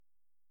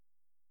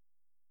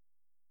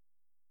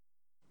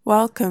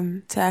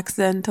Welcome to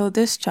Accidental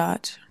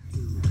Discharge.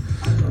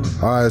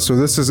 Alright, so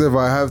this is If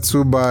I Have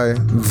To by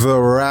The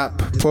Rap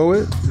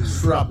Poet.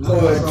 Trap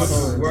Poet,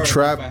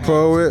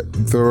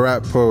 The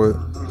Rap Poet.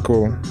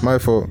 Cool. My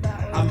fault.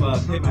 I'ma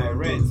pay my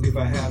rent if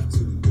I have to.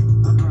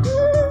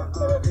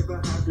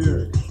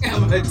 I'm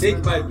gonna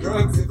take my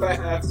drugs if I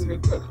have to.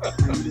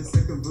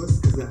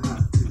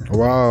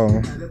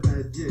 Wow.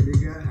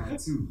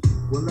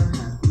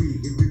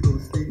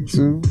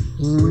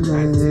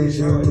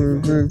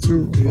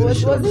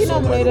 Was he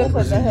nominated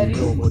for the Heady?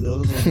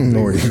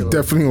 No, he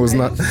definitely was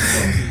not.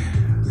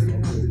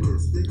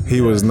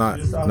 He was not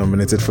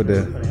nominated for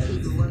the.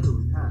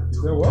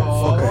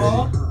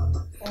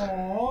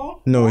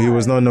 No, he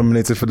was not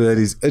nominated for the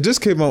Eddies. It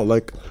just came out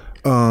like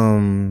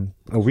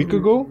a week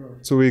ago,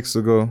 2 weeks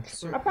ago.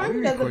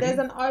 Apparently, there's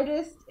an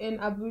artist in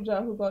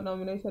Abuja who got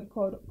nominated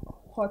called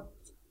Hot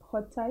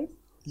Ice.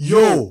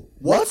 Yo,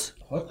 what?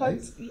 Hot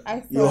Ice.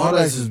 Yo, Hot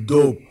Ice is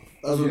dope.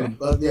 That's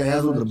he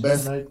has one of the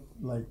best.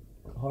 Like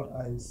Hot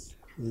Ice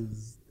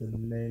is the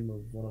name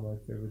of one of my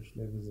favorite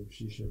flavors of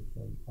shisha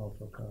from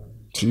Alpha Car.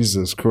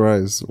 Jesus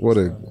Christ, what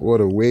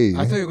a way.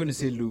 I thought you were gonna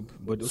say lube,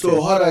 but okay.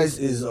 So Hot Ice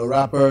is a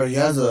rapper. He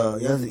has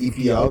an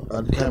EP out.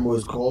 I can't remember what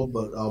it's called,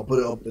 but I'll put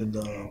it up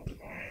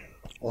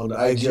on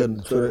the IG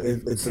and Twitter.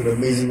 It's an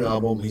amazing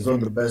album. He's one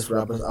of the best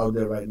rappers out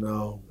there right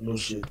now. No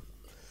shit.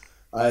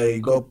 I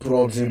got put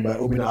on to him by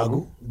Obina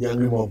Agu, the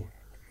Angry Mob.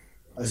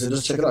 I said,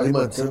 just check it out. Him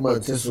and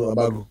Teso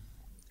Abagu.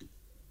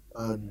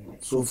 And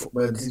so,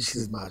 man, this shit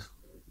is mad.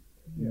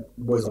 Yeah.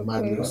 Boys are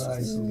mad.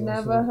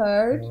 Never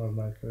heard, One of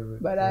my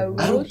favorite. but I I will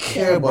don't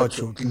care about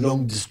your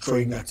long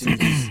destroying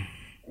activities.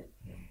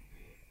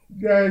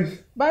 Guys,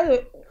 By the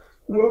way,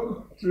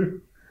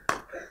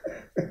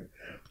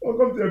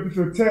 welcome to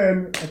episode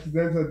 10,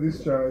 Accidental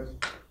Discharge.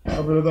 I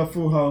have another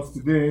full house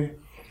today.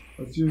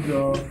 As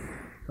usual,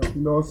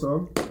 Captain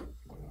Awesome.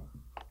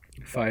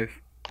 5.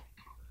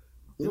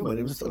 You know my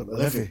name is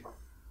Lefe.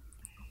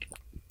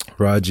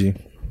 Raji.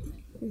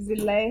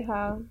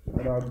 Zileha.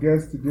 And our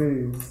guest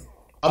today is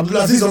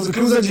Abdulaziz of the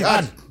Cruiser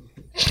Jihad.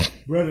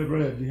 Brother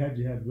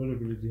Jihad, brother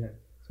Jihad.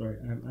 Sorry,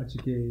 I'm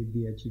Achike, the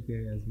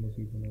Achike, as most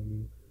people know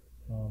me.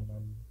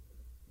 I'm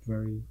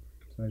very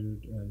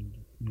pleasured and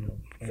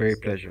Very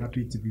pleasured.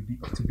 happy to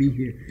be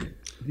here.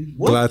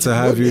 Glad to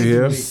have you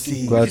here.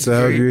 Glad to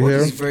have you What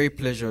is here. very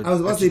pleasured? I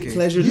was about to say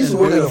pleasured This and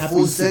one very is a happy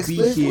full to sex be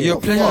place? here. You're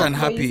pleasured and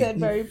But you happy. said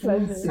very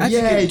pleasant.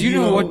 Actually, do you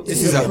know what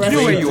this is? Do you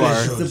know where you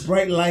are? It's the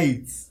bright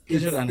lights.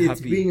 Pleasured and It's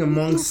happy. being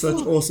amongst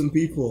such awesome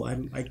people. I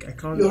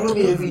can't. You're not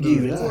me every day,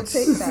 We'll relax.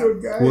 take So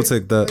that. guys, We'll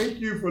take that. Thank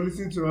you for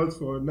listening to us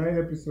for 9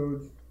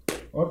 episodes,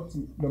 up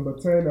to number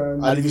 10,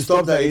 and And if you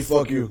stop at 8,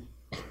 fuck you.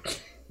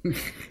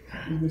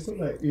 if they stop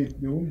at 8,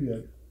 they won't be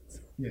at.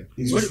 Yeah.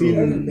 It's What- true.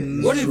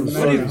 What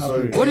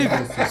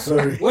if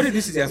Sorry. what if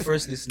this is their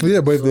first listen? Yeah,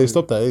 but if they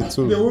stopped at 8 They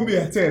too. won't be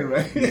at 10,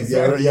 right?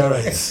 You're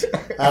right.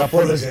 I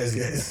apologize,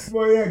 guys.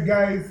 But yeah,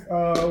 guys,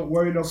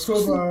 we're in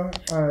October,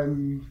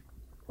 and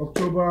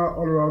October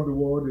all around the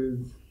world is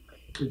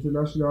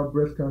International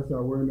Breast Cancer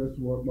Awareness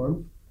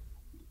Month.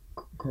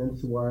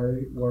 Hence why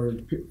we're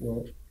in pink.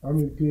 Well, I'm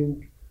in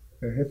pink,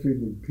 Hefid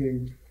in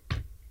pink,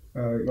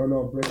 in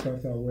honor of breast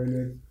cancer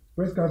awareness.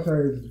 Breast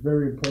cancer is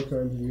very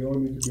important. We all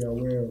need to be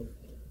aware of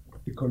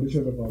the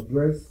condition of our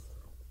breasts,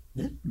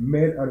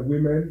 men and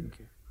women.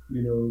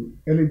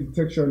 Early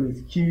detection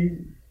is key.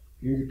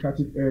 You need to catch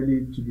it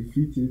early to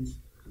defeat it.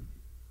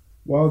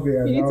 While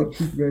there are You need now to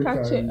treatments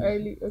catch it and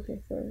early. Okay,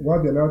 sorry.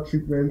 while there are now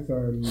treatments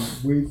and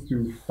ways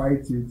to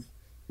fight it,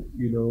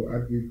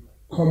 as the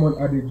common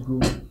adage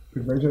goes,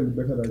 prevention is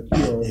better than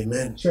cure.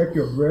 Amen. Check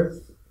your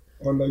breasts,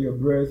 under your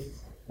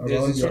breasts, There's around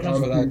your instructions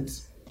for that.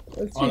 armpits,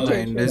 Let's Online,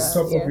 check for there's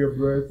that, top yeah. of your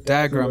breast,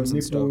 Diagrams your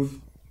and stuff. nipples.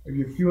 If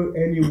you feel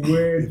any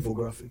weird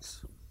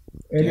Infographics.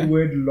 Yeah.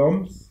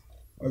 lumps,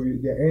 or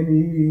if there are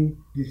any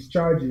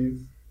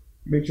discharges,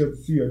 make sure to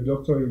see your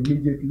doctor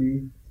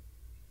immediately.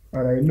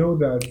 And I know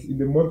that in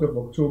the month of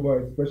October,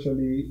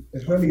 especially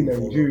in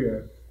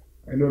Nigeria,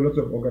 I know a lot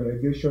of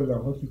organizations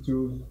and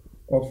hospitals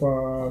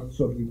offer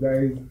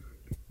subsidized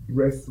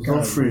breast It's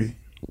not scans. free.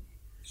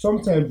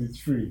 Sometimes it's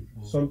free.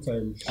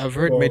 Sometimes I've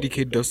heard but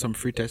Medicaid does some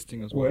free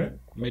testing as well. Where?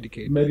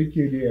 Medicaid.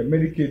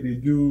 Medicaid they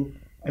do.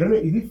 I don't know.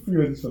 Is it free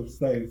or is it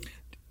subsidized?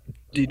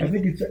 They do. I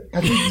think it's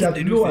as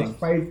They do low as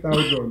things.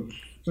 5,000.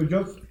 So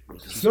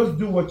just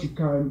do what you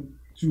can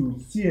to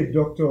see a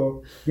doctor,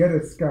 get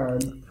a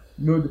scan,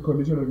 know the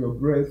condition of your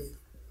breast,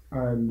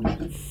 and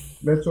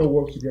let's all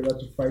work together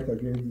to fight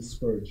against this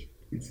scourge.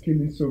 It's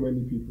killing so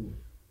many people.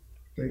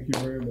 Thank you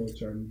very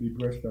much, and be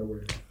breast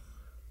aware.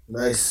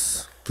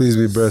 Nice. Please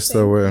be breast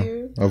Thank aware.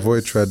 you.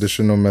 Avoid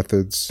traditional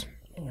methods.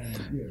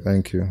 Yeah.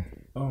 Thank you.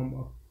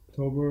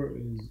 October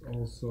is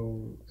also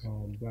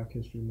Black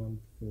History Month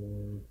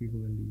for people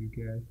in the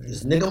UK. I think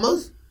It's nigga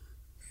month?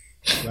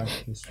 Black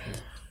History.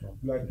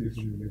 Black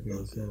History in the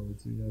UK. So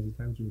it's a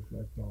time to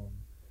reflect on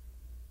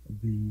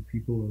the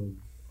people of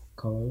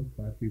color,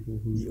 Black people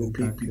who The OP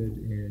impacted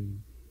in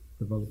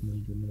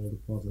development and all the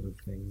positive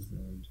things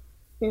and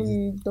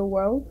In the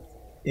world.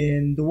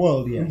 In the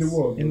world, yes. In the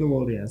world. In the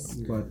world, yes.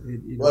 But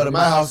Well, in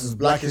my house is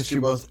Black History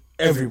Month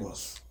every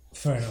month.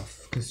 fair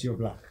enough, because you're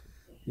black.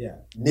 Yeah.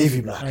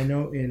 Navy black. I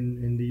know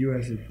in the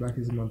US, Black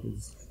History Month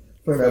is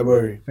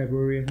February.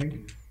 February, I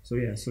think. So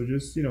yeah, so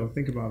just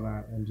think about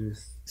that and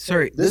just.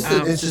 Sorry. This is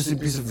an interesting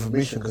piece of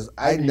information because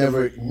I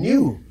never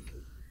knew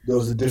there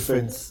was a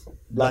difference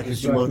Black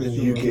History Month in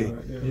the UK.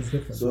 It's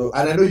different. So,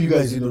 and I know you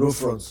guys, no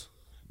fronts.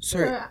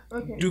 Sorry.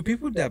 Okay. Do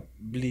people that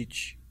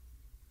bleach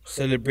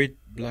celebrate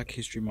Black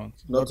History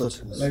Month? Not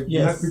touching this. Like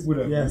Yes, black people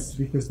that yes,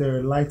 because they're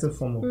a lighter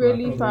form of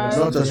Really black. fast.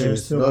 Not touching They're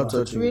this. still Not black.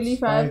 touching Really this.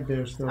 fast.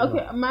 They're still Okay,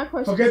 black. my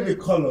question. forget the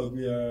color,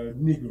 the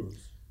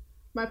Negroes.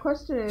 My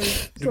question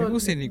is: Do people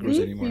say Negroes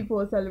these anymore?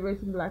 people are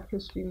celebrating Black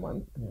History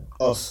Month.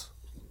 Us.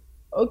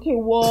 Okay,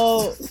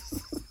 well,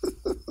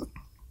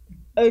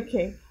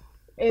 okay,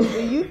 in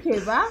the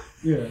UK, right?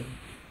 Yeah.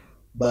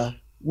 But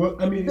Well,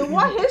 I mean, So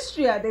what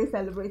history are they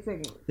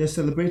celebrating? They're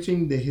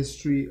celebrating the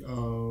history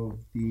of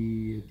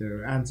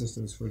their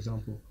ancestors, for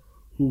example,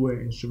 who were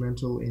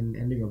instrumental in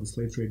ending of the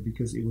slave trade,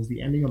 because it was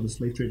the ending of the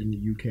slave trade in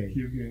the UK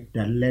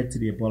that led to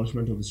the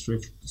abolishment of the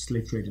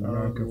slave trade in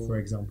America, for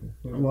example.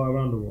 Well,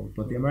 around the world.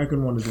 But the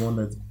American one is the one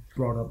that's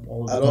brought up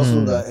all the and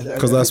also that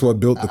Because that's what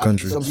built the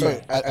country. So I'm sorry,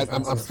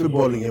 I'm still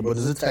balling here, but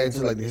does it tie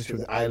into like the history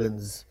of the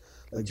islands,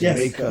 like Yes,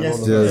 Jamaica? and yes,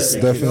 all of yes,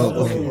 that?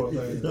 definitely.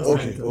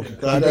 Okay.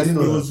 I Because didn't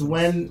know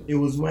it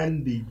was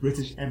when the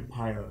British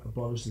Empire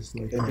abolished the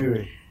slave trade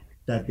Imperial.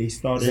 that they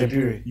started,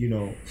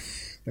 Imperial.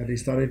 that they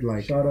started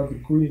like shout out to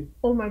Queen.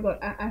 Oh my god,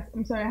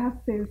 I'm sorry, I have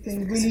to say this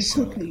thing really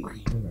quickly.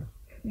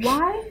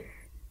 Why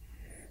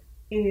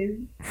is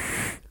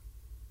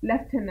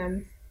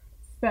lieutenant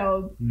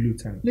spelled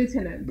lieutenant.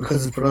 lieutenant?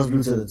 Because it's pronounced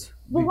lieutenant.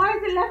 But why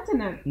is it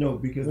lieutenant? No,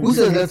 because Who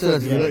says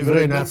lieutenant? You're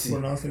very people Nazi.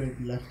 pronouncing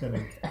it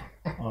lieutenant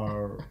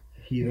are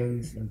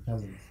heathens and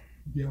peasants.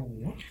 Yeah,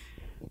 what?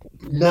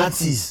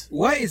 Nazis.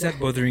 Why is that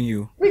bothering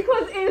you?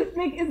 Because it's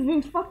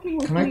been fucking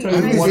with Can I me. tell you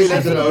And what- I Say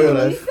lieutenant all your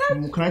life.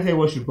 Can I tell you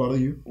what should bother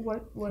you?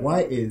 What?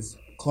 Why is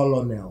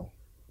colonel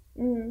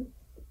Mm.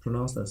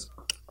 pronounced as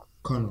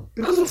colonel?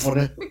 Because of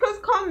funny. Because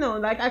colonel,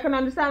 like I can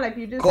understand, like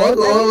you just.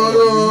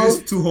 You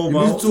missed two whole You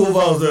missed two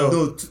vowels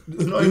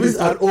there. No, You missed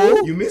an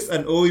O. You missed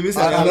an O. You missed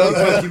And an another-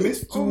 L. You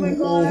missed Oh my two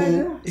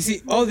god. You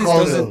see, all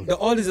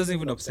this doesn't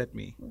even upset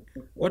me.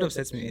 What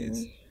upsets me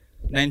is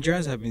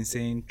Nigerians have been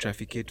saying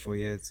trafficate for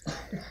years.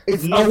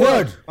 It's a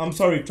word. I'm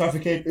sorry,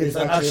 trafficate It's is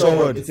an actually actual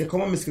word. It's a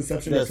common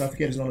misconception Yes. that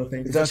trafficate is not a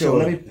thing. It's actually So a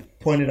let word. me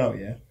point it out,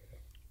 yeah?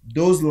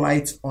 Those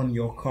lights on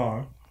your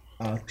car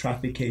are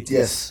trafficators.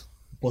 Yes.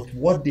 But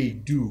what they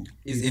do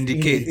Is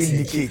indicate.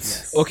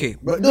 Indicates. Okay,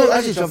 But no,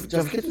 actually,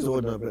 trafficate is a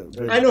word.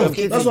 I know,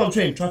 that's what I'm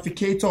saying.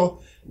 Trafficator,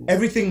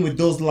 everything with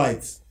those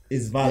lights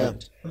is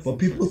valid. But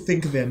people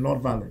think they're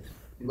not valid.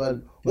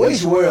 But what you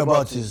should worry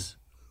about is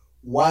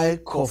why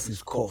cough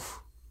is cough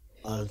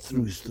and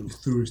through is through.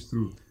 Through is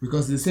through.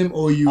 Because the same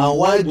OU, And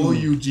why do-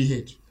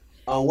 OUGH.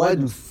 And why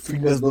do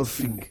fingers not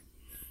fing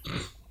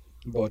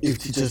but if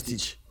teachers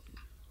teach?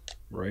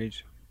 right.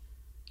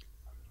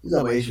 These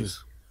are my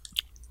issues.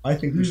 I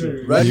think we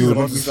should. Right, you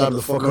about to slap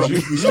the fuck out. We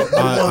should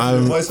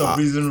I'm- the voice of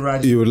reason,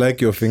 right? You would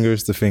like your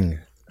fingers to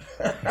finger.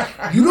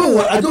 You know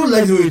what? I don't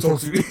like the way you talk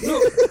to me.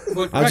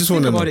 But I just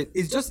think wanna about know. it.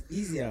 It's just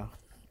easier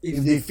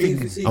If they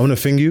think. I want to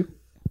finger you.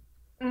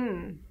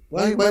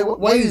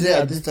 Why is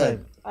there at this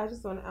time I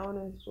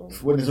want to.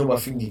 when it's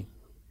about finging?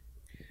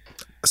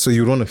 So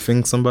you want to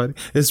finger somebody?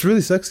 It's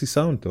really sexy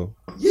sound though.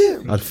 Yeah.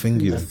 I'd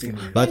finger you. I'd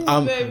finger you. Like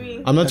I'm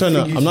Baby. not trying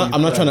to. finger I'm not. you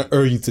I'm not cry. trying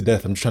to you to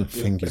death. I'm just trying to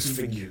finger Let's you.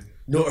 fing you.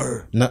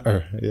 No Not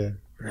yeah.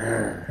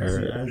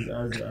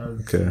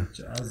 Okay.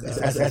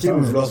 I think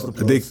we've lost the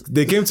plot.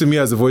 They came to me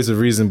as a voice of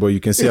reason, but you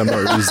can see I'm not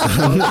reason.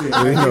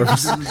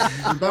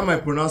 That my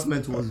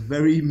pronouncement was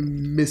very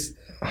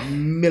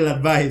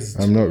mill-advised.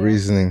 I'm not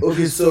reasoning.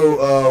 Okay,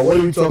 so what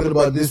are we talking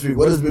about this week?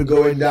 What has been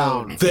going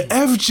down? The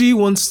FG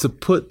wants to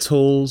put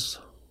tolls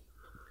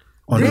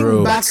on Bring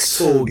roads. back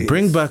toll gates.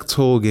 Bring back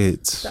toll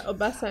gates.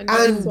 And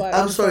And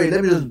I'm sorry,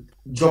 let me just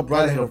jump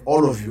right ahead of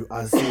all of you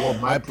and see what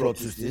my plot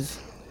twist is.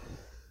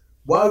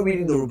 While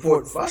reading the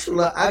report,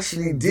 Fashola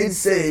actually did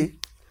say,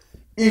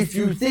 if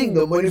you think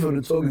the money from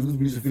the toll is going to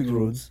be used to fix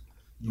roads,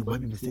 you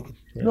might be mistaken.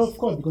 No, of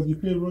course, because you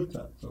pay road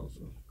tax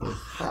also.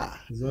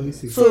 It's only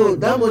 6. So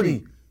that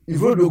money,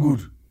 if road no good,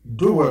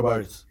 don't worry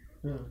about it.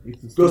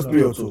 Just pay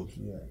your toll.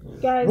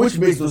 guys, Which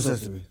makes no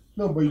sense to me.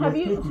 No, but you have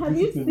must you pay to have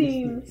you visit in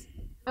seen? this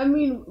I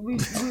mean, we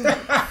state.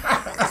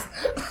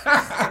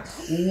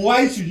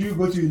 Why should you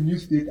go to a new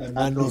state and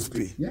And not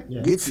pay. Yeah.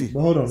 Gate fee.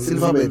 But hold on.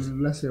 Silver bed.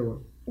 Let's hear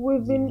one.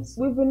 we've been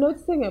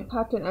noticing a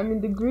pattern. I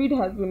mean, the greed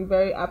has been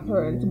very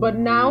apparent, but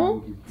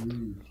now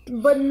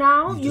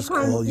you just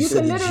can called- you you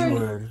said can the G literally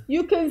word.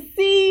 you can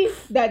see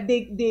that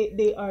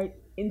they are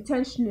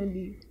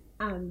intentionally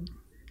and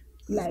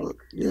like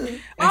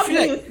I feel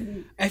like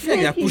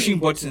obviously they're taking pushing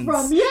buttons.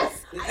 from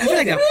yes. I feel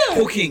like they're it's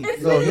real. poking.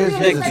 It's No, real. here's- It's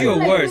here's- Like, do your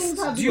like worst. things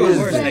have Do your been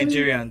worst, very,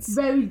 Nigerians.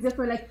 Very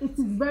different. Like it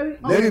is very.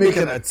 Let me obvious make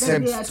an that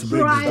attempt they are to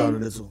break this down a trying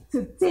little.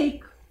 to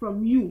take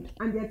from you,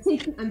 and they're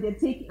taking and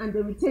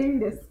they're retaining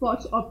the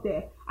scotch up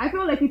there. I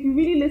feel like if you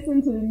really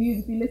listen to the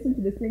news, if you listen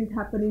to the things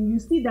happening, you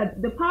see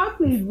that the power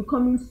play is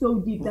becoming so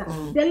deep that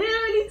they're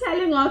literally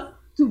telling us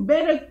to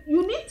better.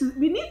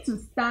 We need to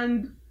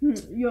stand.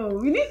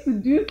 We need to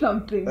do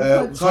something.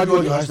 So how do you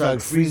want your hashtag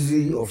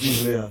freezy or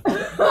freeze? I'm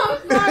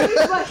sorry,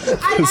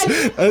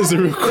 but That is the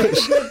real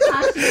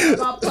question.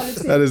 About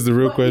politics, That is the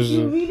real but question. If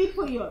you really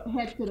put your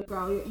head to the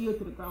ground, your ear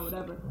to the ground,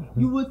 whatever,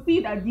 you will see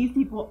that these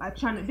people are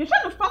trying to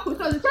fuck with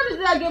us. They're trying to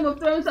do that Game of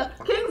Thrones,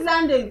 King's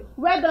Landing,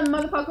 where the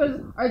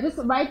motherfuckers are just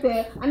right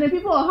there, and then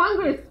people are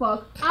hungry as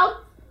fuck out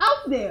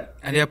there.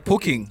 And they're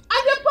poking.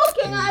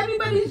 And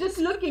everybody's just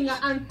looking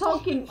and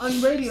talking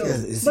on radio.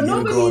 Yes, but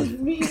nobody's.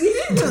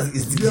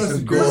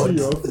 It's God.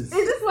 Is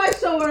this why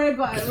Showore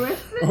got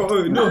arrested?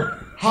 Oh no.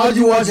 How do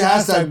you watch your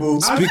hashtag, bro?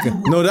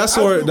 Speaking. No, that's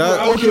all right.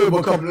 Okay,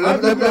 but come.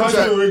 Let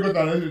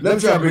me Let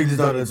try and break this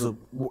down. So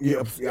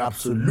you're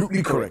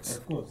absolutely correct.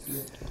 Of course,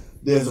 yeah.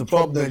 There's a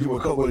problem that you were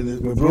covered.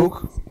 We're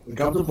broke. The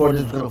capital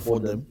projects can't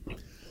afford them.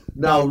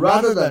 Now,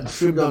 rather than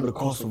trim down the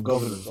cost of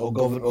governance or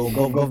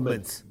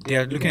government, They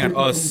are looking at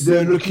us.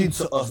 they're looking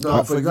to us.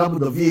 Now, for example,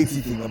 the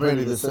VAT thing,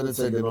 apparently the Senate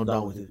said they're not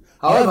down with it.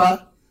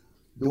 However,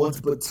 they want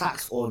to put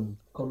tax on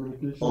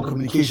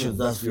communications.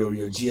 That's your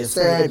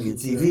GSM, your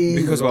TV.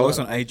 Because we're always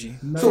on IG.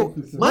 So,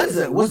 mine is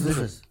that, what's the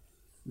difference?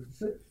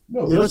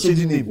 No, You're not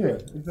changing name. Yeah,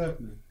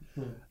 exactly.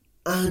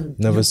 And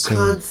Never you seen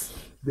can't,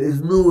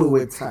 there's no way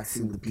we're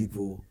taxing the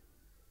people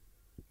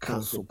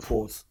can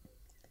support.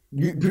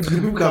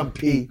 People can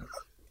pay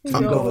to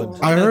be governed.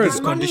 I heard. These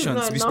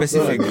conditions, be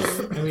specific.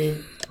 I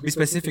mean, Be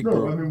specific, No, I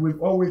bro. mean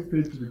we've always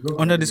paid to the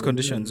government. Under these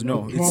conditions,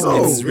 no.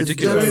 No, It's it's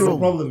ridiculous. very the wrong.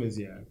 problem is,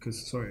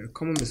 because sorry, a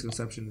common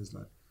misconception is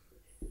that,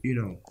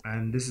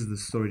 and this is the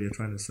story they're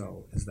trying to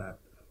sell, is that,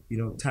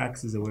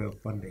 tax is a way of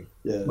funding.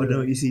 Yeah. But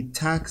no, you see,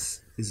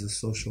 tax is a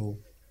social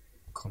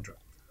contract.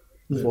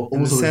 For In the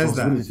almost sense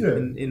that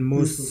responsibility. in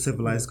most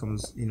civilized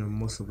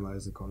most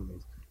civilized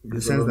economies, in the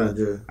Because sense of that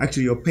Nigeria.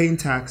 actually you're paying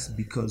tax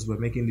because we're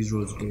making these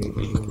roads great,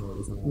 we're doing all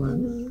this and all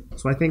that.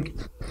 So I think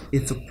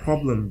it's a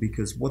problem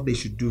because what they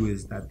should do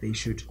is that they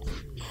should,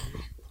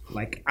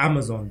 like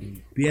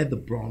Amazon, bear the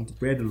brunt,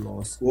 bear the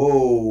loss.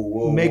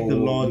 Whoa. Make the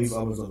laws. Leave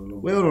Amazon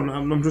alone. Well, hold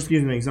on, I'm just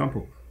giving an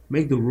example.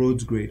 Make the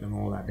roads great and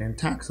all that, then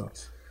tax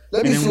us.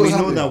 Let And me then see we what's know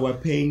happening. that we're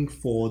paying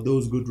for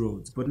those good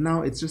roads. But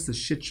now it's just a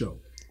shit show,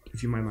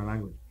 if you mind my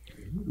language.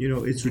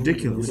 It's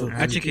ridiculous. And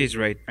Achike is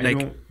right. I Like,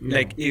 don't-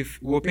 like if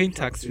we're paying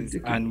taxes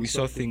and we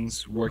saw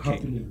things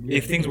working,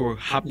 if things were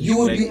happening, You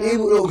would like, be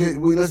able. Okay,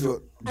 wait, let's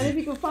go. And if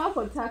you could file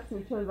for tax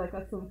returns, like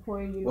at some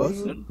point, What?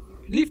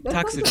 leave That's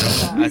tax not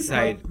returns bad.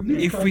 aside.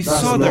 If we That's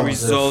saw the law,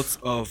 results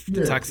of the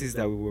Yeah. taxes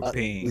that we were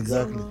paying,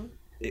 Exactly.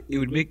 it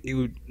would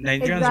Nigerians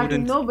Exactly,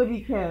 wouldn't.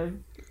 nobody cares.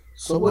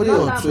 Somebody Not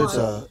on that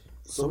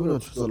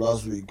Twitter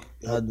last week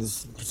had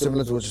this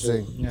similar to what you're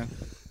saying. Yeah.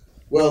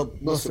 Well,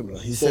 not similar.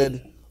 He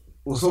said,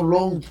 was some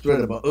long thread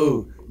about,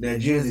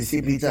 Nigerians, they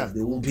say pay tax,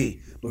 they won't pay.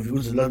 But if you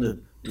go to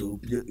London,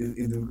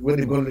 when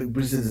they go to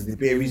British, they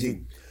pay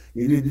everything.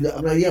 You do that.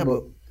 I'm like, yeah,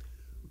 but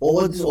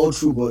all this is all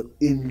true, but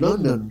in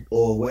London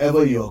or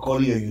wherever you're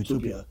calling your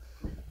utopia,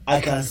 I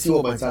can see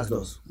what my tax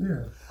does.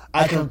 Yeah.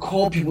 I can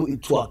call people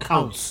into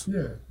accounts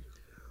Yeah.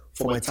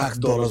 for my tax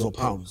dollars or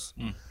pounds.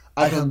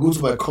 I can go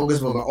to my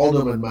congressman, my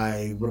alderman,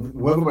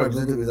 whoever my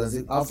representative is, and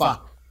say,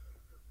 Alpha,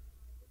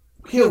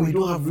 here we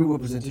don't have real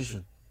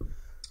representation.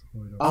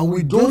 And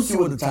we don't see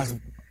what the tax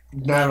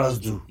nairas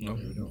do. No,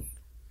 we don't.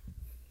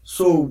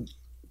 So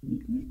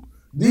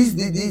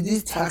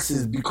these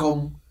taxes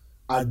become,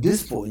 at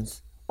this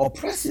point,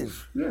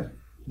 oppressive. Yeah.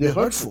 They're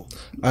hurtful.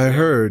 I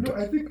heard. No,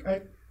 I think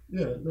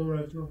no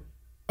right. No.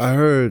 I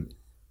heard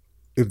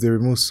if they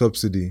remove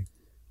subsidy,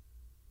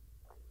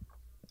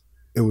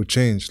 it would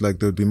change. Like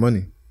there would be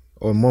money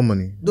or more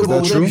money. No, Is but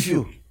that would true? be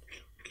few?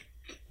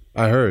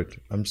 I heard.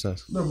 I'm just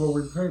asking. No, but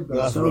we've heard that.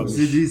 That's No, rubbish. but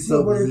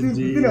the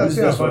thing I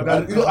say about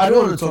that, I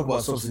don't want to talk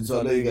about subsidy, so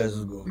I'll let you guys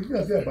go. the thing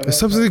I say about Is that-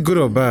 subsidy good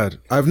or bad?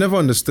 I've never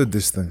understood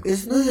this thing.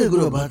 It's not a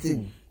good or bad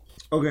thing.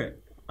 Okay,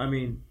 I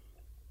mean,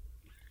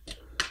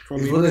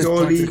 from It's whether it's a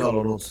practical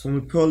or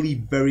not. purely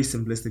very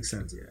simplistic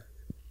sense,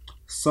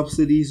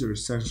 subsidies are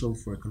essential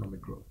for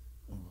economic growth.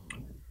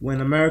 When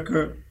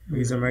America, we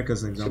use America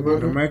as an example.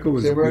 When America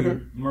was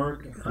America?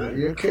 being-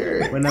 You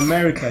care. when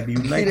America, the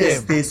United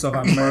them. States of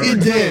Hit America,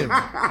 them.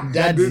 This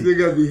Daddy.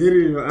 nigga be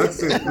hitting your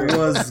accent. man.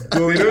 was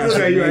growing They don't know as a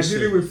that you are nation.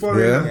 dealing with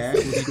foreigners. Yeah.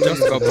 Yeah,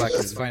 Just got back.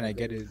 It's fine. I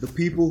get it. the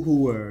people who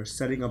were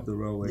setting up the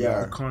railway,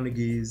 Yeah. the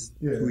Carnegies,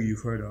 Yeah. who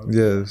you've heard of,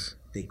 Yes.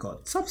 they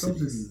got subsidies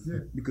Subsidies, yeah.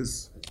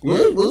 because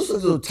What was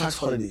those tax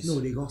holidays? no,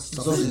 they got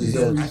Subsidies, subsidies.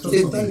 yeah.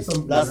 Subsidies,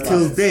 That's that's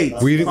Till date,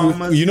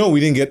 farmers, We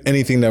didn't get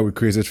anything that we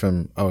created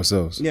from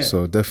ourselves. yeah,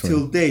 So definitely.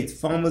 till date,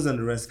 farmers and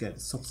the rest get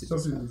subsidies.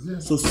 Subsidies, yeah.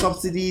 So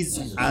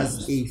subsidies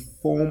as a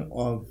form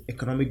of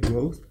economic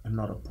growth are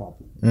not a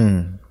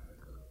problem.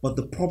 But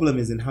the problem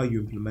is in how you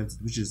implement it,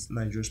 which is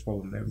Nigeria's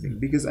problem and everything.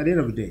 Because at the end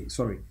of the day,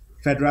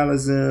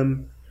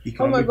 federalism, Oh my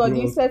economic god,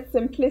 growth. you said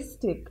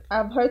simplistic.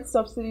 I've heard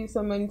subsidies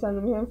so many times.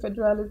 I'm hearing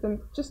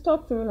federalism. Just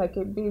talk to me like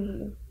a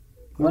baby.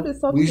 What is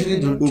We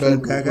usually subsidy? do try to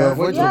Gaga.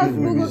 avoid Yes, talking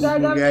Google movies.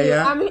 Gaga. Gaga.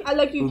 I mean,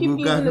 like you keep Google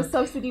using the Gaga.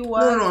 subsidy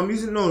word. No, I'm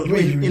using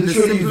Wait, you in the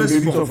literally use simplest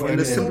baby form. talk for In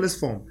the anything. simplest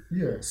form,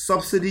 Yeah.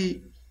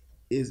 subsidy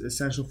is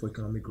essential for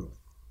economic growth.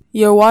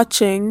 You're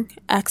watching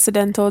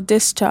Accidental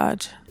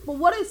Discharge. But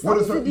what is What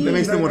is subsidy? Let me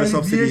explain what a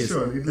subsidy is.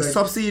 alleviation. It's The like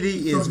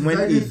subsidy is when a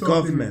subsidizing something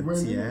government,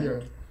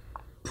 when-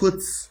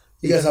 puts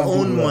You guys its have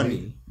own Google,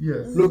 money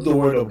Yes. Look the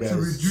word up, To guys.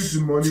 reduce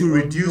the money. to on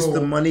reduce your-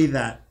 the money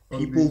that on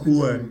people the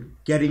who are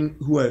citizen.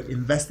 who are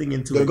investing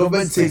into The it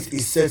government takes a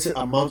certain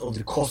amount of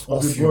the cost of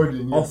off the you.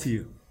 burden. Yeah. off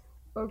you.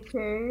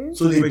 Okay.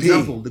 So they For pay.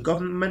 example, the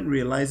government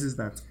realizes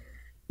that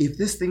if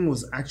this thing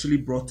was actually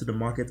brought to the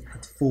market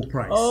at full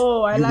price,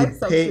 Oh, I you like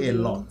would pay a subsidy.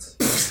 lot.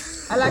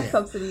 I like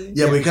subsidy.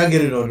 Yeah, but you can't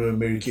get it on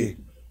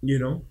American. You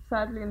know.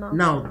 Sadly, no.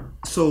 Now,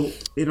 so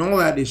in all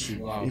that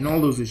issue, in all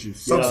those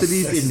issues, Yeah,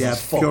 subsidies that's in their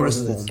fuck,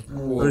 purest isn't it?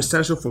 form are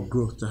essential for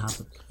growth to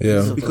happen.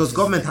 Yeah. Because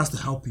government has to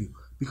help you.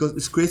 Because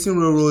it's creating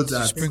railroads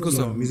at Sprinkle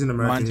some using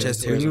American here,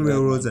 Manchester creating on that.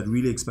 railroads at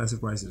really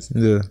expensive prices.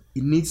 Yeah.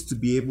 It needs to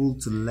be able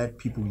to let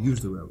people use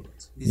the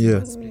railroads,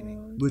 Yeah.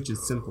 which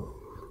is simple.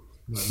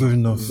 Fair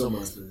enough.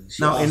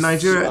 Now in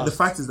Nigeria, the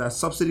fact is that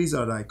subsidies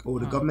are like, oh,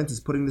 the government is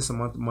putting this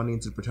amount of money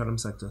into the petroleum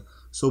sector,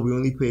 so we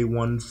only pay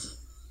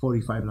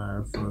 145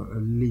 naira for a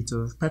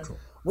liter of petrol.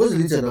 What's the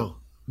liter now?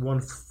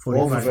 145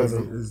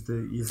 145. is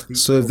the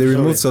So if they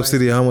remove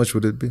subsidy, how much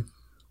would it be?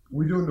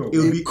 We don't know. it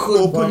will be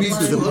could open be to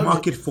the 200.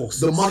 market forces.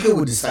 The market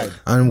will decide.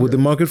 And would the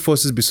market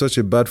forces be such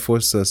a bad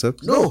force to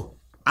accept? No.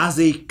 As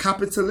a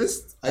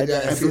capitalist, I I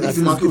feel believe it's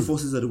market good.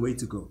 forces are the way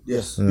to go.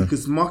 Yes.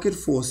 Because market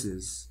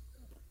forces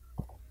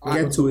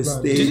get to a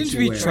stage Didn't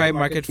we where try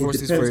market it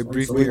forces depends for a on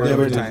brief something. period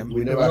never of did. time?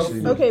 We never actually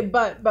did. Okay,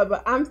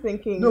 but I'm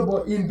thinking. No,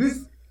 but in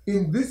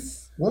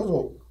this, what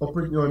we're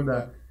operating on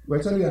that,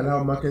 we're trying to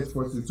allow market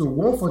forces. So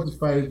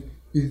 145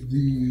 is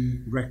the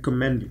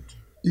Recommended.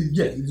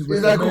 yes, it's It's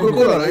like recommended.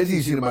 Coca-Cola. Anything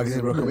you see in the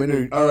magazine,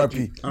 recommended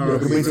RRP.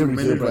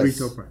 Recommended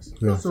retail price.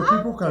 Yeah. So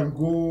people can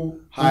go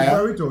Higher.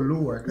 higher or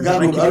lower. Can't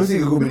go- I don't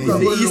think it go People can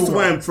The go east lower.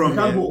 where I'm from, It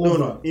can't go over.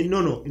 no, in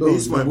No, the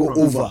east where it I'm go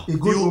from, over. It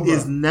goes fuel over.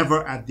 is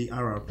never at the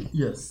RRP.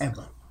 Yes.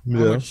 Ever.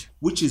 Yeah.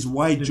 Which is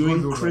why goes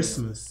during over,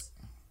 Christmas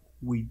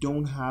we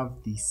don't have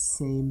the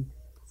same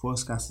fuel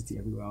scarcity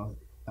everywhere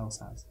else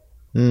has.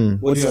 What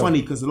do It's you have?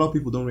 funny because a lot of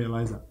people don't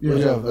realize that. What do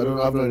you have? I don't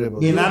have no idea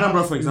about In it.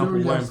 Anambra, for example,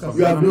 really where I'm have from.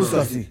 You have no Anambra-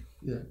 scarcity.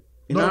 Yeah.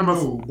 In Not Anambra,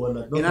 low, but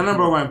like, in not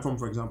Anambra, where I'm from,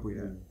 for example,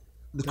 yeah,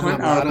 the current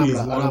Anambra, RRP is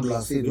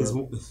Anambra, say is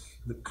no.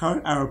 the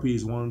current RRP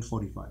is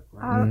 145.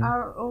 Right?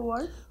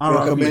 What?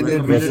 RRP,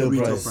 Recommended retail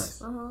retail price.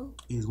 price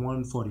is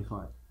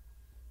 145.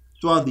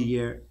 Throughout the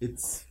year,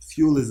 its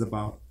fuel is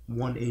about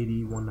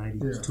 180,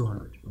 190,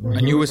 200.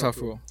 And you always have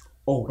fuel.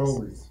 Always.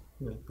 always.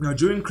 Now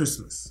during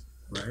Christmas,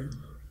 right,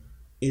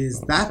 it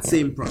is that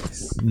same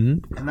price,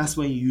 and that's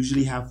when you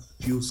usually have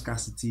fuel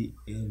scarcity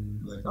in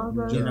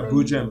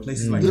Abuja and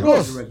places like The that.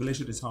 north. The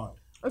regulation is hard.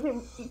 Okay,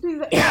 please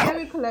let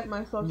me collect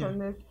my thoughts on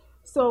this.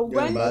 So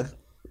Getting when,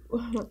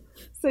 bad.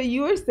 so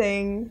you were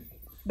saying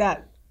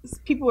that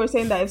people were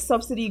saying that if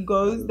subsidy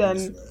goes,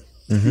 then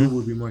Fuel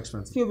would be more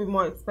expensive fuel will be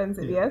more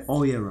expensive. Yes.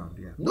 all year round.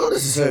 Yeah. Not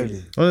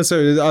necessarily.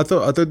 Honestly, I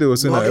thought they were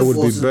saying that it Market would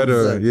be forces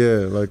better. decide.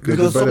 Yeah, like it'd be Because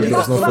better if somebody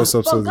there's no has-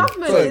 full But subsidy.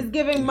 government Sorry. is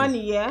giving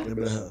money, yeah.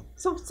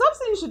 So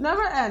subsidy should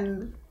never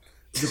end.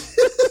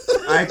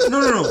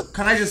 No.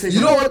 Can I just say?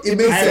 You know what? It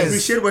makes I sense.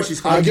 appreciate where she's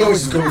I coming get from. where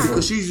she's coming from.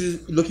 Because she's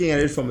just looking at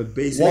it from a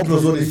basic. 1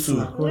 + 1 is 2.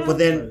 But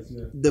then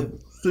the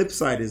flip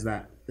side is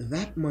that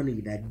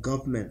money that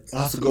government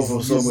Has to go is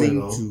from somewhere using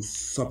now. to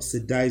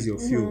subsidize your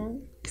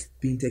fuel is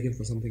being taken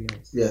for something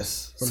else.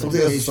 Yes. From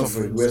Something else is education,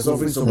 suffering. from We're school.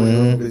 suffering somewhere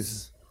in other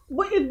places.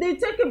 But if they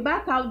take it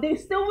back out, they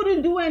still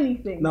wouldn't do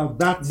anything. Now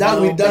that's That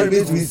now we- that a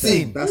remains to be concept.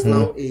 seen. That's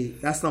now a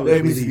That a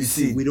remains to be belief.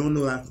 seen. We don't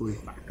know that for a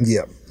fact.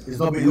 Yeah. It's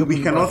not being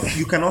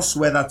You cannot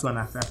swear that to an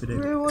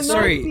affidavit. We will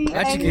Sorry,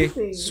 not see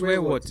anything. Achike,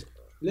 swear what?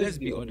 Let's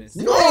be honest.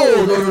 No.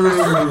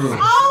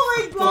 Oh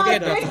my God!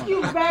 Forget that Thank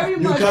you very You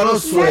much. cannot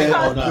swear Let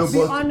on us that.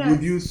 be honest.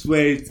 Would you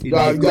swear it in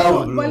That- the that-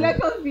 court of But law?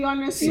 let us be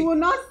honest. You will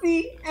not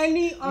see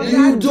any of that.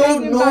 You don't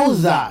taken know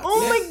back. that. Oh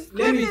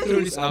my Let me goodness! throw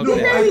this out No,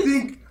 there.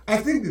 I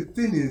think the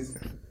thing is,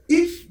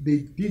 if they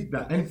did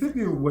that, and the same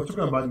thing we're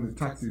talking about in the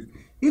taxes,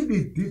 if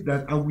they did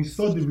that and we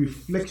saw the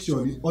reflection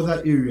in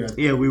other areas,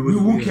 Yeah, we would.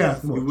 won't care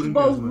as much. We wouldn't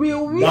care as But much.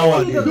 will we That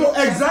one see is- the? No,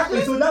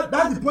 exactly. So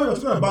that's the point I'm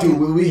talking about. Do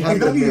we have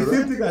exactly the the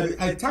mirror? same thing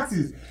as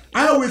taxes.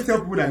 I always tell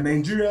people that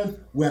Nigerians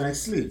were like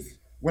slaves.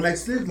 We're like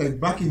slaves, like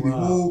back in the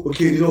whole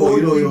Okay, you know,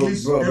 old bro,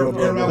 English bro. era.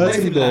 That's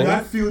when it, though.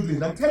 that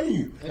fielding. I'm telling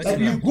you, like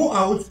you go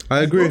out, I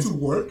agree. You go to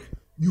work,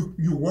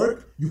 you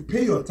work, you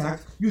pay your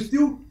tax, you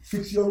still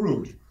fix your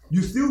road,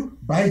 you still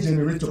buy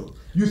generator,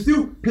 you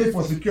still pay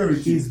for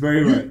security. He's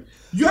very right.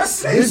 You are This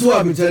slaves. is what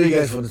I've been telling you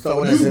guys from the start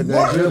when I You said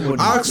Nigeria work.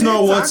 money. Ask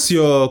now what's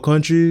your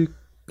country,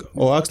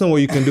 or ask now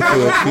what you can do for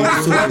your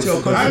kids. So what's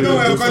your country I know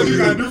what your country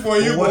can do for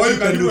you, but what you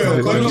can do for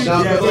your country.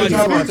 Now, Yeah, but you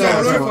time out, speak time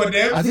out, your time role out. for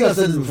them. I think I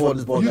said this before on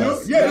this You know,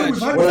 podcast. yeah, we've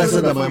had When I this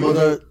said that my before.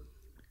 mother,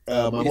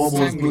 my mom It's once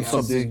time put we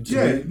something to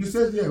Yeah, me. you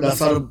said yeah. That's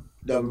how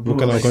that we What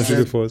can our country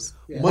do for us?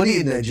 Money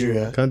in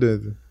Nigeria Can't do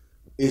anything.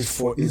 is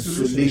for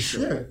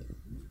insulation. Yeah.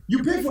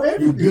 You pay for You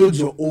everything. build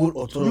your own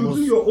autonomous.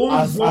 You do your own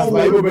as my war.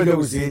 Igbo brother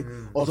would say,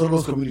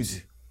 autonomous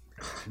community.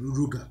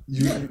 Ruga.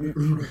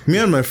 Me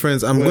and my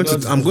friends, I'm going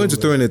to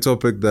throw in a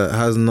topic that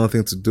has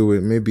nothing to do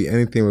with maybe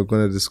anything we're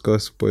going to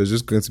discuss, but it's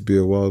just going to be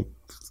a wild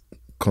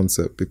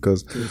concept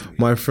because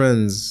my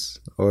friends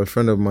or a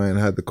friend of mine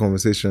had the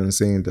conversation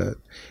saying that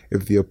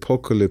if the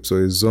apocalypse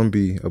or a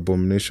zombie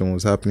abomination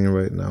was happening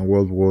right now,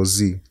 World War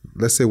Z,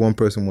 let's say one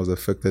person was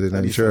affected in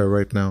Nigeria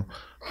right now,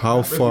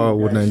 how far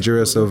would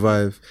Nigeria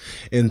survive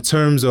in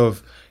terms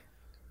of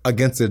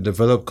against a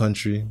developed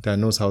country that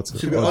knows how to,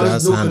 To be or that honest,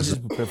 has no to handle country is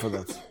it? prepared for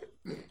that.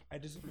 I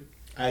disagree.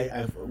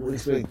 I will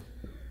explain.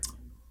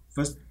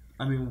 First,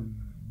 I mean,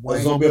 A why?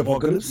 zombie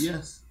apocalypse?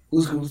 Yes,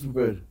 Who's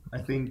prepared? I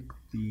think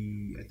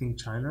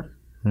China.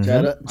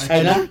 China?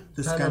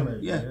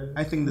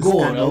 I think the Go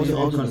on, I want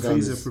Scandinavian to countries understand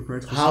are this.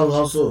 prepared for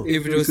How so?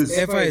 If it was Because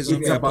ever a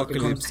zombie it's about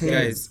apocalypse,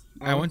 containment. guys,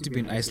 I want to be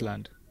in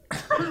Iceland.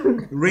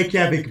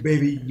 Reykjavik,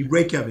 baby.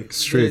 Reykjavik.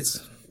 Straight.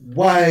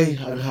 Why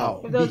and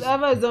how? If there was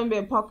ever a zombie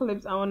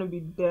apocalypse, I want to be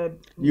dead.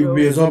 You'd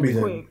be a zombie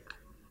then. quick.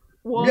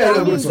 Well, Yeah, I I'm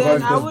going mean, to survive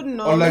then I because wouldn't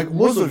know. unlike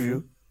most of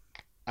you,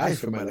 I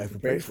spent my life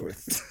preparing for it.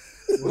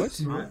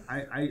 What?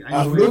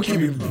 I've low-key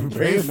been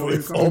preparing for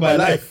it all my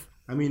life.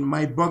 I mean,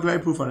 my burglary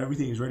proof and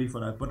everything is ready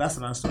for that, but that's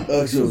an answer.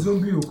 So,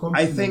 Zombie will come.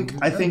 I to think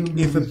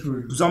you. if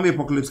a zombie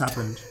apocalypse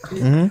happened,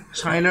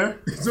 China,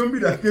 Zombie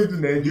that came to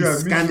Nigeria. the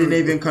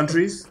Scandinavian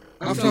countries.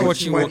 After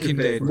watching Walking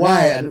Dead,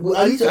 why?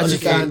 I need to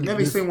understand. Let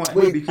me explain why.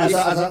 Wait, because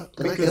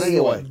can I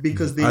get why?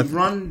 because they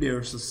run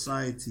their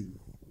society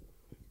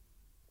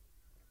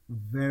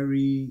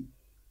very.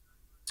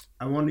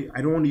 I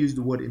don't want to use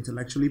the word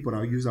intellectually, but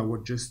I'll use that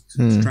word just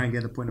to try and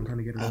get the point I'm trying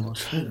to get I'm across.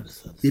 trying to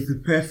understand. They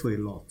prepare for a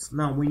lot.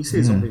 Now, when you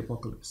say zombie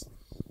apocalypse,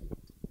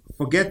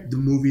 forget the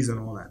movies and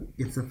all that.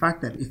 It's the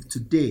fact that if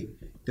today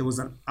there was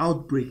an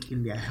outbreak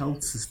in their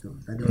health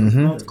system that they was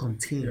not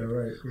contained,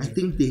 I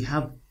think they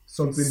have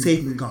Something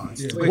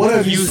safeguards. Yeah. Wait, What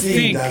have you you seen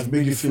think- that has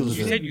made you feel this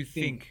you way? said you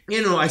think.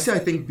 I say I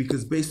think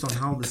because based on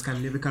how the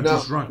Scandinavian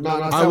countries run.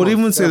 I would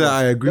even say that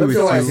I agree with Let me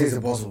tell you why I say you. it's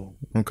impossible.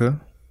 Okay.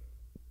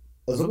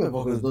 A zombie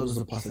apocalypse is not just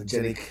a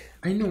pathogenic.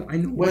 I know.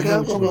 Wait,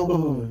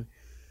 come.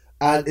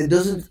 And it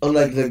doesn't,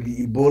 unlike like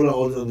the Ebola or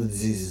all the other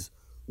diseases,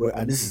 where,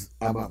 and this is,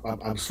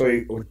 I'm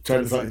sorry, we're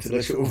trying to sound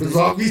intellectual over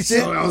zombie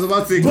shit. I was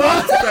about to say,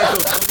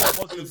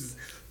 But-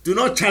 do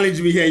not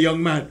challenge me here,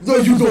 young man. No,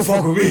 you don't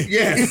fuck with me.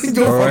 Yes. Don't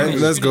All fuck right, with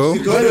me. let's go.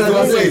 Because it's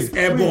always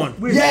airborne.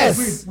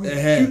 Yes. Wait.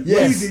 Yes. Who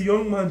is the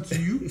young man to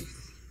you?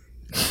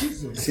 See,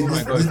 this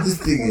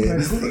thing,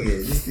 this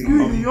thing.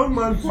 Who is the young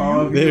man to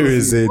you? There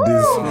is a this.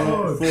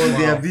 Oh, For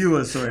their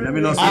viewers, sorry, let me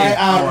not say I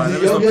our, am let the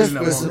me stop youngest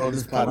putting person them on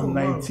this on. panel. I'm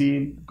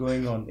 19,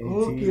 going on 18.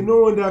 Okay, no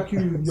wonder Q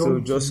is young. So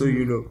just so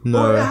you know. Oh,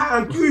 No. yeah,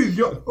 and Q is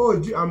young. Oh,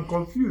 gee, I'm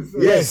confused.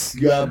 Yes,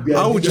 you are.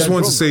 I would just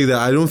want to say that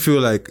I don't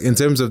feel like, in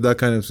terms of that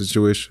kind of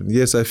situation,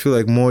 yes, I feel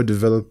like more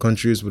developed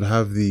countries would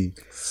have the.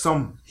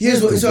 Some.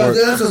 Here's what. The So work.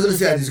 that's what I was going to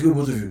say. I disagree with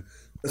both of you.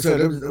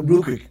 Sorry,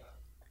 real quick.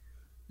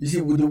 You see,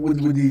 with the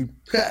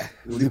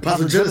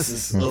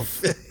pathogenesis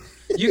of.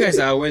 You guys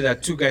are aware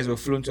that 2 guys were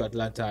flown to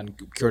Atlanta and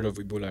cured of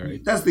Ebola,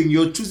 right? That's the thing,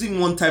 you're choosing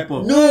one type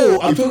of. No,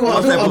 I'm talking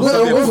about. I'm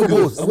going for zombie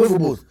both. I'm going for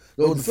both.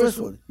 No, the first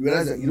one, you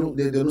realize that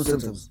there are no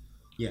symptoms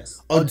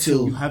Yes.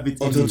 until You have it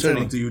in until you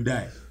training. until you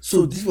die.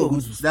 So these were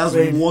going to That's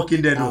spread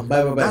Walking Dead. and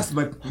bye. That's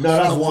my. that's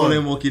I'm one.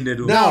 following Walking Dead.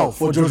 Now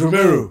for George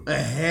Romero,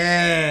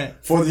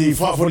 For for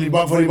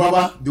the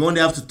Baba. the one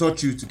they have to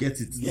touch you to get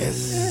it.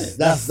 Yes,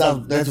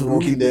 that's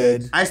Walking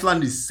Dead.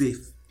 Iceland is safe.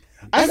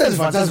 Iceland is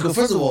fantastic because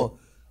first of all,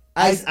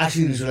 ice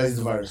actually neutralizes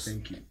the virus.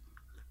 Thank you.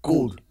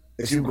 Cold,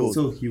 extreme cold.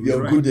 So he was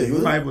You're right. good there.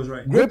 Five was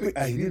right. Great.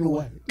 I didn't know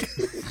why.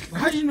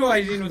 How do you know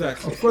I didn't know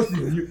that? Of course,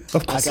 you. I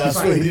can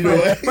swear he didn't know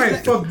why.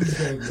 Fine, fuck this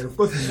guy, man. Of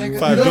course, you. Fine, You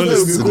don't don't know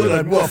listen it'll to be cold them.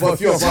 and more for a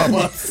few of our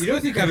parts. You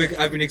don't think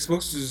I've been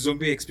exposed to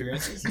zombie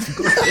experiences?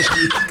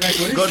 Like,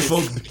 what God is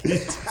forbid.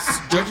 this?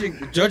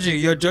 Judging,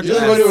 you're You judging.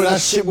 just remember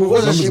that shit movie.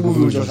 What's that shit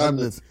movie with Josh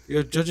Hartnett?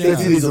 You're judging.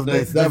 30 Days of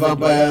Night. That That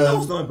vampire.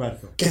 was not a bad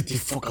film. Get the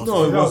fuck out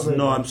No, of it here. was.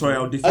 No, I'm sorry.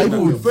 I'll I defend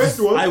would. that. First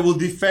one. I will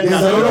defend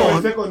Yes, that. I know.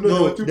 No, Second, no,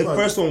 no, two the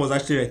parts. first one was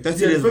actually like 30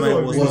 Yeah, the Days first Night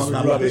one was was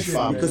not that rubbish, bad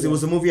fam. because it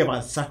was a movie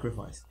about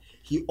sacrifice.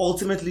 He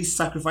ultimately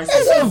sacrificed.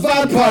 It's a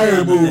himself.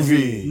 vampire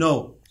movie.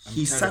 No,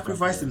 he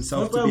sacrificed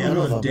himself to That's be why I'm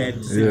not not dead.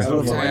 Yeah. So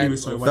anyway,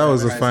 sorry, That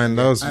was a whatever. fine.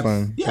 That was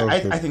fine. Yeah,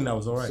 That was I think that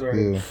was alright.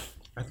 Sorry. yeah.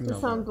 I think It that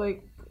was sounds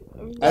like.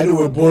 I know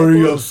we're boring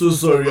you. I'm so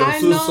sorry. I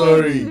I'm so know,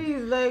 sorry.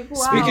 Please, like, wow.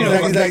 Speaking of-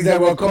 It's like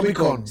we're Comic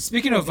Con.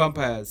 Speaking of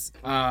vampires,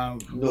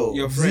 No.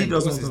 your Z friend,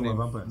 what's doesn't his talk name?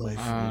 about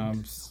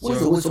vampires. What's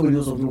the way somebody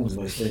knows something with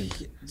my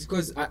friend?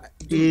 Because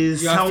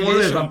Is your Samuel a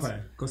affiliations-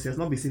 vampire? Because he has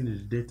not been seen in the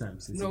daytime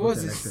since No, he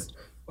what's got this? elected.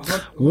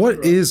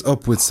 What is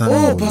up with Oh,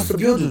 Samuel? Pastor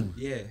Bjorn.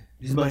 Yeah.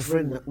 He's my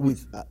friend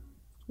with.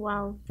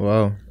 Wow.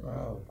 Wow.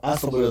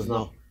 Ask somebody else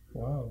now.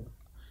 Wow.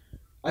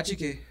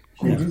 Achike,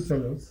 Could you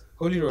tell us?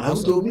 Holy Road. I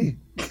haven't told me.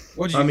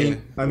 What did you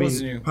hear? I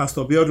What's mean, new?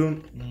 Pastor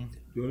Biodun.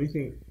 The only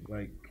thing,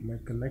 like, my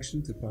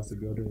connection to Pastor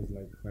Biodun is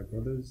like my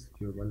brothers.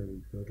 You're running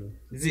with brother,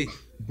 Z,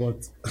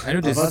 but I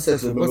know this. I've had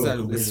sex with What's my that?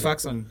 brother. There's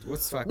facts on.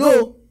 What's facts?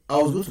 No, I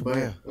was going to buy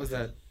her. What's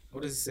that?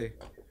 What does it say?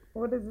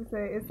 What does it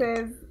say? It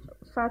says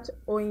Fat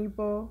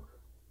Oibo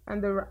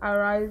and the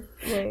Arise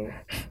Way.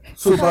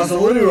 So Pastor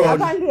Oniron,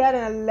 Apparently he had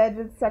an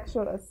alleged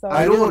sexual assault.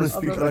 I don't want to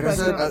of speak. a Like I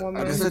said, pregnant I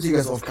woman. said to you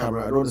guys off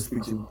camera, I don't want to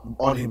speak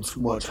on him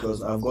too much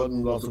because I've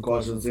gotten lots of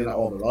questions saying that,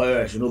 oh, the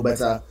lawyer, I should know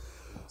better.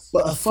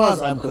 But as far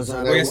as I'm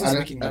concerned, Oh, yes, he's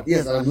speaking now.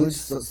 yes, I'm going to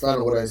stand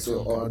on what I say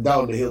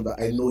down the hill that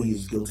I know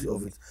he's guilty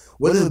of it.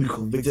 Whether he'll be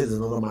convicted is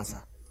another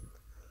matter.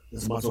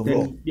 It's a matter of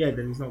law.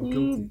 Then he's not He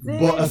guilty. did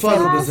But as far as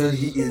I'm that. concerned,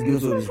 he is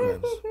guilty of these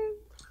crimes.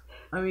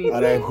 I mean,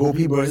 And I hope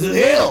he burns in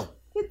hell.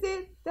 He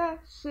did that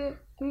shit.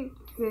 He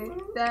did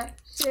that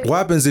shit. What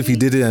happens if he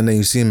did it and then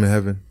you see him in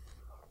heaven?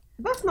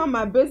 That's not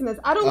my business.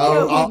 I don't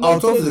care. I'll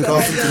talk to the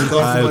council.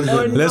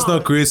 Or Let's not.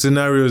 not create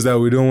scenarios that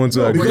we don't want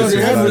to agree Because to.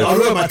 in heaven, I know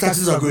where my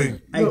taxes are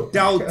going. I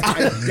doubt But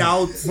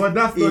that's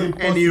not in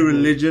impossible. any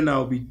religion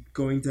I'll be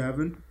going to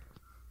heaven.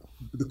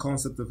 The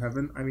concept of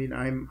heaven. I mean,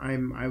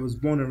 I was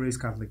born and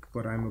raised Catholic,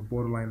 but I'm a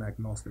borderline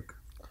agnostic.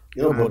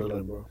 You're not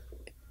borderline, bro.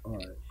 All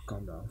right,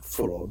 calm down.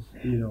 Full on.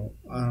 You know,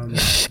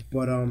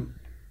 but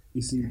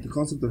you see, the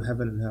concept of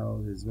heaven and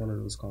hell is one of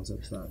those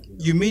concepts that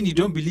You mean you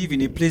don't believe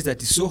in a place that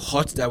is so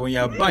hot that when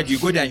you're bad, you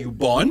go there and you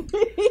burn?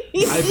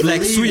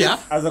 Like suya?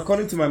 As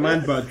according to my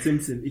man, Bud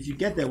Simpson, if you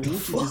get there, won't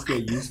you just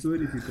get used to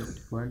it if you get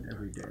burnt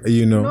every day?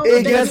 You know, No,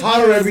 It gets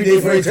hotter every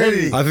day for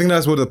eternity. I think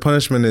that's what the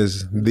punishment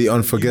is. The You mean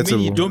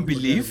unforgettable. you don't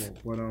believe?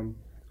 But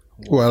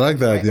Well, I like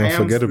that. The I am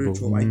unforgettable.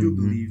 spiritual. I do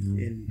believe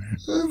in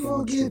higher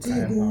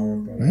power,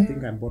 but I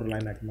think I'm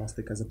borderline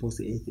agnostic as opposed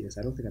to atheist.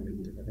 I don't think I'm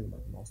atheist. I think I'm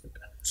agnostic.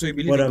 So you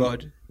believe But, in um,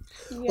 God?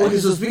 Okay,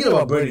 so speaking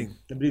about burning,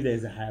 I believe there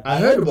is a higher power. I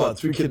heard about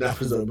 3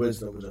 kidnappers that were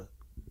burnt in Abuja.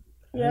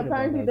 Yeah,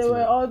 apparently they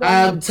were all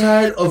I am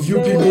tired of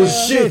you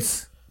people's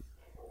shit.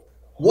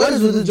 What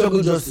is with the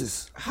jungle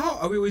justice? How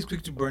are we always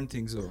quick to burn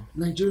things though?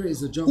 Nigeria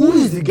is a jungle. Who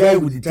is the guy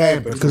with the tire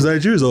person? Because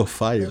Nigeria is on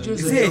fire.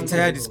 Is there a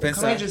tire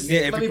dispenser Can I just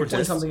near let every me point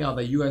protest? something out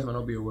that you guys might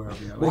not be aware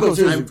of? Yeah?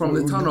 Because I'm from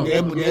the town of.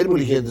 Did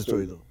anybody hear the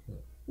story though?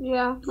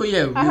 Yeah. Oh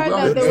yeah, I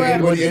heard that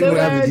Anybody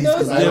have the those-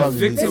 disease? I The don't have the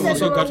victim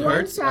disease. also got there were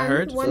hurt, I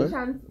heard. One Sorry?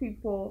 chance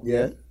people.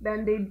 Yeah.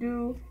 Then they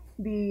do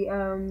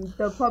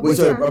the public Wait,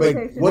 sorry, I beg,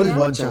 transportation. what is yeah?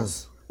 one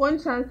chance? One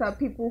chance are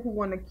people who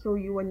want to kill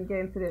you when you get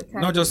into the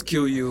attack. Not just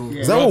kill you.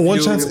 Is that what one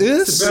chance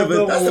is? That's a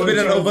bit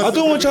of I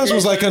thought one chance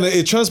was like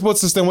a transport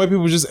system where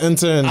people just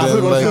enter and I then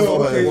forgot like. to-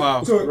 Okay,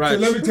 Wow, so right.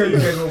 let me tell you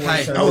guys what Hi.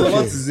 one chance I was is.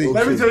 about to say.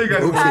 Let me tell you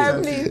guys what one Tara,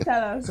 chance is. please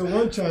tell us. So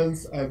one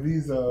chance are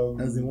these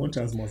As in one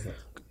chance monster.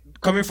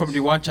 Coming from the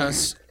one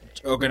chance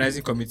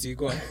organizing committee,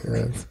 go on.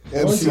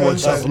 MC one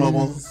chance are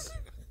normal. these-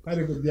 how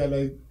do you call- they are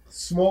like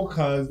small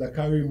cars that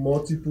carry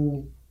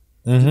multiple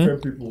Mm-hmm.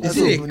 different people. Is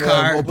it a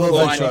car Opel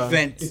or an Vectra.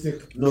 event? It's a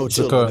No,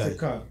 chill, car. guy.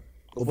 car.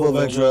 Opel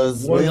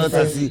Vectras, regular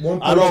taxi, one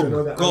person, along.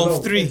 another, Golf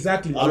along. 3.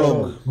 Exactly.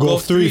 Along.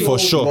 Golf 3 for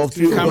sure. Golf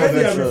 3, Opel What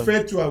they are Vectra.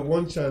 referred to as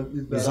one chance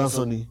is Nissan that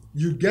Sunny.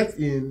 you get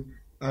in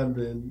and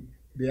then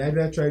they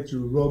either try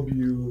to rob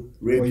you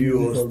Rape or you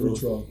use it or for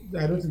ritual.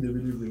 I don't think they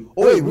really rape.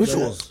 Oh wait,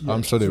 rituals.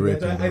 I'm sure they So rape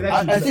they you. either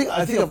I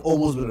think I've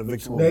almost been a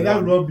victim of They either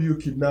one. rob you,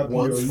 kidnap you,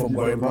 or Once use from it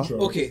for Guarimpa.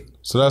 ritual. Okay.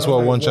 So that's what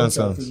like one chance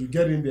So sounds. you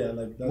get in there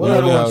like that. What Yeah,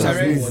 I know yeah, what chance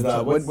yeah. means is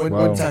that when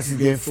Wow. taxis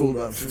get full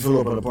up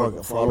at the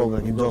park for how long,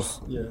 like in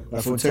DOS, Yeah.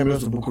 like from terminal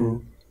to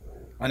Bukuru,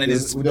 And then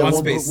it's there's one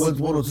space.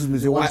 one or two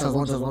spaces,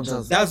 one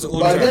chance. That's the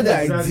old But I get term.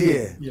 the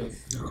idea. Yes.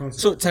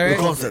 So, Terry, The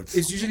concept.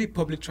 it's usually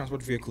public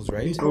transport vehicles,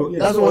 right? Oh,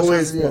 yes. That's what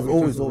chance is.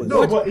 Always.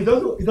 No, but it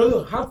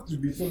doesn't have to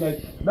be. So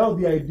like now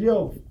the idea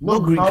of No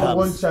green how cabs.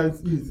 one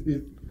chance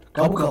is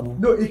Kabu.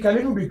 no, it can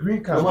even be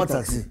green card. Normal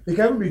taxi. It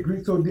can even be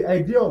green. So the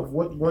idea of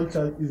what one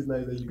chance is now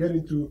is that you get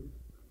into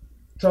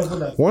transport.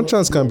 That's One not-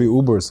 chance can be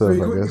Uber, So sir,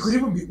 it I could guess.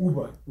 even be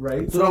Uber,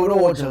 right? So now we know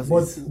what chance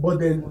is. But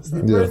then the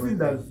Yeah. person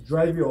that's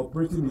driving or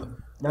operating it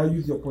now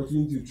use the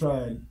opportunity to try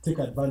and take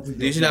advantage.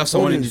 They usually have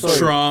someone in the Sorry,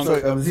 trunk,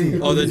 Z.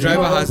 or the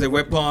driver has a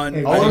weapon. Hey, I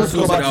and want he us to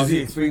throws go it back to out. Z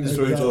explaining the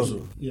story to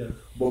also. Yeah.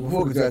 But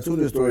before we I told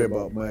you a story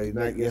about my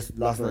night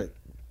last night.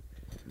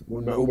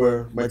 With my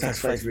Uber, my tax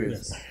fare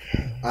experience.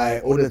 I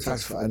ordered a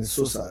tax fare and it's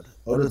so sad.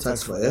 I ordered a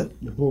tax fare, yeah?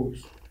 The boat.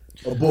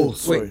 A bolt,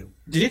 sorry. Wait,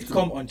 did it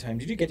come on time?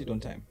 Did you get it on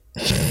time?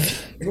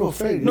 No,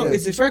 fair. No, yeah.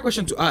 it's a fair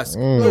question to ask.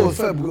 No,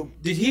 fair. Because,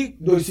 Did he?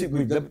 no, you see,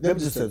 wait, let me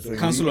just tell you.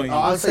 Cancel on you.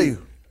 I'll answer you.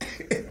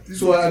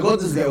 So I got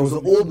this guy. It was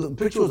the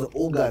picture was an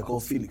old guy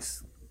called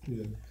Felix.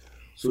 Yeah.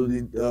 So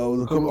they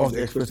were coming off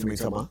the express to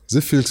Maitama. Is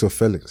it Felix or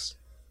Felix?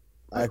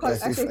 I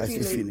say say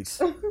Felix.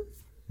 Felix.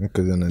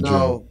 Because you're Nigerian.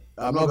 Now,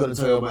 I'm not going to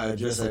tell you my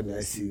address.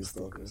 I see you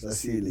stalkers. I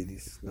see you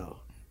ladies. No.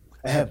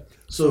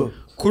 So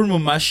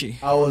Kurmumashi,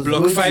 I was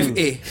Block going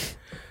 5A.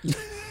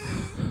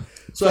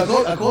 So I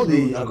called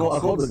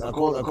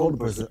the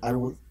person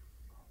and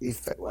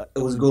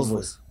it was a girl's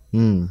voice.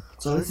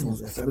 So this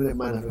was a feminine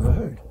man I've ever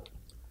heard.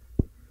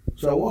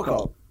 So I walk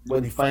out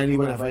when I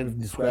finally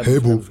described Hey,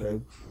 boo.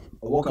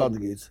 I walk out the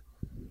gate.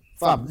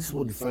 Fam, this is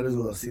what the finest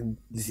girl I've seen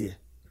this year.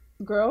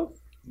 Girl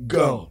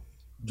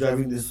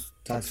driving this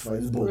taxi for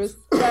this boat.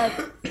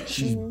 Respect.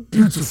 She's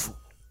beautiful.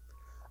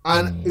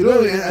 And you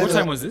know What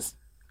time was this?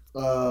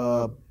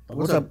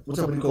 what time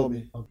did you call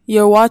me?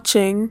 You're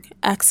watching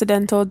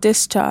Accidental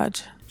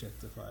Discharge.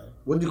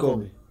 When did you call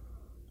me?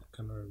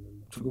 Cannot remember.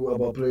 to go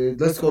about playing.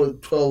 Let's call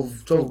it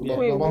 12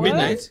 Wait, what?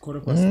 Midnight.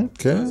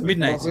 Okay.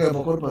 Midnight. Yeah,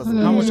 about quarter past.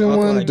 How much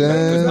alcohol are you?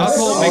 Because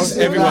alcohol makes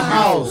everyone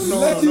house.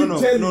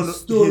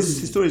 No.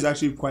 His story is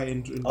actually quite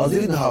interesting. I was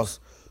in the house,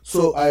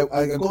 so I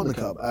got in the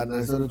cab and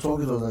I started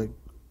talking. I was like,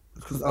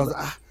 because I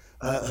was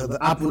the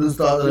app wouldn't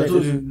start. And I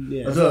told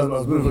you, I told him I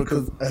was beautiful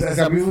because as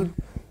I'm even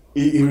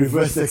he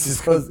reversed sexist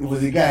because it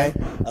was a guy.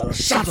 I was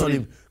shot on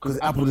him because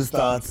the app wouldn't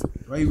start.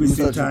 Why you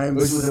wasting time?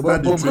 But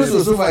Chris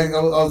was so fine.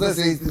 I was just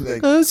saying things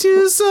like, Cause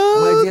you my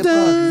so dear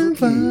damn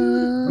Park, it's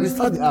okay.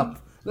 Restart the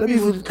app. Let me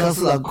even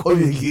cancel and call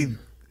you again.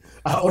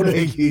 I order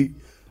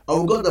again. I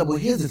will got that, but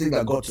here's the thing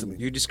that got to me.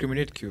 You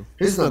discriminate, Q.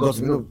 Here's the thing that got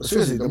to me. No,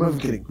 seriously, I'm not even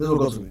kidding. This is what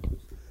got to me.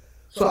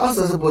 So I asked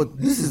her, I said, but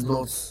this is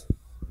not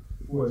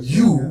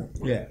you.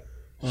 Yeah.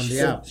 On She the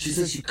said, app. she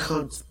said she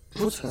can't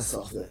put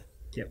herself there.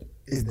 Yep.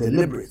 It's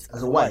deliberate. I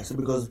said, why? So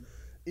because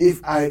if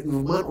a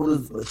man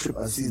orders a trip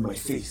and sees my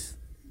face,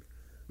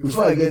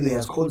 before I get there, he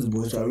has called his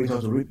boys to arrange how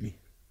to rape me.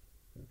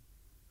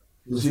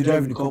 You see,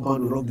 driving the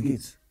compound will lock the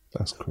gates.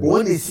 That's But crazy.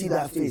 when they see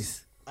that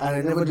face, and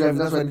I never drive,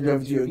 that's why I didn't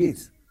drive to your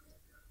gate.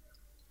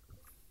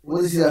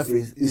 When they see that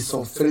face, it's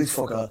some Felix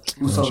fucker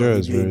who sounds Nigeria like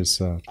is a gay. very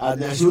sad.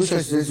 And then she always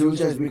tries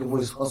to make a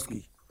voice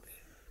husky.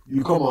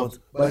 You come out,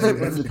 by the time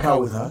you enter the car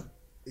with her,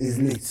 it's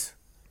late.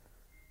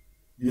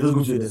 You just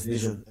go to your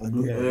destination and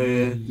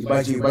do, you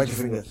bite your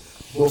finger.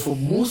 But for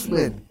most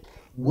men,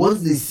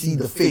 once they see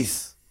the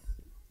face,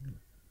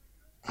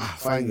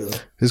 fine girl,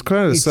 It's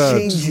kind of it sad.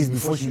 changes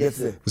before she gets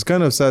there. It's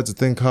kind of sad to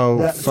think how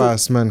That-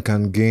 fast men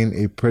can gain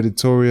a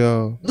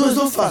predatorial. No, it's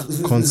not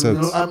fast. Concept.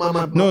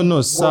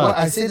 No, sad.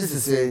 I say this to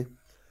say,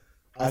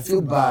 I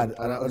feel bad,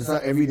 and I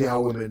understand every day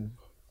how women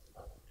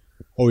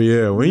Oh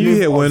yeah, when you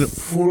hear live on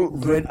full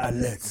red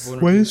alert.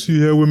 when you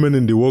hear women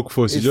in the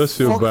workforce, you It's just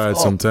feel fucked bad up.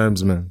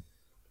 sometimes, man.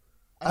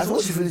 As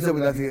once she finished up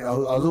with that thing,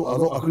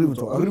 I couldn't even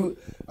talk. I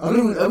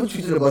even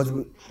tweeted about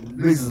it.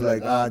 Grace is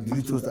like,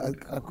 delete toast.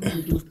 I couldn't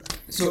even toast.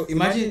 So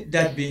imagine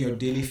that being your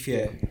daily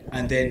fear,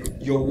 and then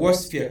your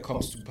worst fear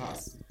comes to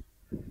pass.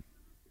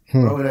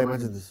 Why would I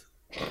imagine this?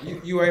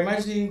 You are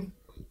imagining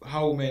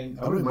how women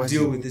I don't imagine.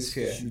 deal with this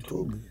fear. She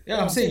told me.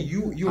 Yeah, I'm saying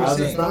you I were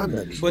saying. understand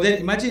that. But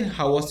then imagine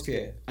her worst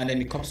fear, and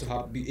then it comes to her.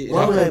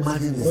 Why would I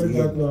imagine this What is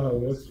that again? now?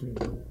 What's true?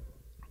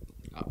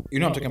 You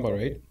know what I'm talking about,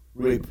 right?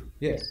 Rape.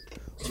 Yes.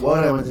 Why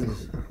would I imagine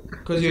this?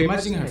 Because you're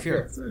imagining her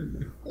fear.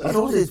 I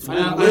thought it's And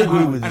I'm, where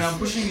agree with and I'm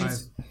this. pushing it a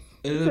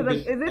So little bit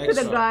is it to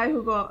extra. the guy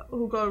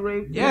who got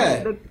raped?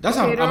 Yeah, The that's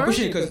how I'm caterer?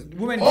 pushing it because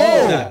women do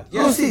Oh, that.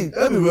 no, Yes. see,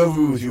 let me be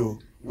real with you.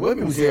 When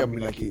people say I'm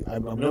like,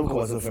 I'm never call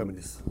myself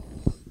feminist.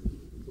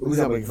 When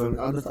say I'm like feminist,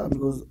 I understand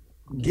because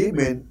gay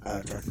men are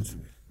attracted to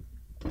me.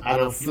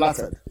 And I'm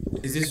flattered.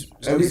 Is this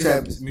Every is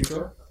time- this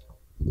mutual?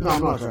 No,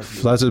 I'm not attracted.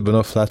 Flattered but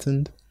not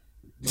flattened.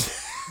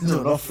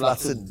 No, not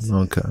flattered.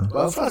 Okay.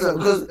 But I'm flattered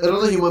because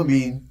another human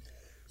being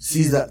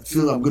sees that,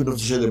 feels I'm good enough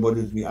to share their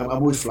body with me. I'm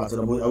always flattered.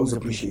 I always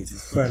appreciate it.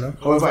 Fair enough.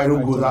 However, I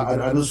don't go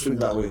that. I don't swing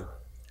that way.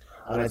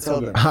 And I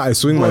tell them. I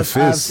swing my But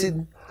fist.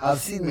 I've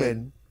seen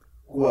men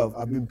who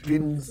have been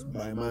pinned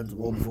by a man to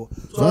war before.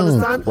 So I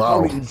understand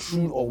how we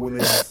intrude on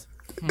women's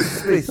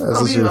space.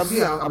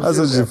 That's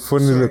such a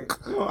funny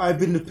look. No, I've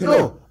been the pillar.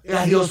 No,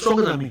 yeah, he was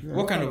stronger than me.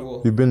 What kind of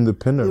war? You've been the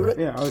pinner.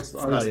 Yeah, I'll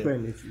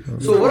explain if you.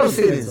 So what I'm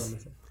saying is,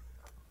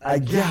 I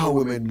get how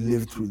women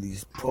live through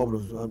these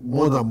problems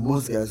more than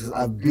most guys because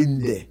I've been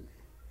there.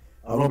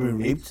 I've not been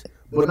raped.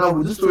 But now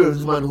with the story of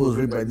this man who was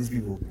raped by these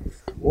people,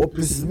 what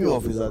pisses me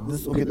off is that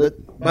this, okay,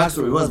 that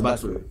backstory, what's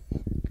backstory?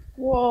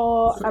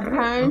 Well,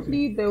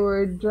 apparently they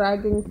were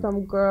dragging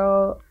some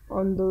girl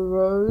on the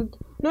road.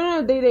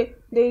 No,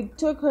 they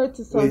took her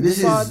to some Wait,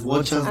 this spot. is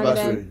one chance and backstory.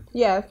 then,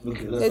 yes,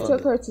 Okay, let's they start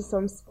took there. her to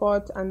some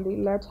spot and they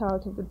let her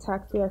out of the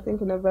taxi, I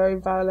think in a very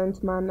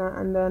violent manner.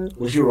 And then,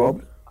 Was she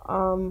robbed?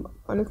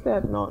 honestly,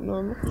 I do not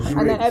know. Was she And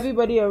then raped?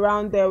 everybody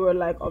around there were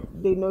like,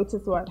 they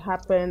noticed what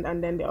happened,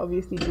 and then they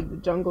obviously did the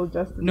jungle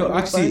justice. No, and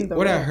actually, burned them.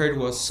 what I heard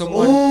was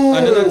someone, Oh!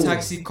 another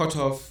taxi cut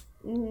off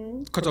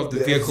the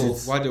The vehicle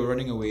exits. while they were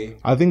running away.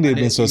 I think they've And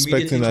been then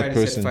suspecting immediately that tried to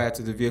person. set fire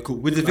to the vehicle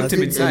with the I victim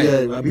think-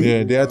 inside.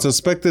 Yeah, they had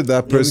suspected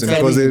that person we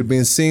because tell they you. had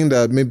been saying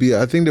that maybe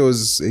I think there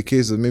was a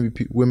case of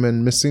maybe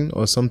women missing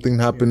or something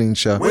happening,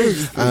 Sha. Where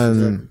is this place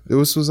And it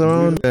was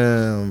around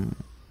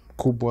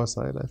Kubwa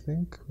side, I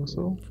think, or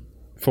so.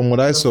 From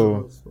what I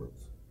saw,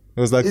 it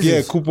was like Is yeah,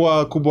 it?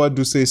 Kubwa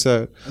do say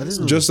side, didn't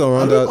know just this.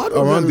 around I that don't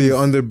know around the this.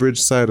 underbridge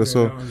side or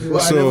so. Well, I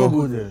never So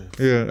go there.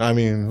 yeah, I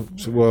mean,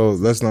 well,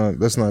 let's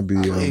not be.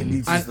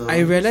 And I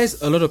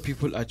realized a lot of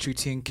people are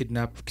treating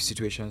kidnap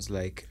situations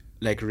like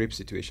rape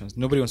situations.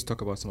 Nobody wants to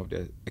talk about some of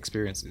their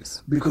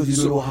experiences. Because you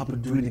don't know what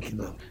happened during the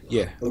kidnap.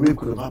 Yeah, A rape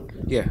could have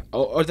happened. yeah,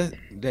 or that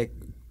like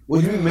What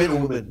do you mean, men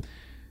or women?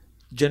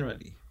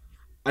 generally.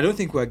 I don't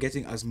think we're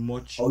getting as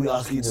much Are we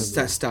asking them?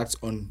 stats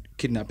on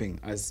kidnapping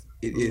as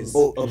it is.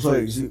 Oh, I'm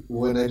sorry. You see,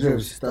 when Nigeria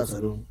starts,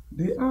 I don't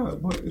They are,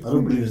 but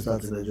believe it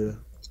starts in Nigeria.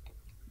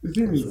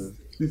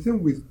 the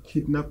thing with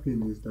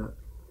kidnapping is that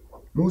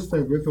most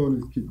times when someone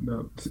is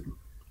kidnapped,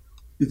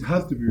 it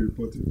has to be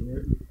reported,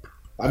 right?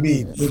 I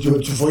mean,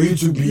 for you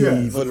to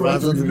be for the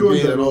ransom to be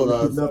paid and all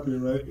that.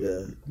 Kidnapping, right? Yeah.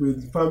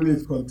 With family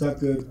is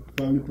contacted,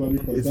 family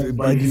contacted. It's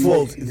by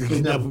default, it's a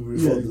kidnapping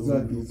Yeah, default.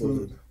 exactly.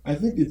 So I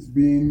think it's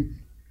been,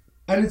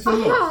 and it's a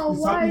lot. It's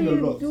Why are happening a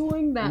you lot.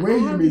 doing that? When I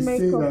you have may say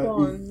makeup that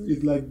on.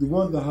 it's like the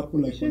ones that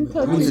happen like Shouldn't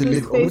on the touch highway,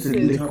 people's lick-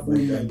 faces.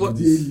 happen like But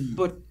daily.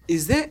 but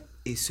is there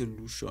a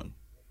solution?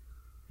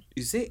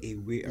 Is there a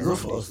way It's not around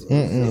for us. it?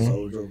 That's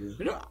our job.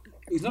 You know,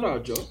 it's not our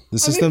job. The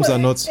systems are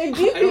not. If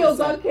DPO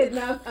got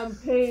kidnapped and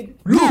paid,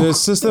 The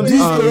systems These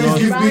are stories not.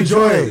 give me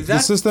joy. The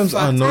systems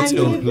are fact not and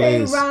he in paid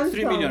place. ransom.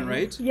 3 million,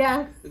 right?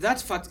 Yeah.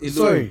 That fact alone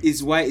Sorry.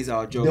 is why it's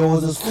our job. There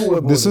was a school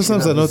where The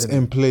systems are not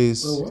in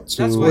place That's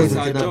to. why it's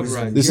our Kidnapping job,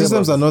 center. right? The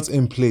systems are not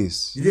in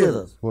place. Did you hear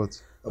that?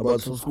 What?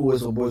 About some school where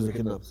some boys were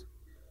kidnapped.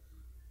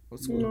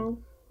 What's going on? No.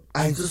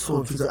 I just saw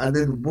on Twitter, and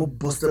then what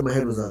busted my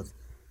head was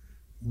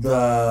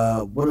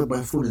that one of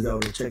my phone is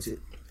down and checked it.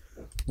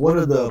 One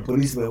of the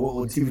policemen went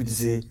on TV to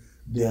say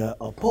they are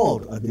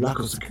appalled at the lack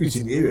of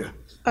security in the area.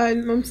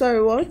 I'm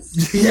sorry, what?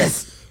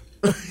 Yes.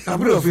 I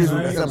put it on Facebook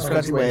because I'm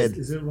scratching my head.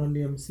 Is it Run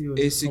DMC or A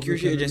is it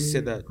security Public agency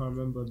said Enemy? that. I can't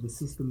remember. The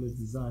system is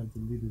designed to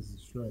lead us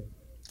astray.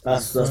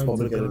 That's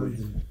public enemy.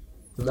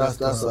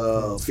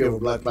 That's fear of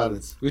Black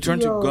Planets. We turn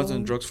to Yo. guns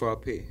and drugs for our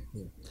pay.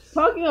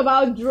 Talking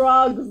about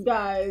drugs,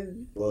 guys.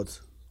 What?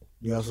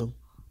 You have some?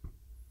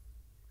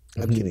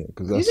 I'm kidding.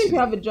 Because Do you that's. think we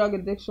have a drug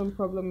addiction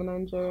problem in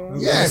Nigeria?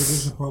 Yes.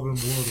 It's a problem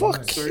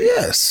worldwide. Fuck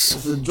yes.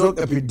 It's a drug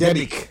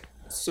epidemic.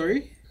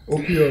 Sorry?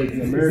 Opioids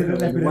in America,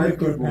 Is it an white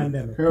epidemic or people,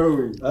 pandemic?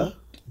 heroin. Huh?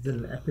 Is it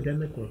an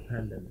epidemic or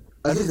pandemic?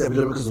 I think the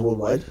epidemic is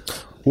worldwide.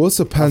 What's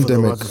a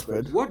pandemic? That's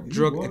what the What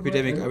drug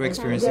epidemic are we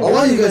experiencing? Oh,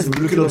 why you guys be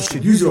looking up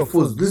shit? Use your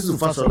phones. This is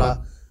fast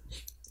runner.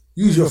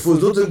 Use your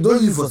phones.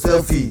 Don't use for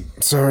selfie.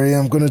 Sorry,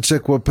 I'm gonna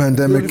check what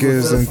pandemic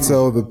is and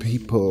tell the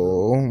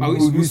people. Are we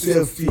Use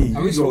supposed to, selfie.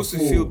 are we Use your supposed to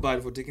phone. feel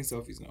bad for taking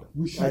selfies now?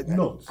 We should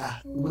not.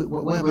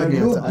 Why am I And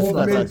being no attacked? I feel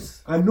government,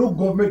 attacked. and no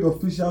government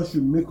official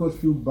should make us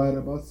feel bad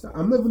about.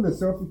 I'm not even a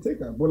selfie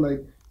taker, but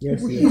like Yes,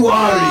 people yes. should- You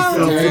are a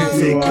Tired,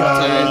 selfie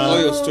tired. All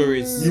taker. your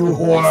stories. You are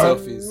whore.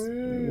 selfies.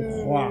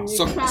 Wow.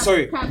 So, Cap-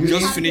 sorry, cap-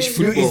 just cap- finished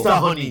You football. Easter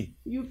honey.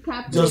 You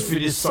cap. Just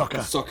finish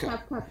soccer. Soccer.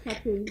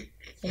 Capping.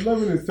 I'm not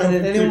even a selfie And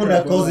then anyone taker,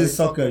 that but calls it like,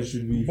 soccer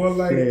should be but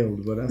like,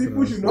 failed. But that's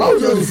people should Why not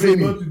would you tell have to frame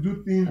you me? not to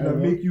do things that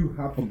make you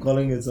happy. for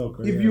calling it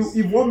soccer. If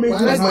yes. what makes Why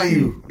you not happy,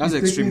 you? That's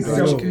is extreme, taking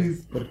though,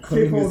 selfies. but Take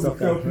calling all it the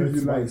soccer selfies hurts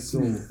you my like.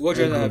 soul. What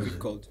should have it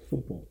called?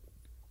 Football.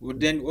 Well,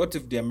 then, what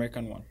if the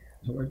American one?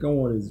 The American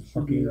one is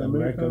fucking the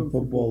American American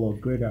football or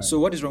gridiron. So,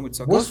 what is wrong with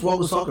soccer? What's wrong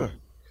with soccer?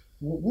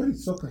 What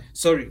is soccer?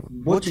 Sorry,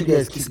 What you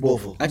guys kiss ball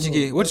for?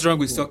 Achike, what's wrong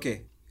with soccer?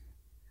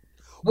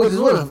 Wait,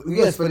 there's one of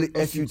you guys spell it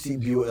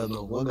FUTBOL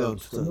now. One guy on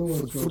Twitter.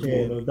 yeah,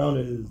 Football. no, down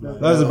is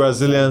That's the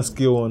Brazilian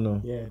skill one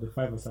now. yeah, the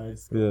 5-a-side.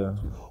 Yeah.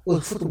 Oh,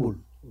 football.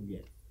 Yeah.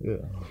 Yeah.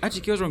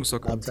 Achike, what's wrong with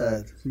soccer? I'm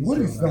tired.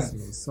 What is that?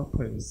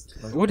 Soccer is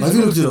like What Have is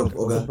you it? looked it up, it's a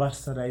okay?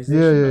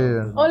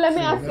 bastardization. Yeah. Oh, let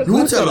me ask a You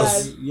question, tell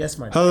us. guys. Yes,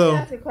 my Let me Hello.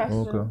 ask a question.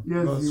 Okay.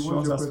 Yes, No, what's your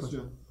short answer.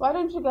 question? Why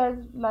don't you guys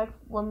like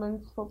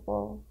women's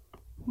football?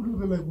 Who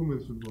doesn't like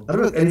women's football? I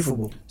don't like any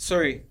football.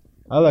 Sorry,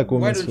 I like why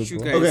women's don't you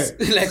football. guys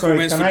like sorry,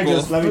 women's can I football?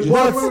 just let me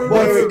just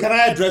Wait, can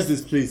I address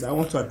this please? I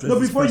want to address No,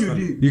 this before you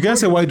personally. did. You can't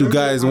say why do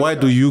guys, why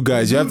do you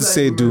guys? You have to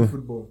say do.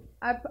 Football.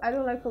 I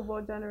don't like football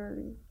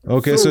generally.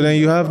 Okay, so then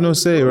you have no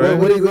say, What are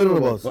right? you going on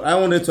about? But I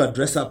wanted to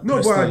address that No,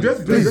 but personally,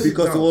 address please, it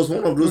because now. it was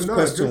one of those No,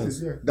 address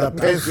questions it, yeah. that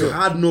Pencil.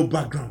 had no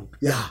background,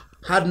 Yeah.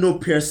 had no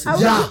piercing. I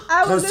was- Yeah.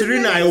 I was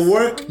Considering listening- I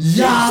work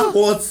Yeah. in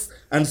sports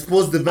and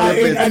sports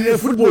development. And in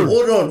football.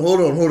 Hold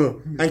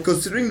on. And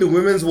considering the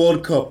Women's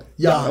World Cup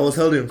Yeah. that was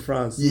held in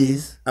France,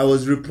 Yes. I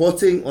was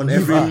reporting on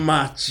every her.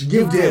 match.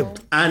 Give them.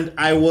 And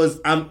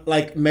I'm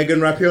like Megan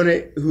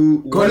Rapinoe,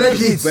 who Correct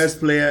was it. the best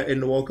player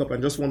in the World Cup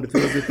and just won the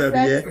Defensive Player of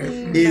the Year,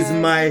 Sexy, is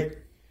man. my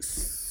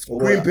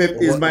screen paper,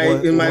 is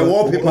my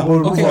wallpaper.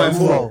 Okay. on my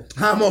phone.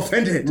 I'm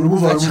offended.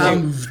 Remove her.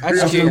 I'm very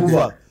Achike, Remove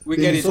her. we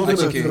get it, Something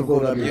Achike. that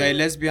people You're a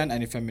lesbian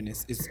and a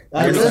feminist. It's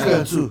I'm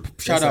lesbian too.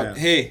 Shout Yes, I out, am.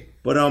 hey.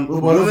 But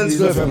But women's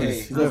he's not football,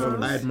 feminist. He's not I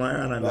feminist. admire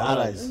and I'm We're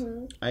allies.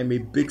 I'm a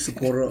big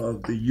supporter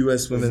of the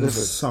U.S. women's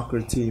different. soccer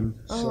team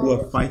who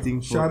are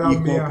fighting for Shout out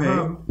equal Mia pay.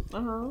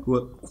 Hamm. Who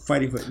are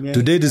fighting for.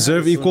 Do they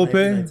deserve equal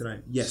pay?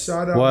 1999. Yes.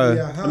 Shout out Why?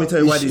 Mia Let me Hamm. tell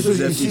you why they So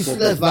deserve she's equal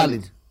less pay.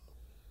 valid.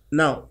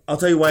 Now, I'll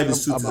tell you why the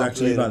suit is I'm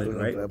actually playing, valid,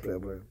 right? I'm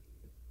playing.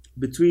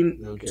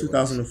 Between Okay,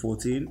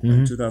 2014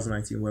 and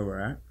 2019, where we're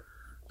at,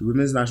 the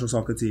women's national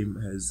soccer team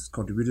has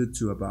contributed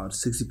to about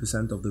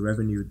 60% of the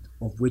revenue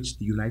of which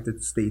the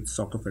United States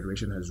Soccer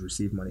Federation has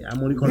received money.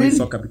 I'm only calling it Really?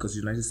 soccer because the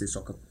United States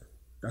Soccer.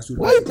 That's what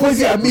Why you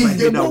pointing at me? I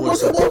hate that word What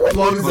soccer.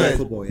 wrong is Call it that?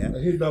 football, yeah?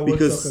 I hate that word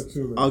Because soccer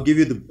too, man. I'll give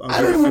you the.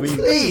 I don't even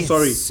play it.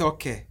 Sorry,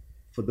 Soccer.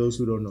 for those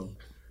who don't know,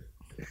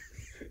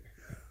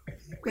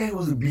 Where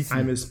was the beating?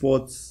 I'm a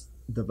sports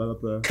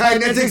developer.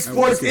 Kinetic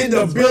sports in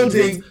the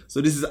building.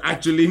 So this is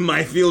actually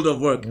my field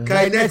of work.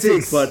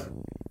 Kinetics. But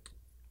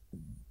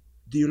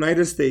the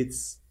United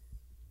States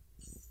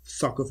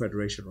Soccer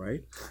Federation,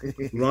 right,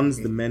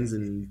 runs the men's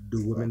and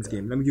the women's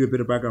game. Let me give you a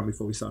bit of background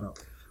before we start out.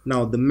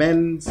 Now, the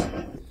men's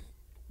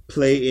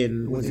play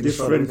in What's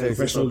different the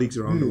professional leagues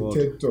around the world.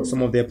 TED Talk.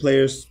 Some of their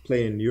players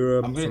play in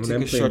Europe. I'm Some going of to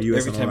them take a play in shot the US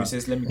every and time all he that.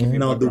 says, let me give you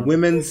Now, the background.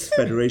 women's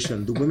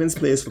federation, the women's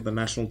players for the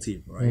national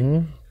team,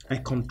 right? I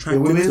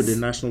contracted to women's- the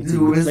national the team.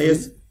 The women's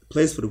players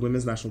plays for the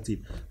women's national team.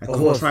 I Of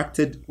what?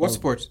 contracted. What of-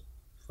 sport?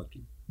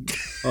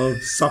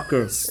 Of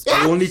soccer.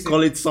 I only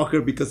call it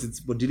soccer because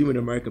it's we're dealing with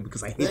America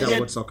because I hate that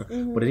word soccer.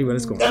 But anyway,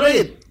 let's go. Get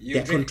it.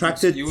 They're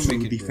contracted You will to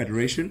make it, the bro.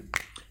 federation,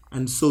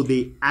 and so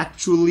they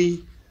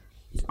actually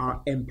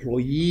are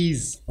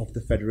employees of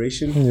the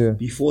federation Yeah.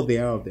 before they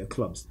are of their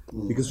clubs.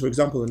 Because, for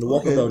example, in the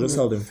World Cup that was just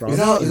held in France, Is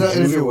that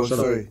in NFL June- work? shut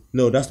up. Sorry.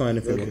 No, that's not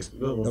NFL Okay. works.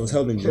 That was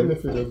held in June.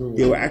 NFL doesn't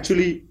They work. were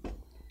actually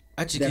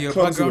Actually, their your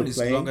clubs background were is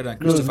playing- longer than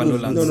Christopher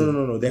Nolan's.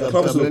 no. Their Yeah,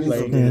 clubs were I'm learning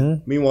playing. from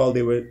there. Meanwhile,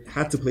 they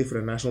had to play for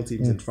the national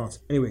teams in France.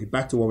 Anyway,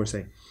 back to what we're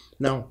saying.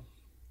 Now,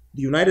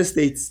 the United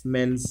States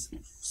men's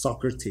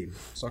soccer team,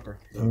 Soccer.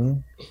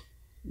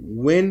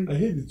 when I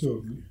hate the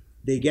talk.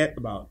 they get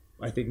about,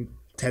 I think,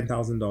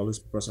 $10,000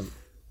 per person.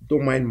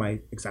 Don't mind my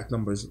exact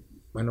numbers.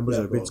 My numbers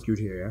are a bit skewed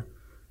here,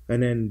 yeah.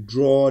 And then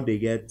draw, they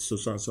get so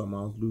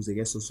amount. Lose, they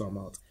get so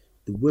amount.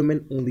 The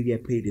women only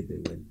get paid if they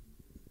win.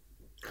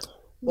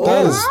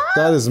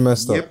 That is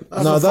messed up. Yep.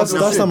 No, that's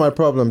fucking not my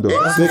problem though.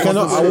 They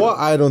cannot. fucking What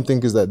I don't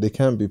think is that they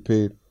can't be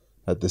paid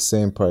at the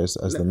same price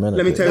as the men.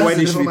 Let me tell you why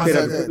they should be paid.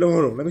 That's No.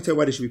 Let me tell you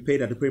why they should be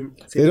paid at the same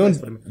They don't. price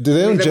for them. They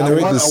don't Let me-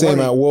 generate I the same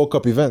want- at World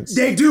Cup events.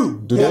 They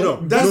do. Do they?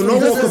 No, That's no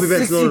that's World Cup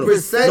events. No.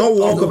 60% No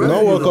World of Cup the No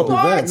events. World Cup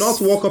Sports. events.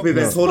 Not World Cup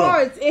events. Hold on.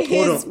 Sports, it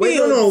Hold hits on. Wait,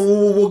 no.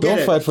 bills. We'll get Don't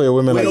it. fight for your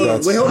women Wait, like hold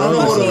on. that. Wait, hold on. I'm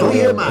Hold not on. saying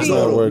Here, that's man. not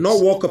how it No, works. no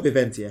World Cup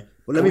event, yeah.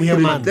 But let me Here,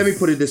 put man.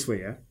 it this way,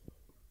 yeah.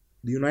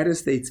 The United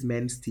States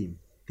men's team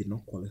did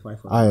not qualify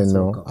for the I last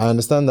know. World Cup. I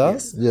understand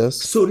that.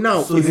 Yes. So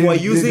now, So if they- we're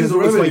they- using there's if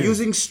we're revenue.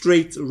 using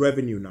straight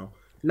revenue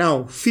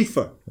now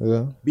FIFA,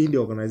 Yeah. being the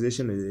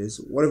organization it is,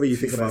 whatever you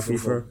think about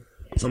FIFA,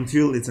 some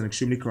feel it's an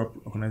extremely corrupt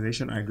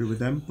organization. I agree with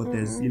them, but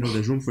there's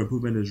there's room for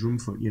improvement. There's room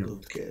for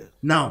Okay.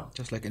 now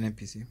Just like an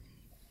NPC.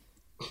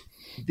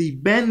 the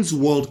men's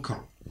World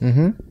Cup.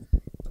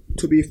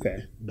 To be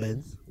fair,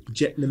 Benz.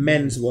 the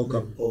men's World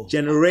Cup Oh.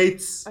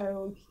 generates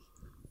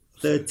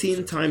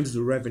 13 times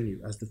the revenue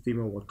as the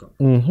female World Cup.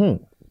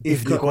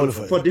 If they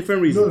qualify. For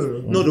different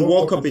reasons. No, the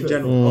World Cup in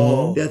general.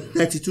 Oh. There are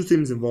 32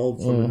 teams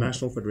involved from the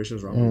national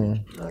federations around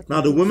the world.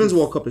 Now, the Women's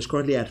World Cup is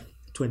currently at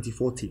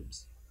 24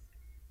 teams.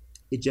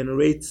 It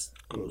generates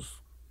Close.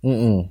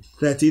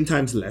 13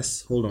 times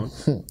less. Hold on.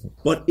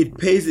 But it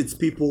pays its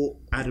people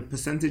at a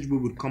percentage we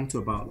would come to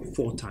about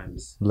 4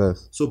 times.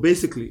 Less. So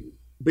basically,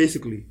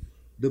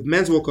 the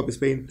Men's World Cup is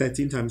paying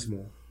 13 times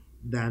more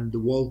than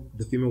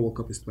the female World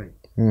Cup is paying.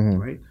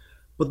 Right?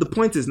 But the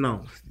point is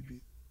now,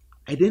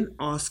 I didn't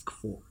ask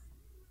for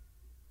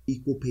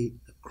equal pay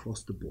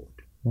across the board.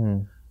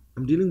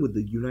 I'm dealing with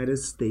the United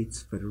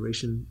States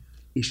Federation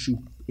issue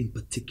in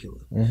particular.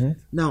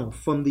 Now,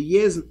 from the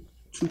years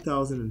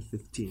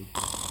 2015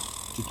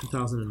 to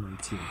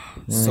 2019,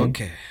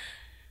 Soccer.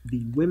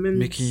 the women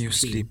Making you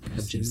sleep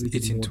have since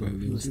generated more 1812. than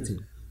the men's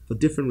team for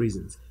different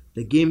reasons.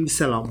 The game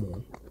sell out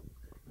more,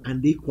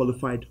 and they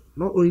qualified.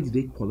 Not only did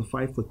they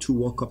qualify for 2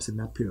 World Cups in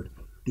that period,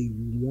 they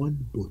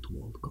won both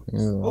World Cups.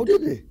 Oh,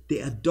 did they?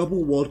 They are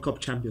double World Cup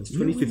champions,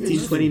 2015,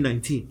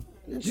 2019.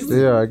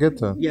 Yeah, I get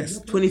that. Yes,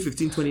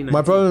 2015, 2019.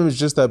 My problem is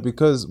just that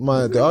because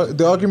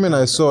the argument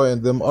I saw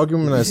and the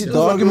argument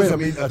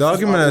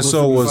I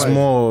saw was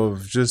more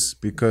of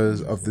just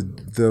because of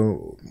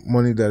the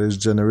money that is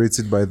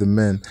generated by the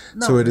men.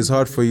 So it is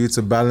hard for you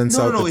to balance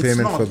out the it's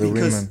payment not, for the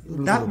because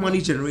women. that money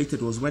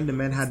generated was when the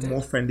men had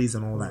more friendlies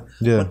and all that.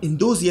 Yeah. But in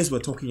those years we're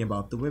talking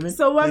about, the women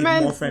So played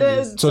women, more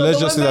friendlies. So let's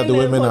just say that the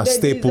women are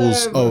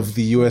staples of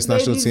the US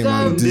national team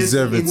and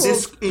deserve in it.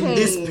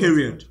 this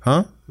period.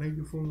 Huh?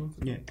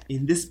 Yeah,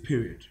 in this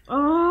period.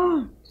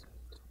 Oh,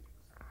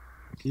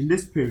 In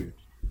this period,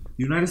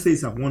 the United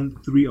States have won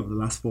 3 of the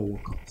last 4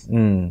 World Cups.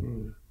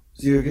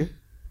 You okay?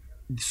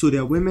 So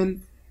their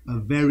women are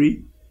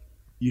very,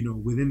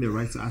 within their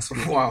right to ask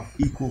for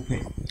equal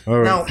pay. All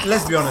right. Now,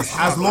 let's be honest.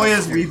 As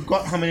lawyers, we've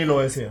got how many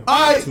lawyers here?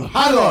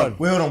 Hang on.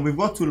 Wait, hold on. We've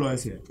got 2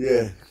 lawyers here.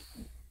 Yeah.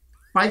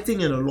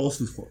 Fighting in a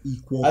lawsuit for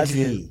equal As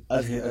pay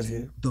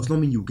here. does not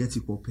mean you get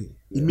equal pay.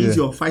 It means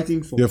Yeah. you're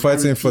fighting for You're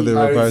fighting for the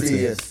Parity, parity.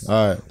 yes.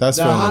 All right, that's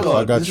fair Now, hang enough. I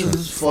on. got This you.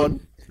 is fun.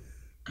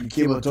 You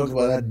came and talked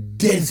about that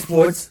dead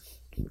sports.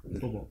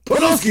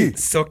 Podolski.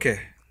 Soccer.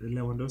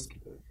 Lewandowski.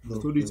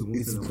 I told you to move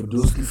It's to Lewandowski.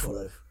 Podolski for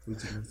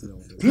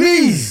life.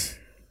 Please.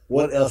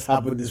 What else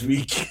happened this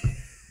week?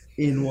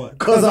 In what?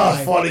 Because I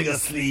was falling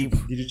asleep.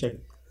 Did you check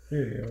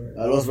it?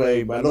 I lost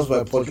my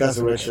podcast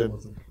erection.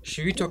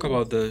 Should we talk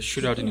about the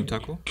shootout in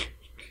Utako?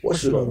 What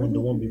should I win? The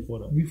one before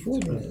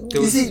that.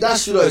 You see, that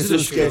shootout is so Was it a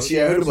shootout?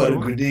 sketchy. I heard about a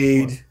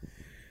grenade.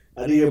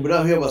 I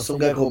didn't hear about some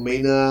guy called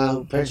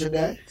Maina, pension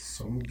guy.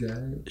 Some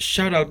guy.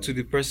 Shout out to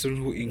the person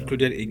who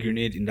included a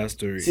grenade in that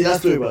story. See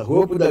that story, man.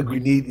 Whoever put that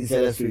grenade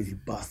inside that story is a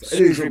bastard.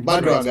 Anyway, so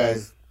background,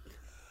 guys.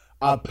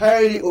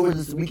 Apparently, over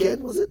this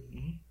weekend, was it?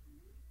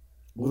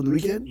 Over the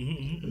weekend?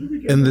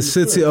 In the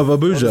city of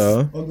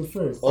Abuja, On the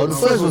first. On the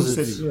first was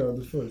it? Yeah, on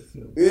the first.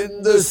 Yeah.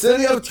 In the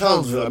city of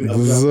Townsville. I mean,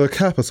 the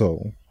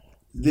capital.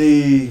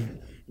 there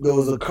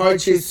was a car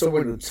chase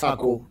somewhere in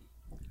Taco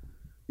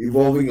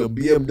involving a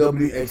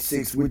BMW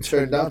X6, which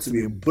turned out to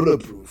be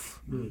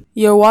bulletproof.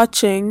 You're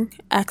watching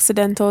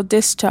Accidental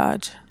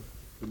Discharge.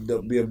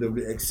 The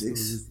BMW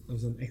X6. It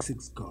was an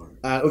X6 car.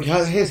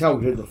 Okay, here's how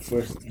we heard the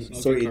first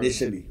story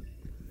initially.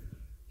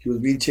 He was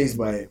being chased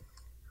by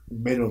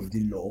men of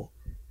the law,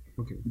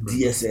 Okay.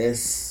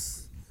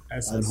 DSS, and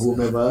SS,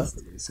 whomever,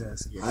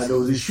 SS, yeah. and there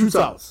was a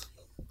shootout.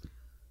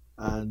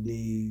 And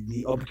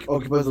the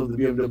occupants of the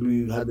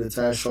BMW had the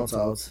tire shot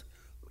out,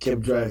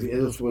 kept driving,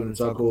 ended up in the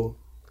taco,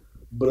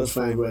 bullets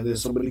flying, and then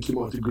somebody came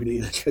out with a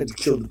grenade and tried to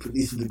kill the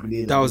police with the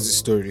grenade. That was the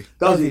story.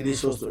 That was the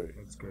initial story.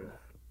 That's good.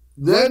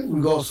 Then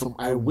we got some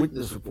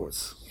eyewitness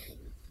reports.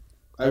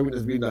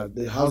 Eyewitness being that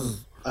the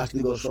house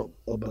actually got shot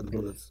up by the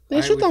bullets.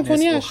 They shoot them for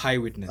Eyewitness or near. high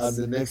witness. And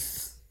the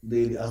next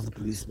day they asked the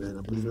policeman, and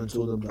the policeman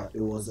told them that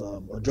it was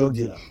a drug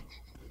dealer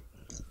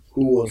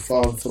who was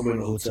found somewhere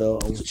in a hotel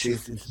and was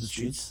chased into the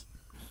streets.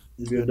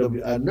 In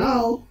BMW. And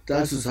now,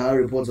 thanks to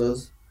Sahara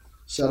reporters,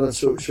 shout out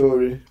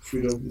Shori,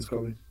 freedom is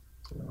coming.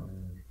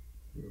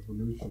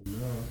 Revolution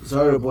now.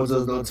 Sahara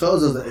reporters now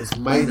tells us that it's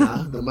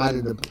Minor, the man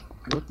in the.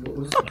 What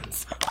was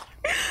it?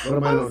 What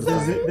am I not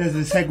There's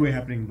a segue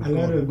happening. I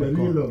like it, the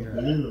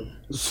Lilo.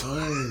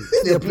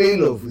 They're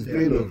playing love. It's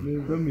playing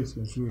love. Don't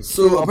misconstrue.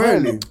 So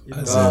apparently,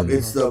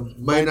 it's the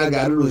minor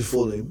guy. I don't know his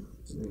full name.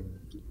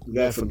 The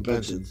guy from the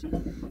pensions.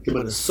 Him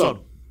and his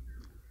son.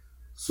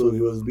 So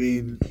he was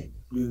being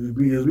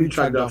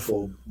tracked down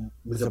for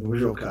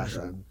misappropriation of cash,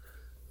 and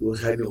he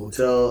was hiding in a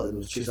hotel and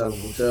was chased out of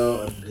the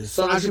hotel. And his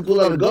son actually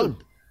pulled out a gun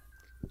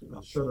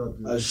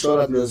and shot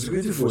at the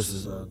security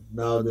forces. And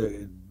now they're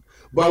in.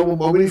 But I'm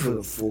waiting for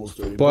the full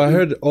story. But I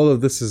heard all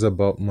of this is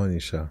about money,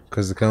 Sha,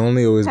 because it can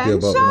only always be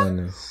about Pension?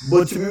 money.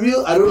 But to be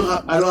real, I don't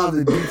have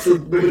the details.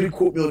 Nobody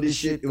quote me on this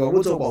shit. If I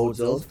want to talk about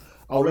hotels,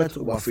 I would like to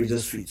talk about Fraser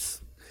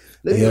Streets.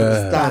 Let me Yeah.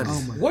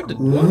 understand What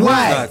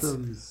why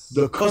was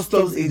that? the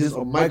customs agents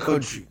of my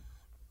country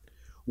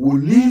will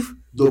leave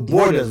the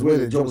borders where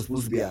the job is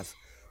supposed to be at,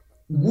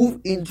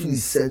 move into the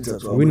center.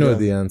 To We know Abuja.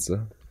 the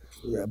answer.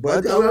 Yeah, but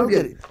I don't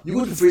get it. You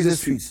go to Fraser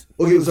Street.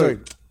 Okay, sorry.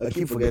 I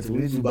keep forgetting. We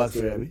need to do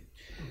backstory, Abby.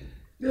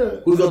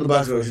 Yeah. Who's got the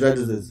backstory? Should I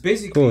do this?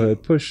 Basically, Go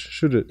ahead, push,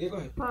 shoot it. Yeah, go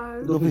ahead.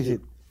 Five, Don't push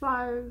it.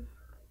 five,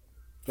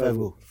 5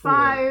 go.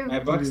 five. My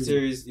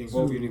backstories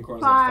involve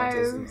unicorns Five.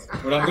 and fantasies,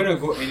 but I'm gonna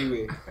go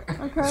anyway.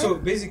 Okay. So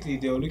basically,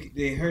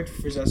 they heard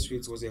Fraser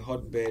Street was a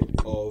hotbed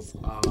of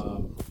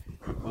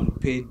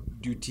unpaid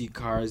duty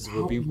cars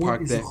were being What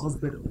parked is there. a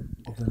husband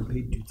of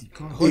unpaid duty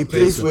car? A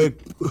place where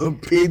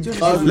paid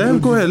cars. Let him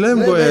go ahead, let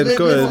him go ahead,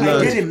 go I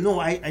ahead. get Nah. him. No,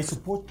 I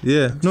support.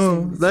 Yeah,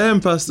 no, let him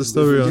pass the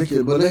story on.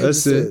 Ridiculous, but let him Let's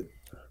just see. say it.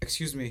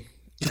 Excuse me,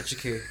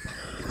 HK.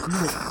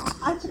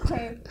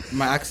 Okay.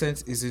 My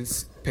accent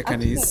isn't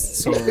Pecanese,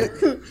 so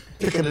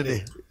Pick another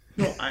day.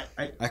 No,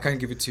 I can't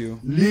give it to you.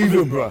 Leave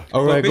him, bro.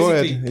 All right, But go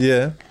ahead. basically-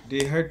 Yeah,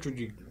 They heard through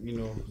the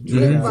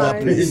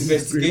Right.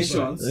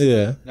 investigations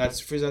yeah. that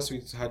Fraser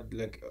Street had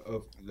like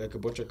a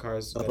bunch of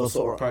cars that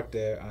Pasora. parked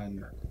there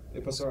and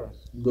a Pasora.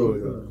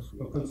 No,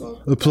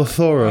 A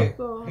plethora.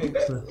 So, Hey,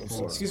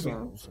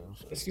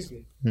 excuse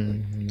me.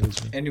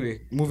 Mm,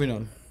 Anyway, moving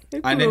on.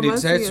 take And then they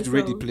romancing decided to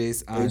raid the yourself.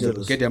 place and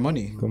Dangerous. get their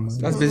money.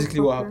 That's basically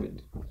what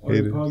happened. Or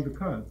Hate you it. pound the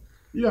card.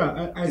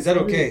 Yeah, I Is that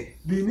I mean, okay?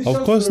 the initial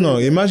Of course story-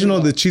 not. Imagine all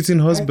the cheating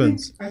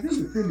husbands. I think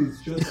the thing is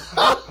just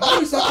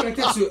How is that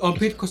connected to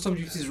unpaid custom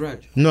duties,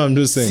 Raj? No, I'm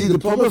just See, saying. the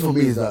problem for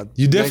me is that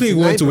You definitely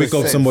want to wake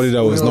up somebody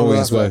that was not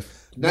his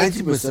wife.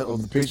 90%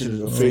 of the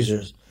patrons of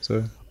Frasers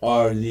So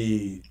are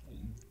the,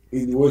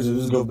 in the words of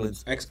this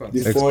government, Experts.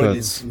 the foreign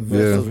Expats,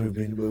 investors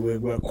yeah.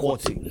 we're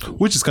courting.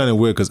 which is kind of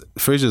weird because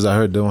Frasers, I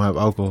heard, don't have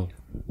alcohol.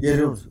 Yeah, they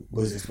don't.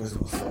 But it's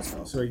expensive as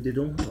fuck. sorry, they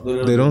don't.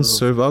 They don't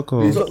serve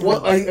alcohol.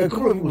 A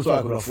couple of people thought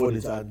I could afford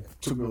it and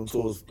took me on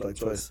tours like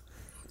twice.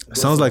 It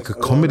sounds like a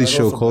comedy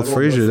show called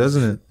Frasier,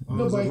 doesn't it? I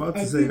was about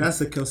to say that's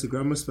the Kelsey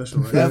Grammer special,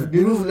 right?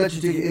 They don't even let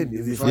you take it in.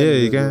 If they find Yeah,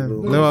 it, you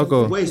can. No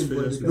alcohol. Where is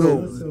Fraser?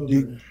 No,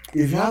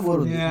 if you have one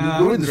of the, Yeah,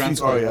 you go in the Grand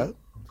streets area,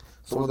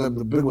 some of them,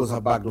 the big ones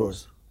have back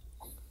doors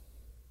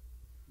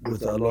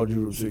with a laundry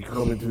room, so you can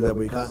come in through that,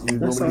 but you can't. You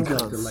That normally sounds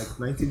can't. like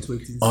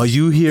 1920s. Are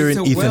you hearing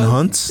It's a Ethan well-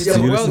 Hunt? it's Do a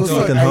you well listen to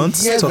done. Ethan I Hunt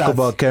hear talk that.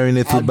 about carrying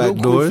it through And back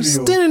don't quote doors?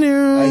 me,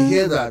 I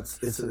hear that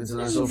it's an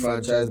international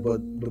franchise, but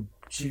the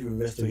chief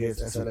investor here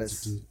is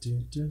SLS.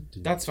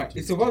 That's fine.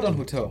 It's a well done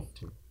hotel.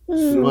 So I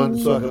can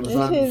understand.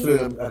 So I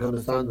can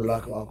understand the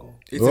lack of alcohol.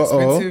 It's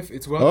Uh-oh. expensive.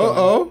 It's well done.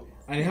 Uh-oh.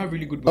 And they have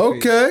really good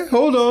buffets. Okay,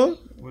 hold on.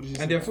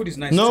 And their food is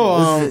nice.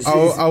 No, too.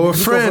 our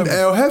friend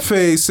El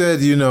Jefe said,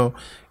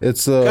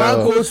 it's Can't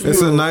go to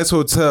it's a you. nice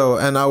hotel,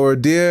 and our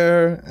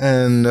dear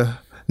and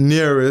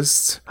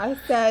nearest I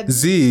said.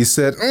 Z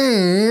said,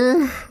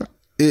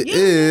 it My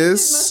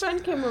is.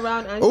 friend came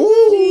around and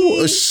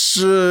Ooh,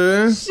 she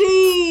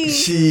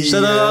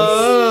Shut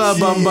up,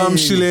 bam bam shile.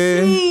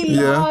 she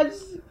Yeah. lodged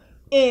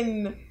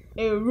in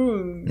a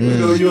room. You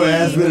know your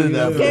ass better than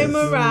that. Came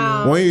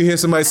around. When you hear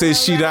somebody say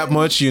she that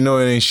much, you know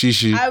it ain't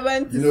she. I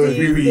went to You know, see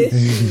Riri.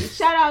 this.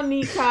 Shout out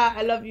Nika,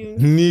 I love you.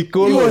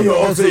 Nico. You are your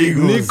alter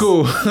egos.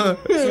 Nico.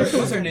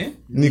 What's her name?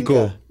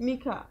 Nico.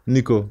 Nika.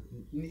 Nico.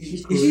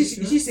 Is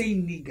she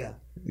saying nigga?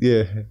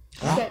 Yeah.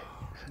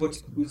 But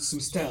with some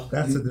style.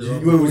 That's a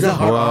Wait, was that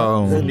hard?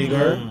 Wow. Is that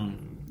nigger?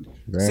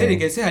 Say it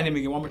again. Say her name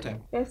again one more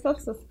time. Yeah, stop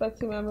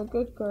suspecting me. I'm a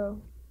good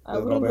girl. I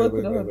Wait, wouldn't wait, go to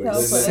wait, the wait, hotel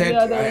wait. for Said- any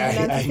other I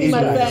reason than to hate see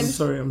my that. friend I'm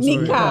sorry.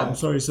 Nika. I'm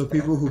sorry. So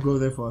people who go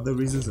there for other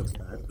reasons are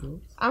bad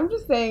girls? I'm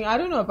just saying, I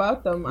don't know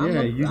about them. I'm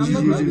Yeah, a you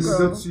good just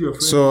girl. Go to your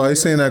friend. So are you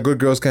saying that good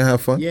girls can't have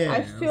fun? Yeah.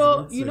 I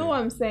feel, you know what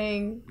I'm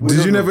saying?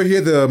 Did you never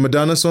hear the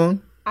Madonna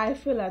song? I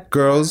feel like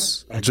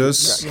Girls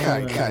just wanna I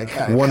don't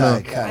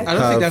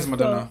think that's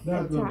Madonna.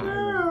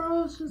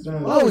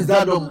 How is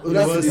that?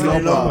 That's was the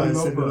Cyndi Lauper and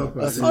number. Cyndi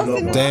Lauper. That's the Oh, number.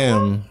 Cyndi-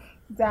 Damn.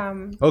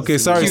 Damn. Okay,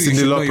 sorry, You should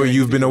Cyndi know Lauper. your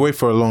You've been away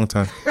for a long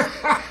time.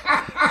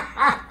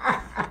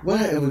 When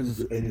I ever do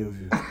to any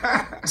of you?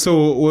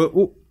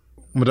 So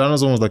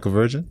Madonna's almost like a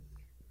virgin.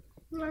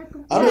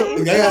 I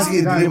don't. I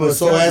asking the neighbor,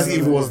 so I asking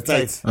if it was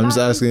tight. I'm just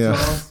asking you.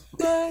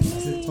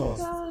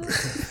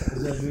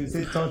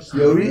 Say touch.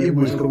 You're really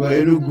English. Come on,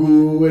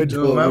 Enugu,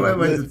 No, my wife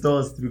went Edo. to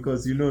toast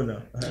because you know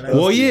now.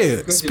 Well,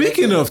 yeah.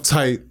 Speaking of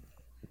tight,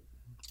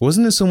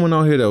 wasn't there someone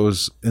out here that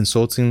was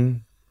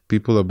insulting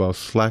people about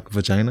slack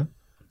vagina?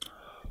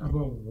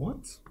 About what?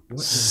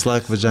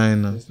 Slack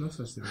vagina. There's no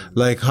such thing.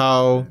 Like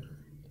how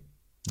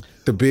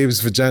the babe's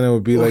vagina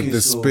would be like Okay,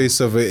 the so- space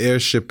of an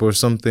airship or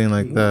something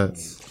like that.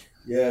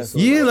 Yeah. So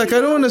Yeah, like I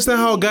don't understand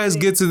how guys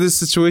get to this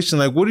situation.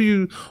 Like, what do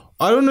you?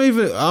 I don't know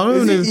even. I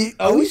don't Is even. it,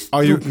 are we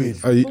Are you?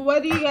 stupid? Are you? But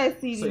where do you guys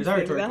see these is that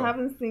things? I rhetorical?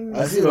 haven't seen.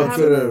 I see it on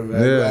haven't-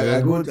 Twitter. Yeah.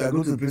 I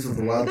go to the place of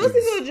the wild Those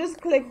things. people just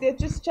click. They're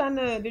just trying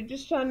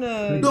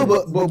to. No,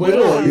 but you know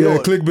what? You know Yeah,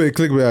 what?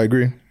 clickbait. I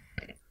agree.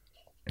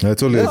 I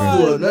totally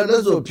agree.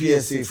 Let's do a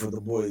PSA for the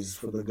boys,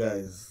 for the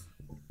guys.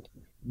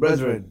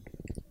 Brethren,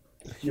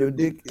 your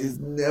dick is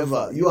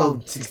never. You are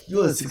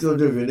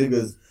 600 of your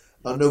niggas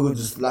are not going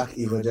to slack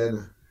a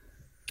vagina.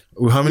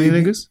 How many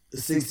niggas?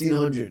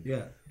 1600.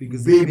 Yeah,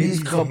 because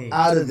Babies come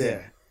out of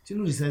there Do you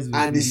know the size of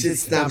and the shit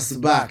snaps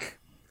back.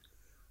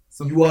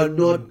 You are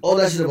not all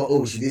that shit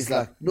about she did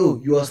slack. No,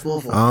 you are small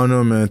for. I don't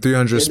know, man.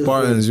 300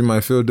 Spartans, you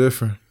might feel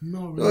different.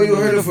 No, you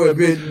heard it for a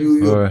bit.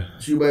 Alright.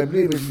 She might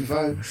bleed, but she'll be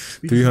fine.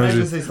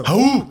 300.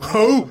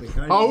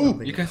 How?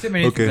 You can say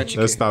many Okay, things.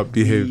 let's stop.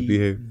 Behave.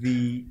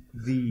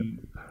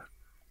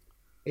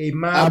 A And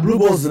man blue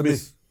balls the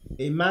myth.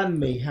 a man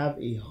may have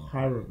a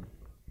harem,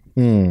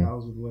 Hmm.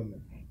 house with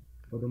women,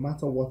 but no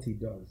matter what he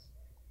does,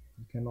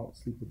 he cannot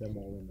sleep with them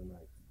all in the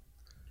night.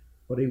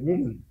 But a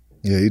woman,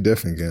 Yeah, you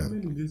definitely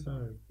can.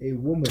 a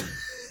woman,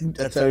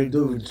 That's how you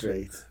do it,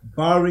 right?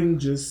 barring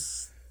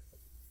just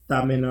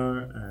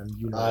stamina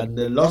and And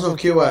the loss of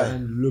KY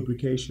and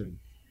lubrication,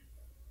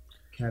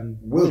 can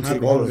will have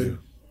take all of 100 you.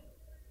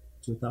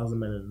 to 1,000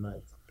 men in a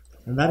night.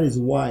 And that is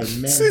why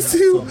men have Yo,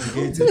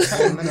 subjugated.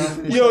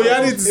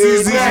 y'all need to see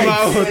his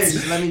mouth.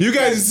 Let me- You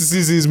guys need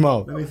to see his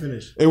mouth. Let me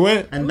finish. It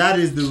went. And that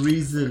is the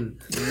reason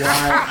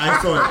why I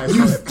saw it.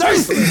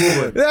 Thirsty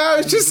woman.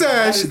 Yeah, she said.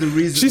 That is the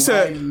reason She why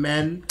said.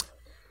 men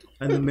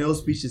and the male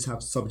species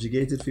have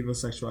subjugated female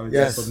sexuality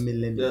Yes. for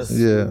millennia. Yes.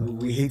 Yeah.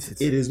 We hate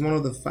it. It is one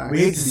of the facts We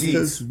hate to see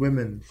because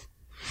women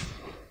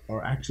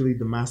are actually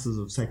the masters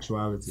of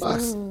sexuality.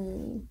 Facts.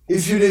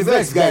 If you dey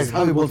vex, guys,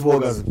 have a multiple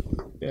orgasm.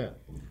 Yeah.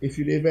 If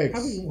you vex,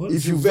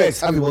 If you vex,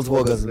 have a multiple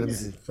orgasm. Let me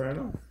see. fair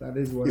enough. That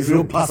is what. If you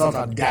don't pass out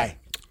and die.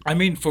 I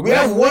mean, for We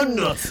guys, have one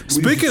nut.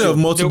 Speaking of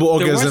multiple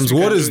the worst orgasms, we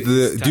what can is do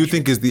the? is Do you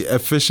think is the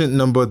efficient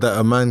number that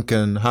a man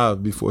can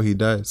have before he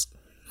dies?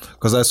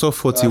 Because I saw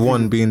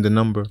 41 being the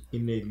number.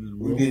 in a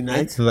We did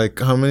night. Like,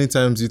 how many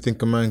times do you think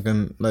a man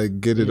can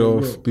like get it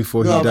off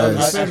before No, he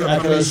dies? I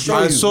can assure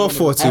you. I saw I can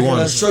 41.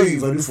 assure you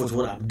if I do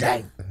 41, I'm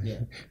dying.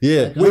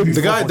 Yeah, Way the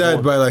before guy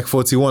died 41. by like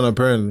 41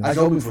 apparently. I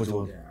told me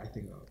 41. I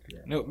think.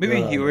 no, maybe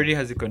he already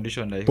has a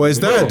condition that. But is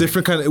that a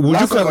different kind of? Would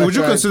Last time I you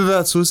tried- consider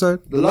that suicide?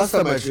 The last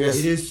time I tried,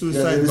 It is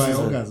suicide by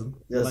orgasm. orgasm,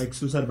 Yes. like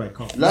suicide by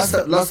cock. Last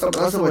time I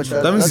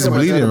tried. That means last he's time I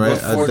tried bleeding, about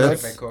right? At 4 death?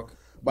 nights. by cock?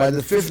 By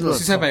the fifth nut,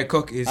 Suicide by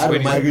cock is I have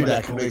when a you. migraine that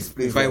I cannot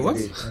explain. By for what?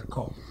 the day. A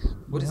cock.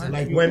 What is that?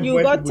 Like when You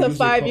when got people to use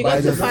 5. a You cock. got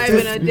By to the 5 in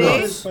a fifth day.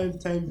 nut. 5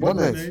 times One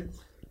a night. day.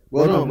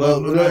 Well,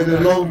 no, in a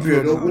long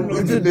period.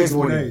 Until the next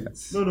morning. No,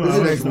 This is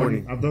I've next done-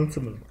 morning. I've done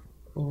similar.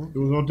 It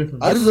was not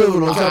different. I just don't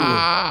even know time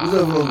ago.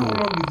 This is not even long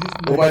ago.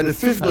 But by the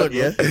fifth nut,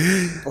 yeah.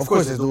 Of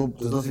course, there's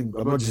nothing.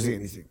 I'm not just saying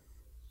anything.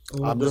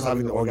 I'm just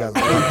having the orgasm.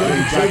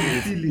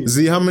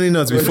 Z, how many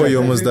nuts before you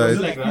almost died?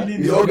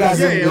 The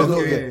orgasm, Yeah, there's no-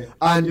 okay.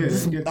 and Yeah,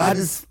 this, yeah. I had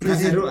this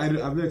splitting. I've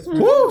never experienced.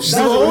 Woo, she's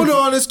hold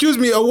on, excuse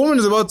me. A woman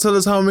is about to tell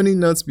us how many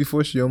nuts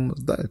before she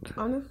almost died.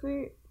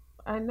 Honestly,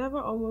 I never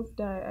almost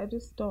died. I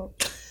just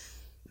stopped.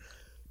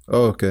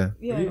 Oh, okay. Have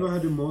you Yeah. ever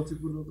had a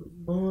multiple?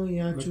 Oh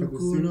yeah, I Can mean,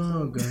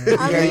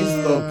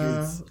 you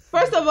stop it?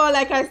 First of all,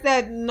 like I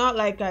said, not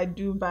like I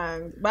do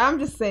bang, but I'm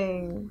just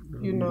saying,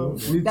 you know,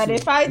 Me that too.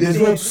 if I There's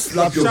no did,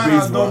 slap your Shout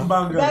face, out man. Don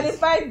Bangers. that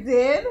if I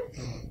did,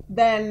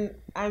 then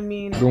I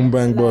mean, Don't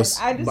bang boss.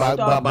 I just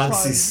stopped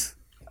because Sis.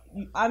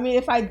 I mean,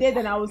 if I did,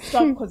 then I would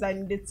stop because I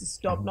needed to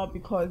stop, not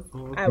because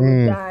I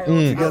would die or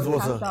I Get would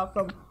water. pass out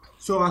from.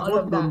 So at all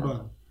what of that.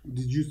 number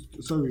did you?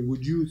 Sorry,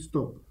 would you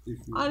stop? If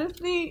you,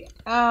 Honestly,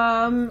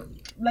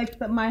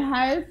 like my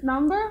highest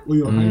number. or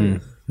your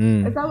highest?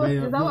 Is that what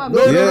I'm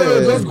No, Yeah.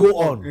 just go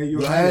on. Your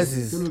Your highest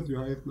is. Tell us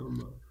your highest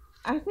number.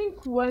 I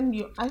think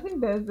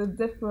there's a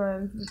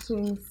difference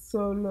between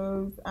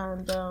solos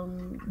and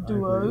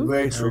duos.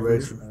 Very true, very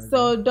true.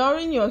 So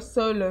during your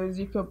solos,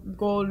 you could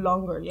go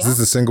longer. Yeah. Is this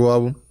a single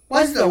album?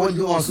 Why is that when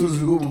you ask us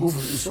to go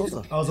for the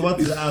shorter? I was about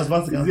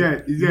to.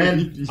 Yeah.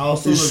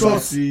 It's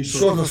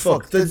short as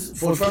fuck.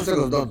 45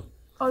 seconds done.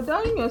 Oh,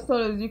 during your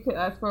solos, you could,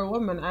 as for a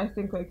woman, I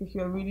think like if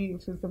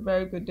it's a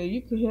very good day,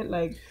 you could hit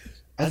like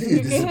I think you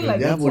it's could hit discipline. like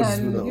They have more 10.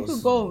 discipline You than could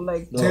us. go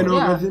like 10 yeah,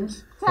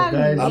 orgasms? 10.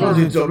 guys, I'm yeah. not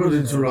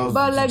into rounds.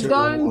 But like to check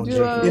during on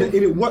duos,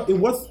 drinking. In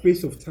what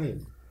space of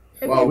time?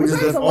 it Wow, we just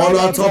depends left on all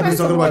what- our it topics depends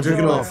talking on about what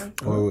drinking you're- off.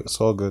 Oh,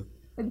 it's all good.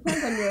 It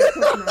depends on your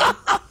equipment.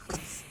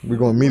 We're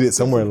gonna meet it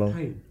somewhere along.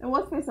 Time. In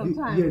what space of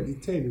time? Yeah, the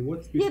 10. In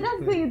what space Yeah, of that's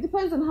the time? thing. It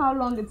depends on how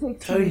long it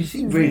takes. Terry, you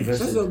seem very That's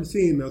invested. what I'm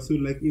saying now. So,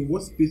 like, in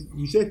what space?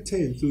 You said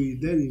 10. So, is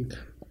that in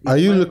Are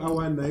you look-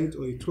 5-hour night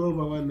or a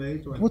 12-hour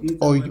night or an What? 8-hour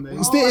Oh, night?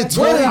 is there a What?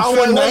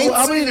 12-hour night?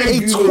 How many nights A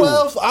do you go?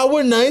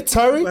 12-hour night,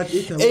 Tari? At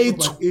 8 A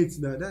hours, at 8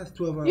 now. That's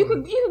 12 hours. You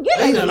could get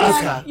In like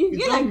Alaska. 10, you could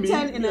get It's not like me.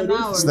 10 in Yeah, an those-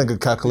 hour. This nigga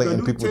calculating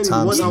You can do people 10 in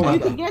times. 1 hour. You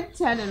could get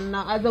 10 in an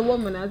hour. As a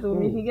woman,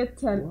 you can get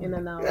 10 in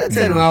an hour.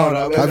 10 an hour.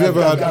 Have you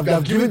ever had-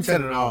 I've given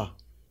 10 an hour.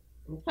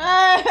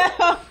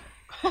 Have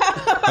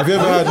you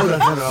ever More had? than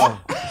 10 an hour.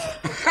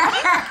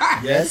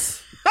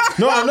 Yes.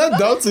 No, I'm not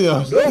doubting you.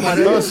 No, man.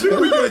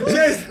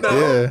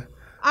 Yeah.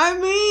 I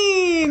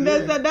mean,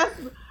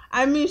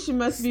 I mean, she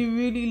must be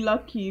really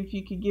lucky if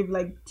you could give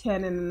like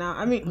 10 in an hour.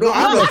 I mean, No,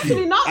 I'm lucky.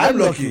 Actually, not I'm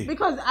really, lucky.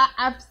 because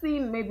I've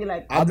seen maybe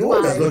like I'm the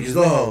one that's 5 lucky. It's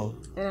not her.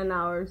 in an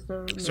hour.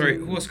 So Sorry,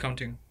 maybe who was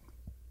counting?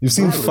 You've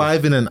seen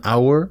 5 in an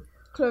hour?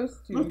 close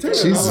to. No, 10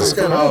 Jesus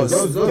Ten hours.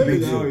 Christ. No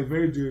big now deal. is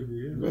very doable.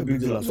 Yeah. No big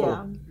deal at Yeah.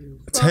 all.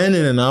 10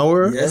 in an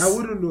hour? Yes. I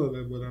wouldn't know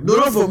that, but I'm No,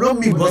 not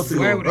me, busting.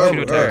 Why would you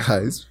feel tired?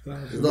 Guys. No,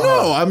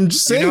 No, I'm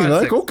just saying, You know,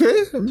 like, it's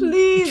okay.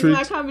 Please, Treat.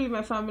 I can't believe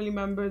my family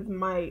members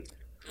might.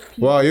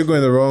 Wow, you're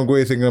going the wrong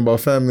way thinking about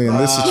family in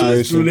this Too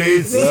situation.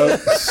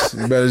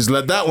 late. You better just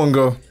let that one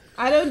go.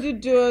 I don't do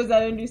duos.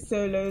 I don't do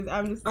solos.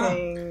 I'm just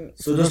saying.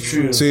 So just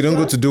trios. So you don't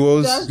go to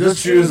duos?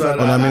 Just trios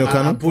and Amino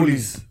Kano? and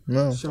police.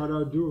 No. Shout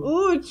out, duo.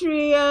 Ooh,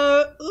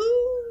 trio.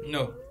 Ooh.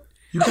 No.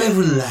 You can't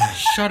even lie.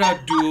 Shout out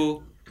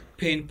duo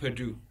Pain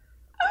Purdue.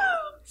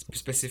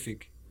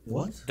 Specific.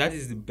 What? That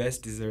is the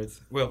best dessert.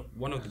 Well,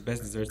 one of the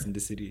best desserts in the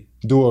city.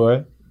 Duo,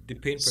 right? The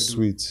Pain Purdue.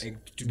 Sweet.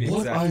 To be What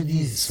exact. are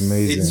these? It's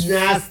amazing. It's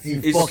nasty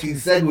It's- fucking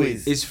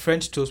segues. It's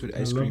French toast with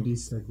I ice love cream.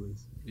 these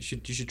segues. You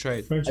should try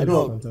it. French I is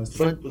know. fantastic.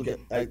 Friend, okay,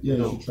 Yeah, you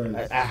know, you should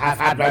try it. I have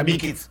had, I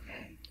make it.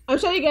 I'm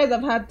sure you guys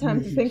have had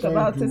time to think try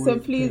about to it. So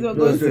work. please, we're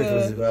No, it's going very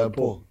expensive. to. I'm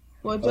poor.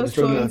 We're I'm just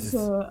struggling going at it.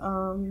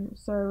 to.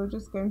 Sorry, we're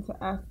just going to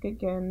ask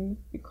again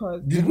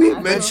because. Did we I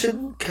feel- mention I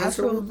feel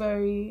casserole?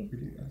 very.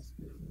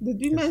 Did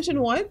we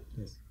mention what?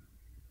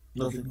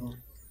 Nothing.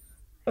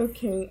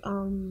 Okay.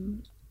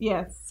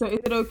 Yes. So is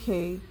it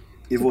okay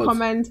If to what?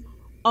 comment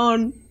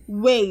on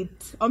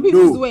weight, on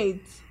people's No.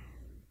 weight?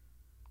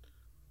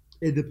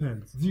 It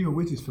depends. Your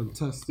weight is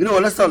fantastic. You know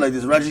what? Let's start like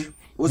this, Raji.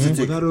 What's your Is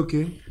take? that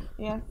okay?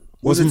 Yeah.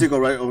 What's your take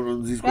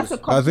on these That's a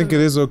questions? I think it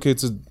compliment. is okay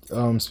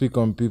to speak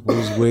on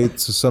people's weight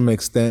to some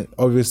extent.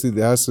 Obviously,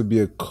 there has to be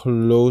a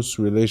close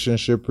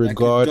relationship,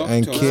 regard,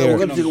 and doctor. care.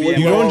 We're gonna take it one You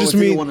by don't one, just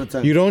we'll take it meet. one at a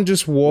time. You don't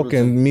just walk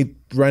and meet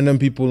random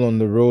people on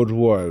the road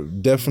who are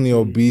definitely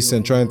obese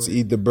and trying to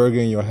eat the burger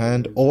in your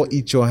hand or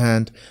eat your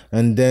hand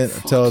and then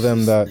tell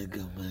them that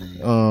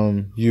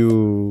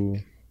you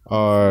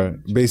are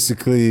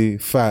basically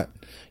fat.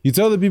 You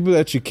tell the people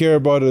that you care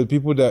about, or the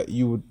people that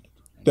you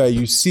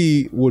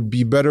see would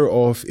be better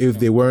off if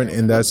they weren't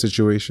in that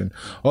situation.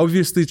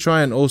 Obviously,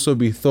 try and also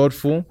be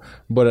thoughtful,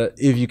 but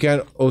if you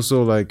can't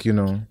also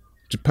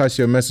to pass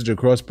your message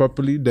across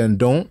properly, then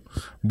don't.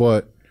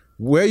 But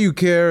where you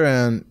care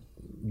and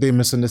they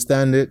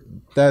misunderstand it,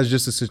 that's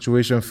just a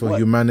situation for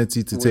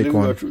humanity to take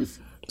on.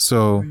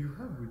 So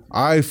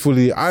I've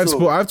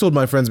told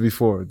my friends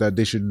before that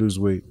they should lose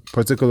weight,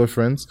 particular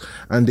friends,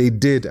 and they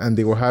did, and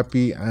they were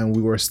happy, and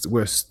we're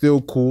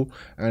still cool,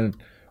 and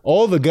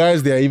all the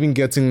guys they are even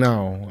getting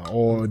now,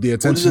 or the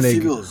attention the they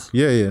females? no,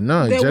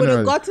 They would've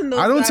generally. gotten those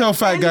I don't guys tell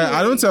fat guys. I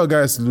anyway. don't tell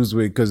guys to lose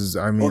weight because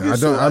I mean Okay,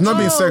 so I'm not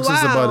being Oh,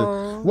 sexist about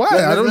wow. it.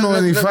 Why? I don't know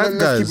any fat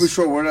Let's guys. keep it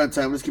short. We're out of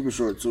time. Let's keep it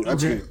short. So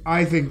actually,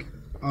 I think.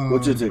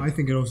 What's your take? I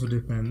think it also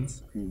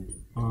depends.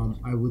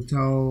 I would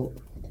tell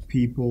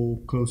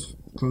people, close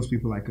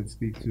people I could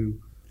speak to,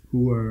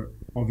 who are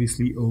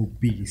obviously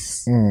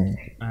obese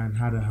and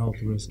had a health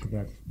risk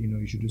that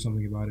you should do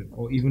something about it,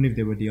 or even if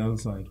they were the other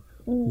side,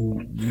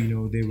 who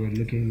they were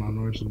looking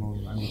malnourished and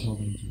all, I would tell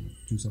them to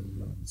do something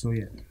about it. So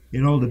yeah,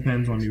 it all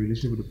depends on your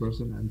relationship with the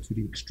person and to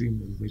the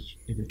extreme in which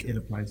it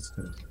applies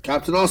to them.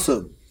 Captain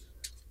Awesome.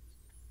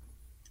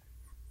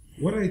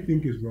 What I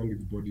think is wrong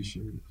is body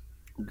shaming.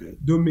 Okay.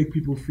 Don't make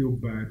people feel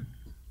bad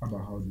about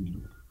how they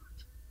look.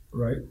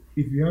 Right?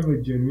 If you have a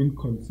genuine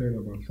concern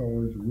about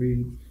someone's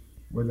weight,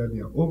 whether they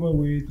are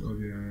overweight or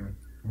they are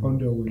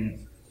underweight,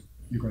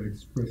 you can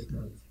express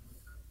that.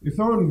 If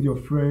someone is your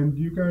friend,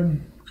 you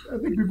can. I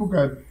think people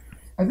can.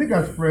 I think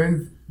as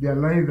friends, there are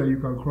lines that you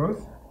can cross.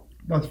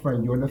 That's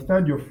fine. You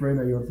understand your friend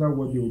and you understand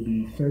what they will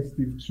be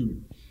sensitive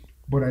to.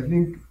 But I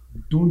think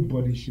don't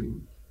body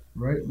shame,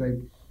 right? Like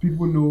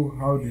people know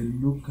how they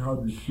look, how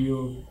they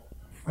feel,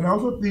 and I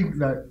also think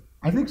that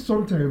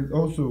sometimes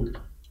also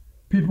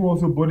people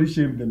also body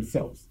shame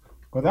themselves.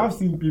 Because I've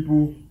seen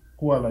people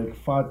who are like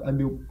fat and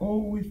they'll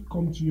always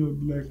come to you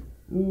and be like,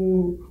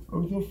 oh,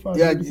 I'm so fat.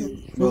 Yeah,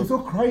 they'll so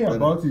cry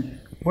about it.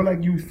 But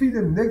like you see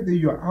them next day,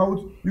 you're out,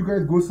 you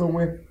guys go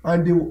somewhere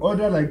and they will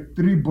order like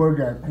 3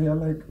 burgers and you're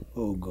like,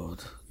 Oh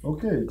God.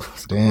 okay.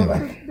 Damn.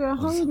 Like, They're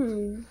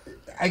hungry.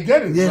 I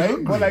get it, Yeah, right?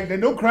 hungry. But like they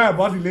don't cry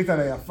about it later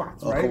that you're fat,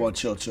 Oh, right? come on,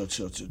 chill. Do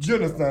you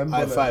understand? High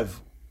But, like,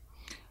 five.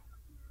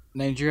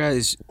 Nigeria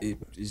is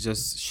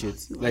just shit.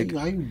 Like,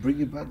 How you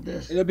bring it back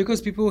there?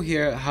 because people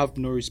here have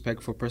no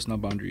respect for personal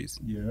boundaries.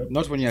 Yeah.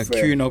 Not when you're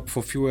Fair. queuing up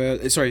for fuel.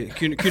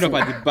 Queuing up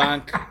at the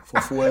bank.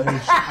 For fuel.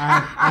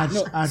 At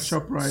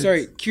ShopRite.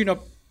 Sorry, queuing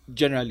up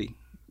generally.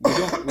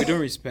 We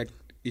don't respect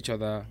each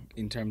other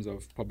in terms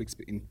of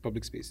in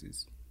public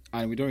spaces,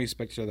 and we don't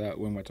respect each other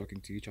when we're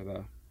talking to each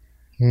other.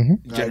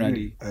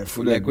 Generally, I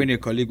fully like when a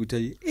colleague will tell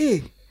you,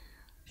 "Hey,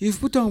 you've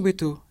put on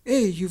weight, oh.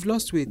 Hey, you've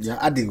lost weight. Yeah,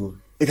 adding.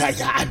 You're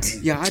adding.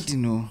 Yeah, I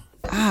didn't know.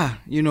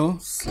 You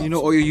know,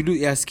 or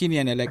you're skinny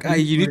and you're like,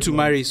 you need to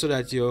marry so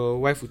that your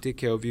wife will take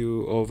care of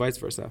you, or vice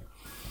versa.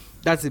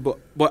 That's it. But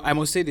I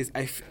must say this.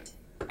 I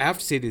have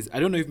to say this. I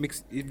don't know if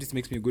this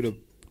makes me good or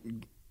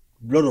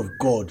Blood of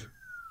God.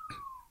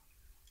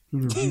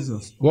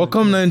 Jesus.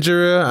 Welcome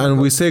Nigeria, and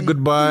we say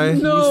goodbye.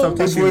 No.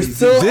 We're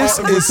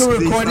still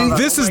recording.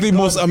 This is the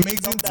most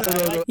amazing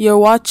thing. You're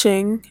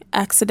watching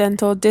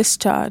Accidental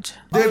Discharge.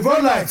 They've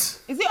run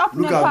lights. Is it up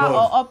Look at NEPA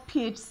God. or up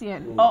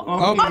PHCN? Or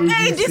Up up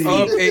AEDC?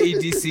 Up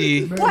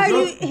AEDC. Why are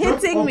you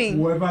Just hitting up me?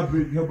 Whoever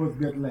help us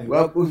get like.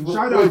 Well,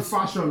 Shout out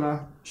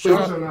Fashola.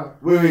 Fashola.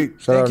 Wait.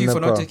 Thank you for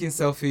not taking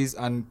selfies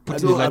and I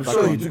putting the know, light I'm back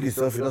sure he on. took his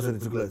selfie. That's when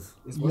he took less.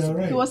 Yeah,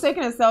 right. He was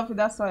taking a selfie,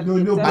 that's why. No,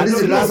 he no, said- And this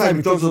is the no, last time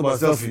he talked about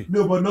selfie.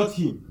 No, but not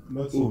him.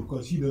 Not him,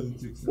 because he doesn't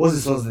take selfies. What's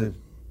his son's name?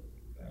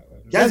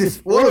 Yes, it's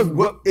one of a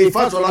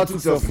Fashola took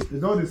selfie.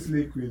 It's all the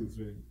slave queens,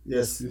 man.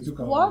 Yes. They took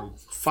our What?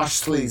 lights. Fash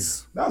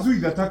slays. That's who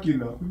he's attacking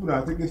now. People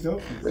that are taking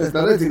selfies. Yes,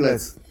 now don't take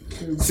less.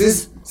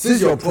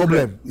 Since your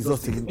problem is not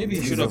taking. Maybe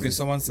it should have been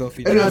someone's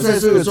selfie. Anyway, I'm saying,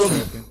 so you're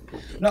talking.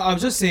 No, I'm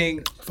just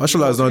saying.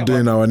 Fashola is not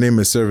doing our name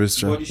a service,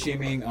 John. Body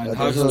shaming and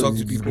how to talk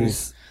to people.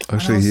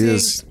 Actually, And I he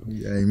was is.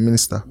 Yeah, a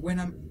minister. When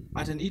I'm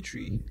at an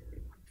eatery,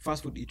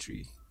 fast food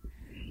eatery,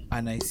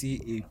 and I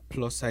see a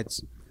plus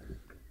size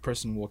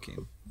person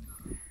walking,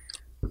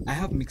 I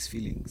have mixed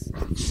feelings.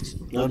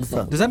 You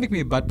understand? Does that make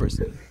me a bad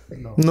person?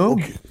 No?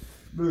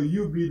 No,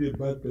 you being a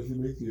bad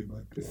person makes you a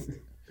bad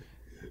person.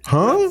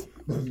 Huh?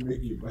 Doesn't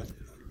make you a bad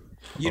person.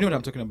 You know what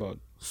I'm talking about.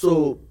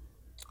 So,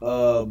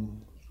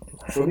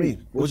 for me,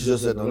 what you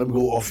just said, now let me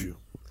go off you.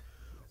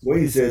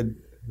 When you said,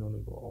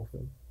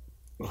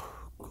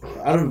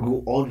 I don't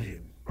go on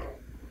him.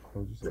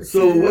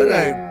 So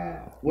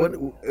when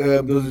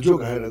there was a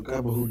joke I had, I can't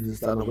remember who did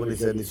stand up when they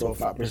said they saw a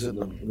fat person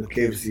in the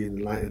KFC in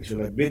the line and she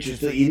was like, bitch, you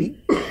still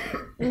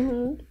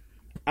eating?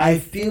 I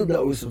feel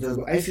that way sometimes,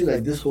 but I feel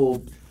like this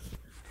whole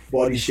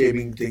body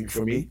shaming thing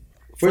for me,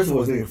 first of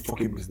all, it's not a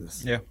fucking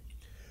business. Yeah.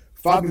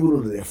 Fat people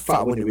know that they're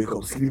fat when they wake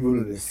up. Skinny people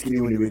know they're skinny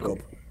when they wake up.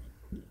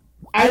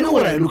 I know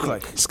what I look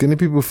like. Skinny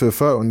people feel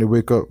fat when they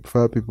wake up.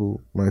 Fat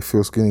people might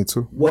feel skinny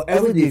too.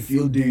 Whatever they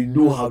feel, they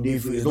know how they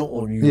feel. It's not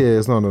on you. Yeah,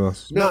 it's not on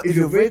us. Now, if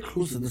you're very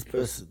close to this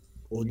person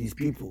or these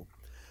people,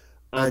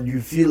 and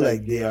you feel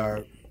like they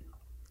are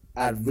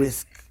at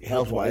risk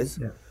health-wise,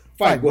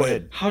 fine, go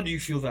ahead. How do you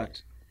feel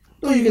that?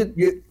 No,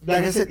 you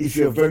like I said, if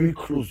you're very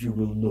close, you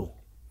will know.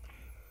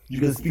 You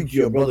can speak to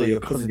your brother, your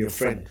cousin, your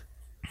friend.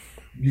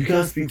 You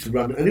can't speak to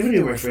random. And even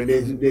if my friend,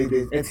 there's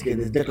etiquette,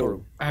 there's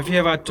decorum. Have you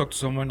ever talked to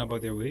someone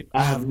about their weight?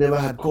 I have never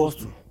had cause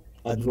to.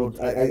 I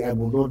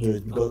will not do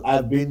it because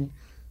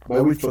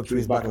my weight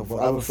fluctuates back and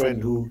forth. I have a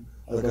friend who,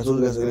 like I told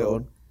you guys earlier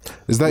on.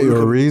 Is that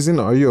your reason?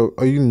 Are you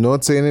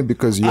not saying it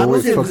because your I'm not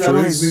weight saying because how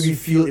it's made me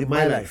fluctuates? feel in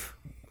my life.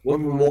 When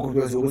people walk up to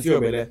me and say, what's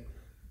your belly?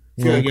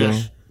 Feel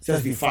gash.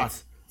 Says be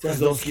fat. Says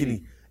not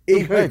skinny.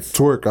 It hurts.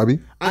 Twerk, Abby.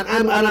 And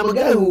I'm a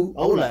guy who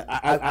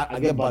I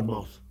get bad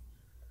mouth.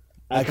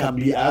 I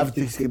have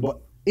thick skin,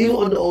 but even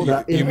under all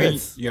that, it You mean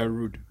hurts. you're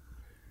rude?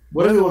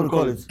 Whatever you want to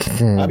call it.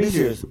 I'm being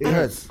serious. It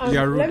hurts.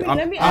 You're rude.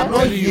 Let me I'm ask not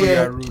telling you, here.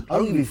 you're rude. I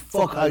don't give a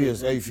fuck how you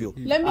feel.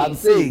 Let me- I'm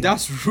saying.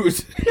 That's rude.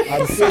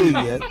 I'm saying,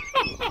 yeah.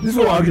 This is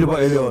what I argued about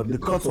earlier on. The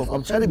cut off.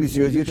 I'm trying to be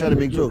serious. You're trying to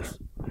make jokes.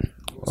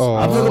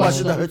 I'm talking about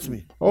shit that hurts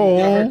me.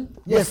 Oh,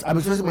 Yes, I'm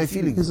expressing my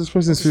feelings. this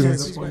person's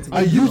feelings.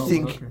 And you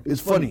think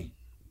it's funny.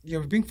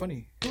 You're being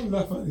funny. Don't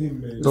laugh at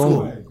him, man.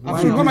 Don't. Why?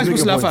 What am I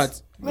supposed to laugh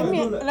points. at?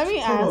 Let me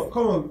ask.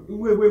 Come on.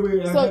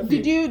 Wait. I So have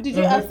did to-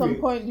 you I at have some to-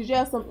 point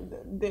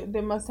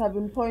there must have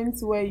been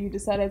points where you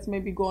decided to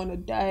maybe go on a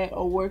diet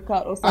or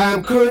workout or something. I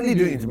am currently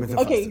doing intermittent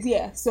Okay, fasting.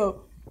 yeah.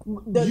 So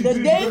the You do it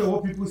day because of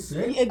what people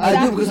say? exactly.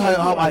 I do because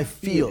how I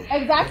feel.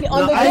 Exactly on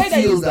Now, the I day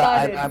that feel you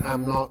that started.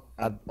 I'm not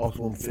at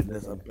optimum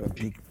fitness and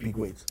peak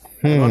weight.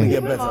 I want to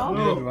get better.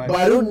 But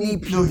I don't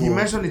need people. No, he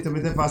mentioned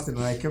intermittent fasting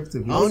and I kept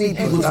it. I don't need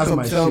people to That's come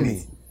my tell shit.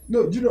 me.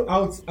 No, do you know,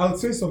 I'll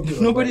say something.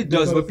 like Nobody that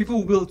does, because- but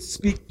people will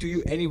speak to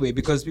you anyway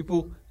because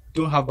people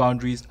don't have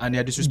boundaries and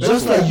they're disrespectful.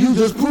 Just like you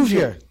just proved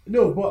here.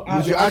 No, but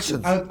With your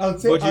actions. I'll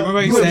say. But you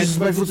remember You you are said,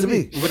 disrespectful to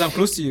me. but I'm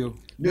close to you.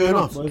 No, you're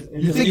not. You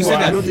think You you said are.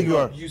 I that. don't think you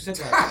are. You said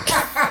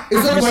that.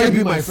 It's not You about said- you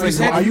being my you friend.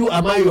 said-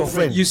 Am I your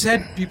friend? You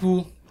said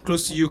people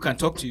close to you can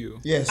talk to you.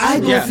 Yes. I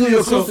don't feel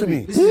you're close to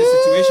me. This is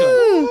the situation.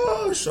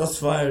 Oh, shots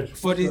fired.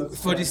 For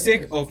the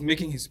sake of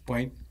making his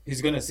point,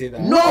 he's gonna say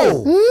that.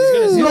 No. He's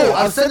gonna say No, that.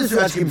 I've said this to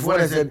Ashkin before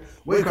and I said,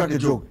 when you crack a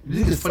joke, you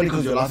think it's funny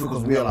because you're laughing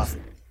because we are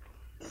laughing.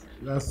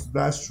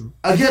 That's true.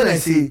 Again, I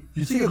say,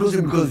 you think you're close to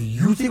me because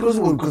you think you're close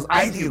to me or because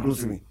I think you're close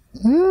to me.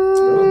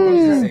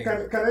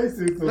 Can I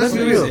say something? Let's be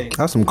What are you real. saying?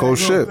 That's some cold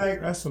shit. Like,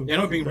 That's some. You're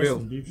not being that's real.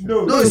 some deep shit.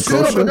 no, No, it's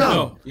straight up and down.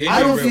 No, you ain't I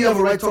don't being feel you real. have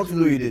a right to talk to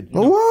the way you did.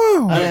 Oh,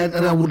 wow. And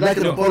I would like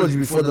an No. apology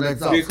before the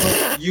night's out.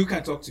 Because you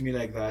can talk to me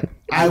like that.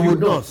 I would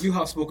not. You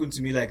have spoken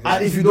to me like that.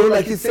 And if you don't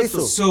like it, say so.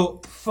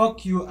 So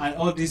fuck you and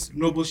all this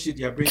noble shit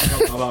you're bringing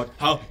up about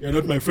how you're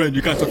not my friend.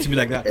 You can't talk to me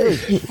like that.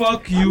 Hey.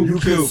 Fuck you. You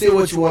can Kill. say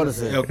what you want to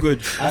say. You're good.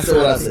 I said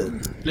what I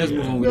said. Let's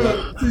move on with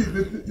that. no. See,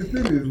 the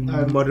thing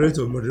is,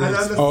 Moderator.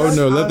 Oh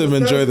no, let them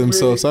enjoy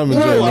themselves. I'm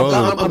enjoying No, all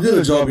of I'm it. doing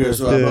a job here,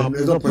 so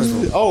it's not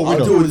personal. Oh, we I'll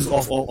know. do this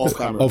off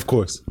camera. Of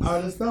course. I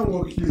understand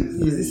what Q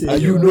is saying.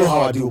 And you know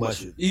how I do my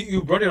shit.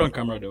 You brought it on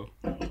camera though.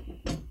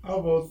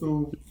 I've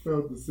also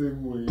felt the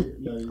same way.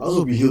 Like, I'll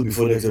also be healed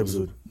before next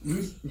episode.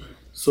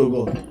 So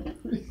go on.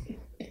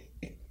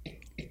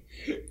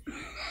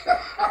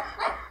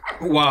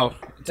 Wow.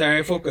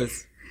 Terry,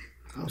 focus.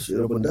 I'll shit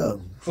up and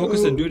down.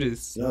 Focus and do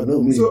this. Y'all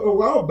know me. so a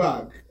while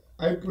back,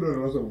 I put on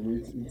a lot of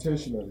weight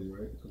intentionally,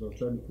 right? Because I'm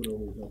trying to put on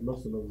weight. I've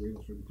lost a lot of weight.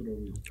 I'm trying to put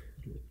on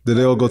weight. Did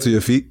they all go to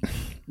your feet?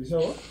 You said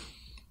what?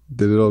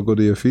 Did it all go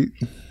to your feet?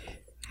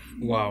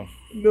 Wow.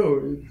 No,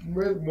 it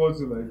went more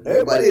to like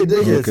Everybody a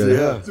dickhead, Okay.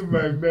 yeah. to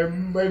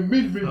my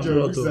mid-region,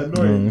 not which is a-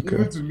 annoying, okay.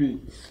 even to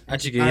me.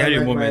 Actually, you had your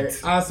like, moment.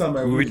 My ass and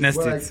my We waist. witnessed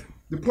But, it. like,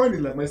 the point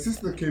is, like, my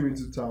sister came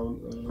into town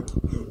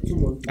 2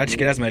 months ago,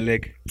 Actually, that's my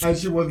leg. and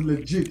she was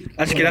legit.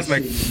 Actually, that's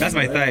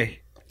my thigh.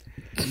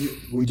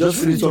 We just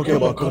finished talking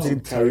about cutting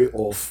Terry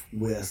off.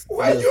 We're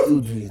still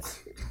doing it.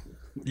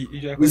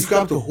 We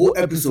scrapped the whole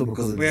episode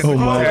because of this. Oh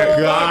my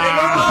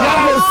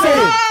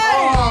god.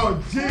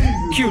 Oh, Jesus.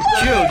 Cute,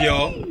 chill,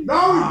 yo.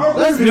 Now we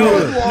Let's be No,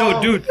 real.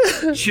 no,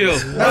 dude, chill.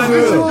 Let's be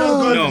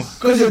real. No,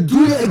 Because you're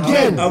doing it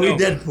again. Are we No.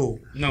 Deadpool?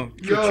 no,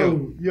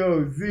 chill,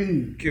 Yo,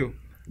 Z. chill.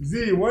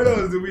 Z, what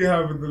else do we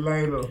have in the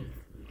lineup?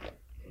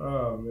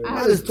 Oh, man.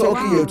 Man is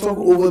talking, you're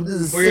talking over this.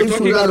 Is the But you're same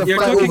talking, shit that you're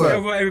fly talking over.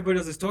 over everybody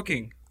else is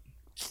talking.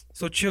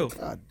 So chill.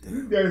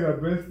 These guys are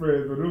best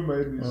friends, but don't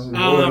mind this shit.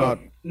 we're not.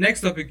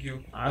 Next topic,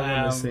 you. I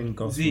want to sing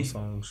gospel Z.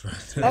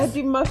 songs.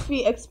 Eddie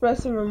Murphy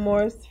expressing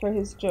remorse for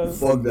his joke.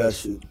 Fuck that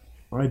shit.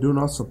 I do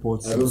not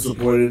support. I don't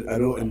support it. I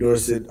don't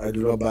endorse it. I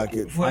do not back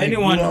it. For I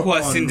anyone grew up who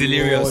has on seen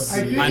Delirious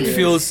Lord. and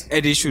feels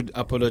Eddie should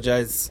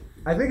apologize,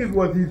 I think it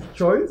was his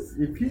choice.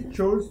 If he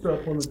chose to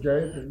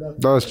apologize, then that's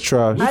That was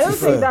trash. I don't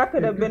fair. think that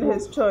could have been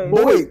his choice.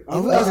 But wait,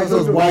 I've asked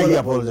ourselves why he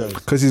apologized.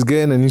 Because he's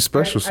getting a new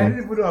special I song.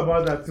 didn't even know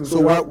about that too. So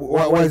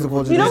why is the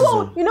apology? You know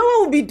what? You know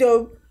what would be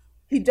dope?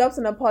 He drops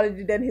an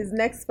apology, then his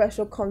next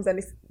special comes and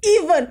it's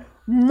even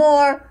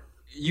more.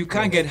 you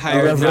can't get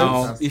hired reference?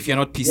 now if you're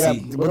not Yeah,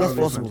 PC. but that's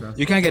possible.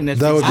 You can't get Netflix.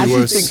 That would I be actually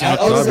worse. think, I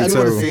That'd honestly, I be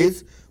don't want to terrible. say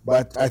it,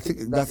 but I think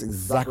that's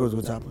exactly what's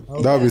going to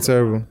happen. That would be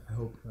terrible.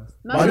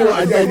 But I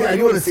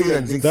don't want to say it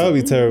and jinx That would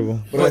it. be terrible.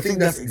 But I think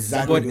that's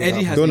exactly But what's Eddie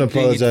going to has happen. Don't been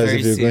playing it apologize very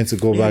if you're going safe.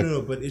 to go back.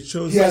 No, but it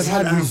shows. He has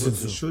had that reason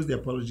was- to. It shows the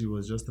apology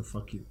was just a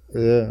fuck you.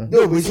 Yeah.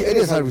 No, but see, Eddie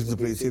has had reason to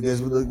play it safe.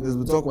 There's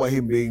been talk about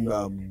him being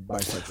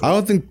bisexual. I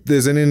don't think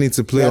there's any need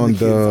to play He had on the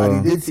kids, and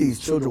he the. did say his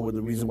children were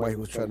the reason why he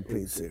was trying to play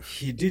it safe.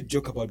 He did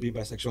joke about being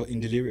bisexual in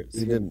Delirious.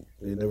 He didn't.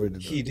 He never did.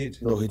 That. He did.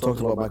 No, he talked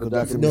about Michael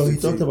Jackson. No, he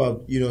said- talked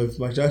about if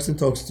Mike Jackson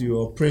talks to you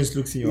or Prince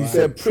looks in your He eye.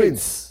 said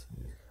Prince.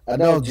 And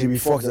now Jamie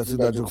Foxx that took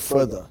that joke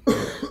further.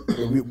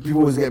 People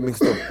always get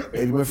mixed up.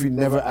 Eddie Murphy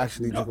never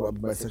actually talked about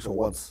bisexual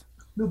once.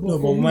 No,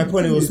 but my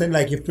point was saying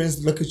like if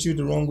Prince look at you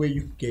the wrong way,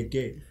 you could get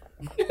gay.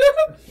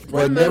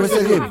 But he never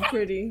said him.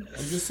 Pretty.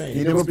 I'm just saying.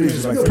 He never played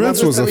his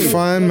Prince was a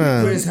fine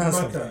Prince man.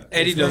 handsome.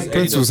 Eddie does.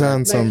 Prince was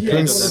handsome. Like, he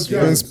Prince apologized.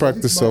 Prince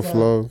practiced self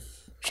love.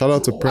 Shout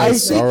out to I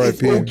Prince. think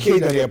it's R.I.P. okay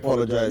that he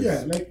apologized.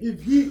 Yeah, like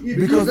if he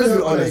Because let's be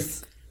felt like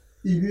honest,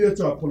 he needed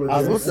to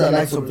apologize. as much as I and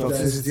like some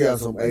apologize. toxicity and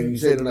some, and you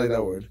say you don't like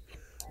that word,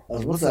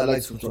 as much as I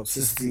like some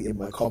toxicity in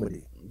my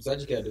comedy,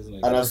 Sajika doesn't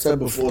like and I've said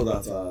before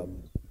that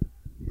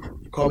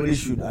comedy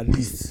should at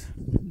least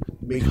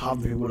make half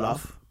the people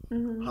laugh,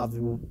 half the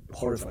people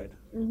horrified,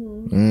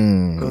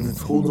 because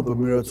it holds up a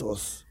mirror to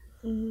us.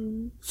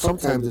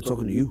 Sometimes they're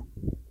talking to you,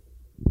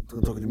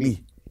 they're talking to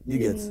me. You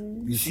get,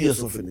 you see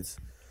yourself in it.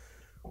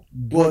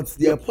 But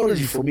the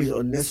apology for me is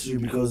unnecessary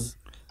because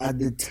at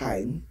the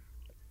time,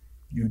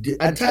 you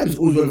did. At times, it's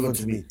always relevant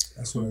to me.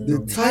 That's what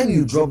The time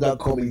you dropped that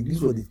comedy,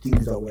 these were the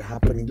things that were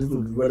happening. These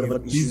were the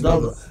relevant issues.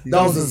 That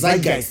was the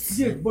zeitgeist.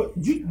 Yeah, but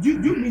do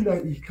you mean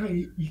that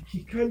he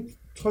can't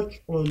touch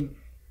on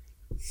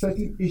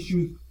certain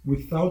issues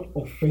without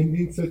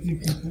offending certain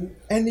people?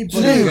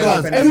 Today you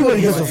can't.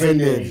 Everybody gets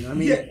offended. I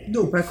mean, Yeah,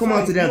 no. if I come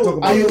out today and talk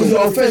about And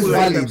your offense people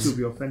like valid. to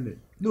be offended.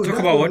 No, Talk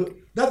about what?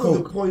 That's not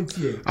the point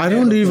here. I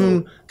don't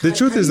even. The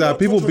truth is that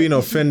people being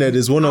offended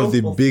is one of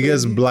the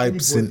biggest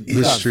blipes in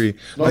history.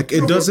 Like,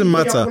 it doesn't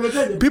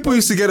matter. People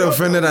used to get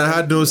offended and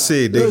had no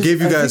say. They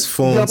gave you guys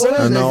phones,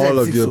 and now all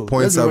of your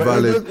points are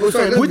valid,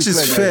 which is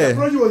The fair.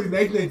 apology was in His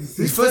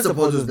 1996. first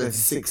apology was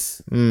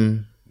 96.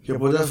 He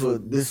apologized for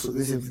this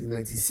in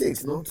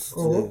 96, not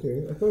Oh, today.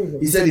 okay. I thought it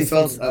was He said he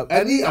felt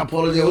any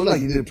apology. It wasn't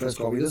like he did a press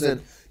conference. He just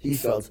said he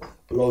felt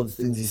a lot of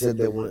the things he said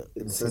that were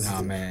insensitive.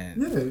 Nah, man.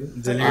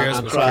 Yeah.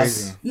 Delirious was crass.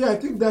 crazy. Yeah, I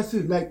think that's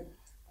it. Like,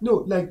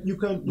 no, like you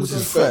can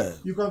fair.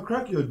 you can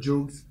crack your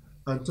jokes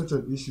and touch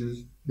on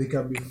issues. They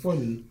can be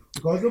funny.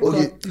 You can also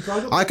Okay. you can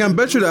also I can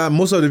bet you that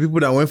most of the people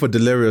that went for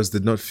Delirious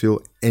did not feel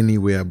any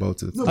way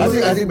about it. No, I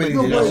think many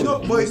no, did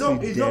but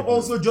actually. it's not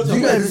also just Do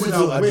you about guys people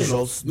listen to that Andrew win.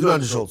 Schultz? Do you know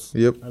Andrew Schultz?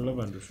 Yep. I love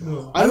Andrew Schultz.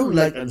 No. I don't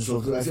like Andrew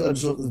Schultz. I feel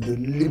Andrew Schultz is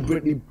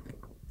deliberately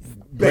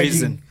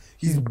Brazen. begging.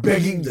 He's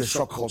begging the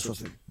shock culture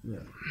thing. Yeah.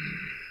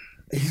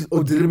 He's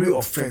deliberately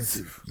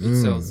offensive.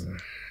 Sells.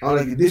 I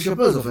like it. Dave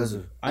Chappelle is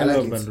offensive. I like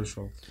love it. Andrew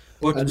Schultz.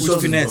 But And with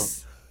Schultz is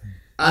finesse.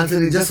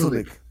 Anthony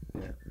Jeselnik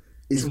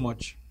is Too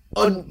much.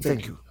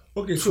 thank you.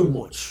 Okay, So so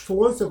much. for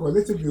 1 second,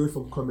 let's take it away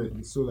from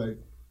comedy. So, like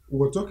we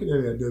were talking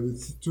earlier, there was a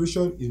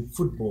situation in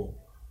football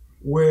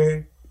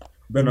where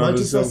Bernardo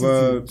Manchester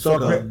Silva, City-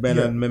 Soccer.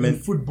 Bernard in Mehmet.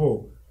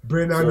 football,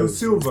 Bernardo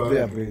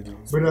Silva,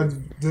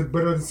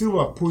 Bernardo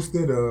Silva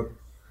posted a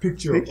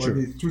picture on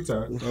his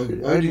Twitter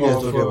I heard you guys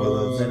of talking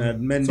about that.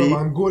 Bernard some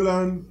Mendy.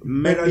 Angolan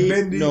Bernard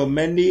Mendy, no,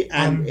 Mendy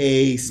and and a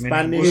a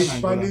Spanish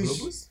Spanish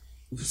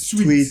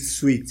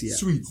sweet, yeah.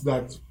 suite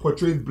that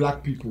portrays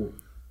black people,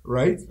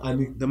 right?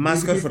 And it The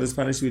mascot basically- for the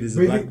Spanish suite is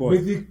a black boy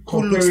basically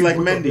who looks like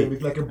comparing both of them. Mendy.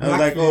 It's like a I was black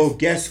like, oh, face.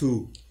 guess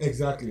who?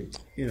 Exactly.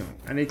 You know,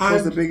 and it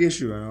caused a And big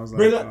issue. And I was like,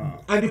 Bernard,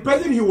 and the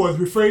person he was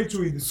referring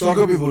to in the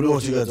Soccer tweet- people know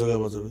what you guys are talking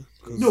about. Today.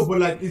 'Cause No, but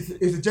like it's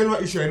a general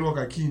issue anyone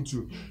can key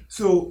into.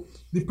 So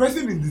the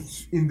person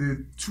in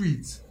the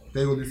tweet that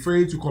he was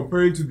referring to,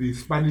 comparing to the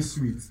Spanish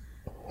suite,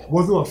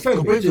 wasn't offended.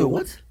 compared to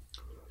what?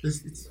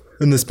 It's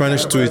In the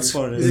Spanish tweets. it's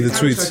In the a tweets.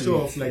 caricature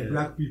of like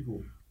black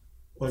people.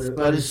 On the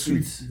Spanish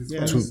suite. suite. The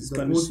Yeah, Spanish, Spanish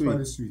the old suite.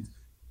 Spanish suite.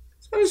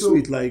 Spanish So-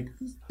 sweet, like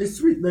It's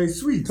sweet. No, it's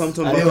sweet. Tom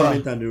Tom Arewa.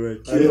 Buttermint and the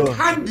red. Arewa.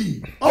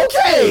 Candy.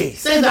 Okay,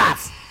 say that.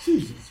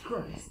 Jesus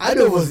Christ. I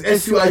know it was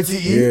SUITE.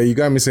 Yeah, you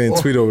got me saying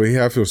tweet over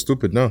here. I feel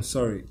stupid now.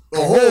 Sorry,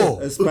 Oh,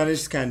 a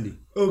Spanish candy.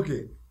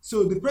 Okay,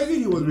 so the person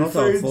he was Not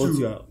our referring fault,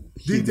 to yeah.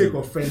 didn't take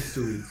offense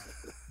to it,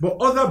 but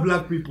other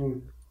black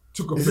people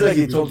took is offense it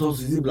like to a it. Tom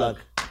is he black?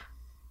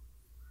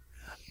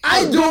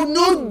 I don't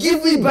know.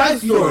 Give me You have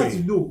to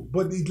backstory. know,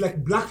 but it's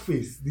like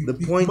blackface. The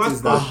point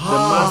is that the mascot,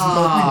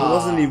 mascot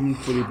wasn't even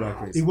fully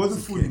blackface. it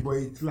wasn't fully, but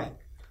it's like,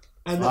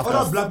 and the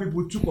other black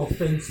people took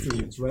offense to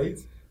it, right?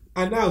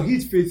 And now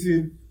he's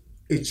facing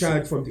a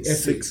charge from the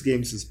FA.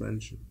 6-game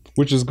suspension.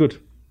 Which is good.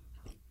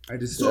 I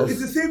just So it's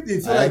the same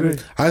thing. So I agree.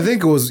 I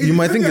think it was. You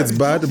might think it's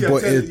bad, You're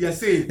but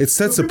saying. it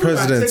sets So a people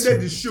that attended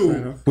precedent, the show,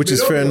 which may is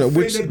not fair be enough.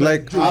 Which, offended by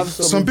like, jokes.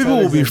 some people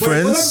will be But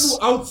other friends. people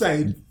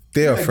outside,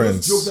 They are like,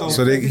 friends, those jokes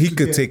so are he offensive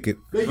could to take it.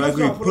 them. They I just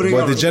agree, are putting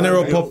But on the the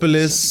general side,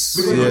 populace,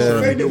 Because yeah.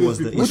 offended was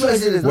the with Which people. one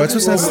is it? We're too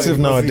sensitive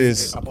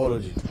nowadays.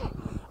 Apology.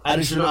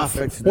 And it should not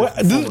affect. Well,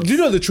 do you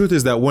know the truth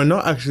is that we're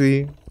not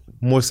actually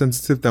more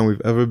sensitive than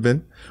we've ever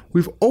been?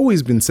 We've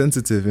always been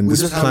sensitive in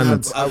this just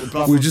haven't planet. had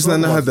platforms We just to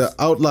never talk had the about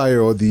outlier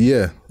or the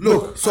year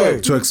Look,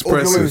 sorry. to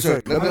express Okay, wait, it.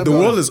 sorry. Let me- The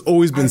world has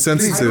always been I don't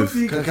sensitive.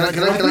 think- Can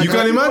I You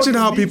can imagine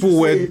how people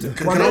were.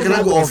 Can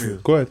I go off you?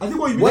 Go ahead. I think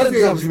what you What mean did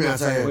to happen to say, me at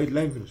time? Wait,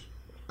 let me finish.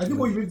 I think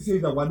what you mean to say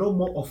is that we're not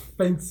more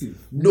offensive,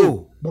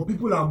 No. but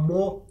people are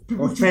more choose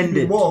to be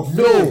Offended. more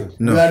offended.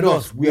 No. We are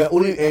not. We are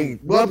only.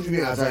 What happened to me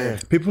at time?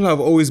 People have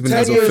always been 10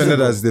 as years offended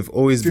ago, as they've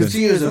always 15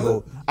 been. years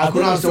ago, I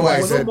couldn't understand why I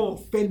We're said. not more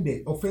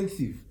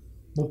offensive.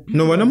 But people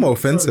No, we're not more are-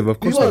 offensive, of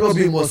course People are not. not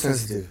being more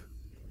sensitive.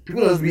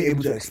 People are not being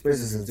able to express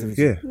their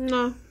sensitivity. Yeah,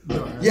 No.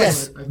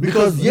 Yes,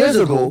 because years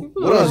ago,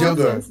 when I was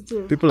younger,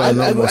 people are not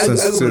more I grew up in a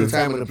sensitive.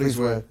 time in a place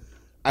where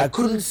I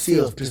couldn't see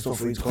I was pissed off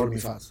for you to call me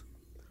fat.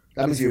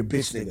 That means you're a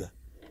bitch, nigga.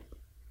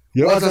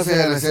 Yep. What I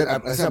said, I said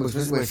I'm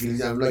expressing my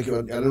feelings. I'm like, I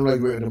don't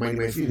like reminding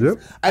my feelings. Yep.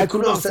 I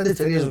could not have said it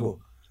 10 years ago.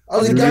 I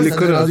was a You really gangster,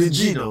 couldn't. I was a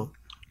G now.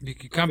 You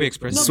can't be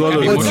expressing.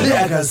 Swallow You it. can't be But today I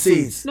emotional. can say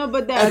it. No,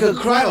 but I then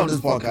can cry on this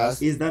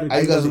podcast. Is that a And you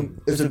good guys,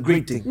 thing? it's a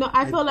great thing. no,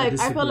 I feel like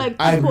I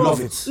people, love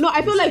it. No,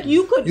 I feel like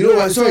you could. You know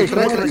what? Sorry, can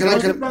I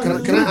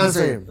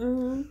answer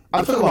him?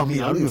 I'm talking about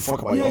me. I don't give a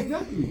fuck about Yeah, you.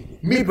 exactly.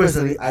 Me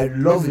personally, I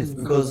love it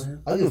because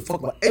I don't give a fuck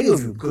about any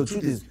of you. Because the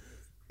truth is,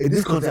 in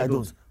this country, I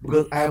don't.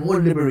 Because I am more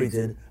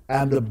liberated.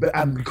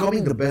 I'm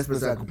becoming the best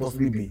person I could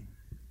possibly be.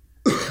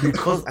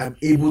 because I'm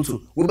able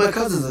to. With my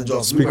cousins and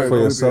Joss, Speak for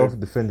yourself,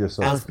 defend I'm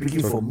yourself.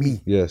 speaking for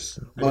me. Yes.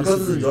 My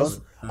cousins and Joss,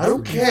 I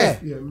don't care.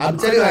 I'm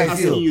telling you how I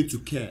asking feel. you to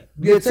care.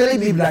 You're telling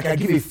me like I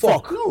give a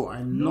fuck. No,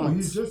 I'm not.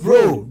 He's just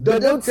Bro,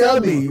 don't tell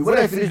me when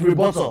I finish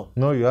rebuttal.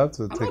 No, you have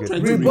to I'm take not it.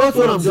 trying to Rebut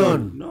when I'm rebut you.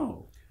 done.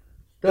 No.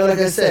 Now, like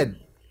I said,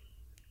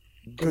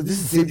 because this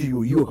is the same thing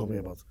you were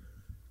complaining about.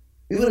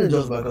 Even in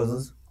just my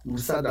cousins, we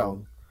sat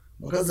down.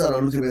 My cousins sat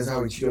down, looked at me and said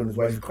how he cheated on his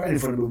wife. He cried in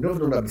front of me. We've never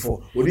done that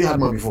before. We didn't have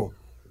man before.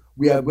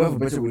 We have a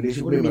better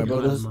relationship with my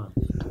brothers.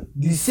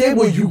 The same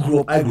way you grew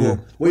up, I grew up.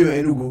 When you were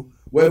in Enugu,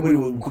 where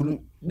everybody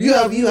couldn't. You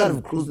had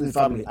a close knit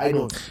family. I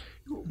don't.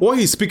 What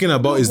he's speaking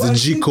about is the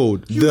G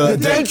code.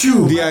 Thank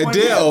you. The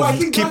idea of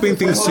keeping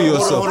things to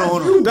yourself.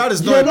 That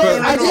is not.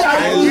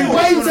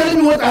 Why are you telling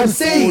me what I'm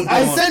saying?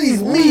 I said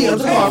it's me. I'm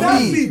talking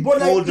about me.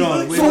 Hold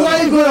on. So why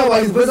are you going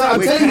about his brother? I'm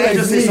Wait, telling you can I it's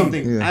just say me.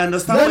 something? I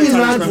understand Let what me you're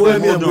land trying where to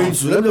me I'm going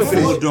to. Let me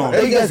finish. Hold on.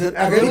 Hey, you guys, I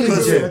can only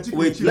finish.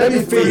 Wait, Let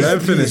me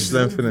finish.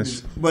 Let him finish.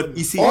 But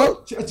you see,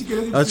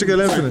 Achike,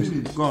 let him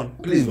finish. go on.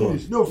 Please go.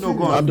 No,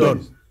 go on. I'm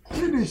done.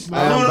 Finish, No,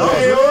 man.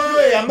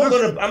 wait. I'm not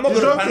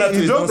gonna pander to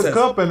his nonsense.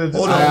 and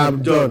Hold I on.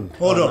 am done.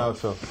 Hold on.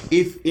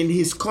 If in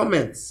his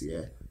comments,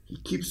 he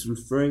keeps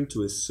referring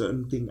to a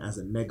certain thing as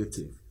a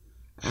negative,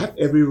 I have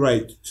every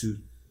right to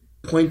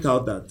point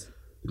out that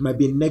it might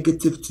be a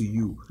negative to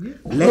you.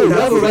 No, you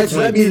have a right to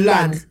let me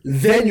land.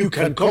 Then you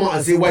can come out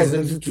and say why it's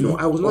negative to you. No,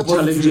 I was not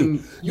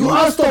challenging. You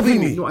are stopping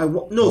me.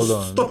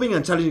 No, stopping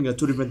and challenging are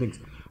two different things.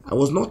 I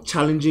was not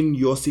challenging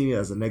your seeing it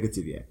as a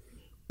negative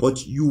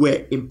but you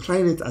were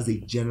implying it as a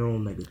general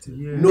negative.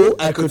 No,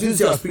 I continue to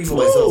say I speak for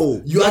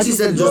myself. You actually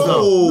said just now.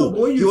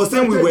 No, you were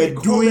saying we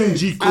were doing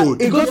G code.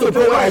 It got to a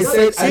point where I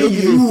said I don't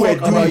give a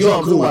fuck about your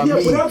uncle and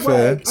me.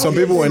 Fair. Some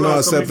people were not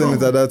accepting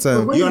it at that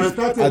time. You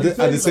understand?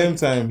 At the same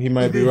time, he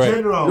might be right.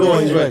 No,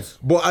 he's right.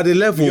 But at the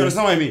level, You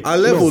understand what I mean? at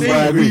level,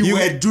 Saying we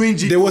were doing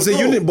G code. there was a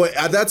unit, but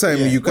at that time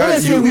you Why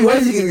is can't. he? Why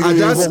is he?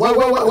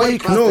 Why you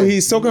No,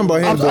 he's talking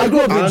about him. I grew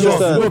up I in Jos.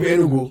 I grew up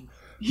understand. in Enugu.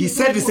 He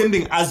said the same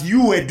thing as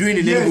you were doing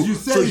in Yes, Enugu. you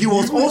said So he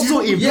was also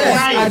implying.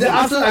 Yes,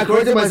 after I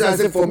corrected myself, I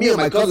said for me and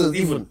my cousins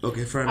even.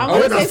 Okay, fair I enough. want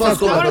went to as say far as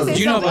something. I want to Do say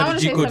you know something. about I want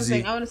the to say G-code,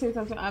 something. Z? I want to say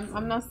something.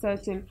 I'm not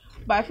certain,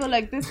 but I feel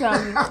like this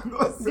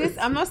this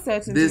I'm not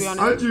certain to This- be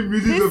honest. Aren't you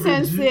music This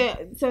of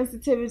a G?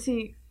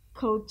 sensitivity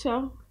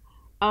culture.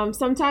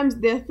 Sometimes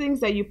there are things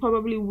that you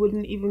probably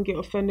wouldn't even get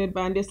offended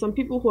by, and there's some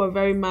people who are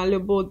very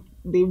malleable.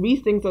 They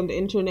read things on the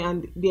internet,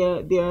 and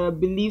their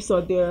beliefs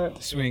or their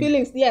Swing.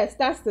 feelings. Yes,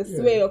 that's the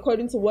sway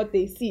according to what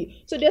they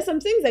see. So there's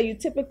some things that you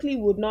typically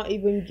would not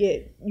even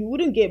get. You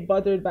wouldn't get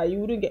bothered by. You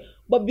wouldn't get.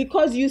 But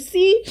because you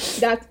see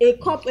that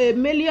a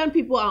million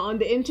people are on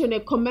the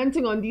internet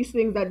commenting on these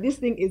things, that this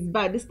thing is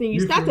bad, this thing, you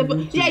start to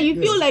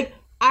feel like.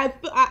 I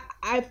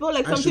feel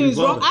like something is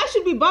wrong. I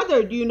should be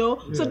bothered,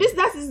 So that's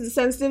the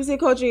sensitivity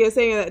culture you're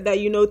saying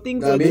that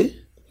things are.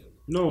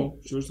 No,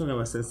 she was talking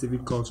about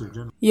sensitive culture in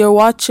general. You're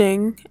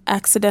watching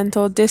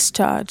Accidental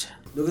Discharge.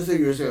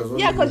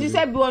 Yeah, because you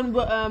said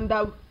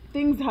that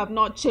things have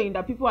not changed.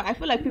 That I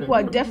feel like people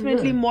are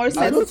definitely more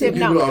sensitive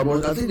now.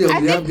 I think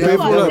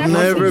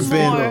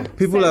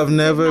People have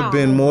never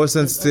been more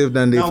sensitive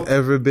than they've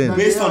ever been.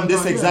 Based on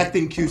this exact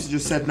thing Q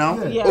just said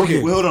now. Yeah.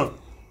 Okay. Wait, hold on.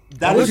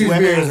 That What is is where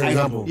mere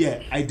example?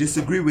 I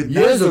disagree with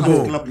Years that ago,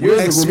 particular point. years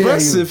ago,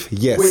 Expressive, Wait,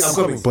 I'm yes,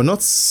 coming. but not Me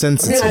and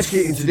sensitive.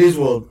 HK in today's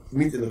world,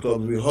 meet in the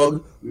club, we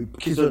hug, we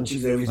kiss on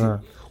cheeks and everything.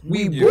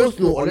 We both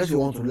know, unless you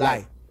want to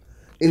lie,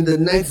 in the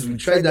 90s, we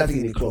tried that thing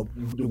in the club,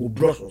 they will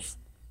brush us.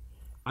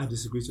 I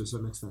disagree to a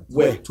certain extent.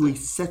 Where? To a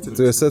certain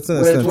To a extent. certain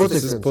Well, extent, what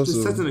this is extent? To a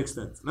possible. certain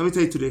extent. Let me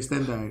tell you to the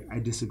extent that I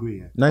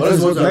disagree.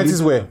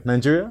 90s where?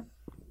 Nigeria?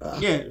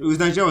 Yeah, it was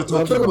Nigeria we're I'm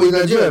talking talking about. about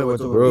Nigeria, we're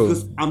talking Bro. about.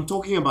 Because I'm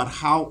talking about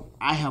how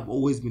I have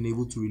always been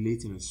able to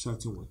relate in a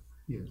certain way.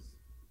 Yes.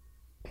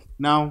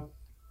 Now,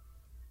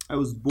 I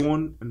was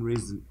born and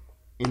raised in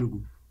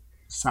Enugu,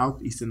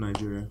 southeastern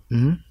Nigeria.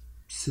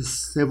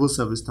 Civil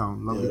service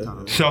town, lovely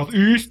town.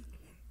 Southeast.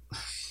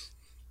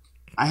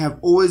 I have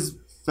always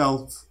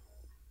felt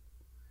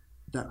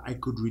that I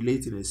could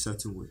relate in a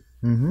certain way.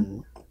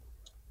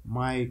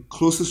 My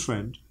closest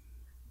friend,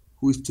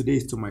 who is today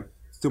still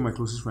my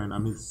closest friend,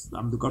 I'm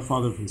the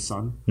godfather of his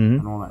son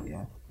and all that,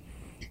 yeah.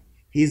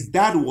 His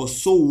dad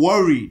was so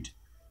worried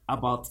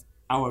about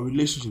our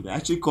relationship. I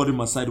actually called him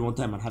aside one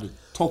time and had a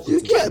talk with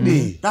him. You get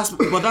me? That's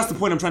the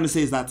point I'm trying to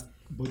say is that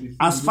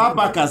as far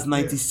back as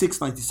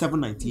 96, 97,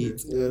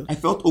 98, I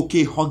felt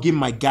okay hugging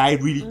my guy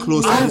really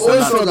close. I've and this and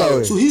always felt that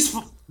way. So his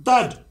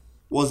dad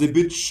was a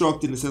bit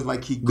shocked in the sense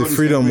like he got his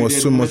freedom head was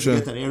raided, too wanted much, to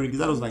get an earring. His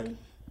dad was like,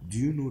 do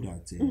you know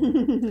that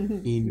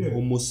in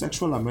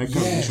homosexual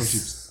American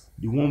relationships,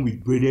 the one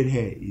with braided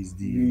hair is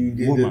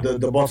the woman.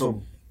 The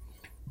bottom.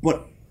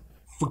 But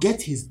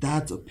forget his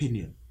dad's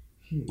opinion.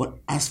 But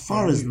as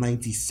far as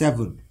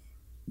 97,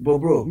 But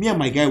bro, me and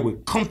my guy were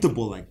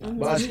comfortable like that.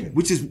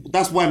 but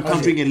That's why I'm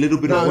countering a little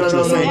bit of what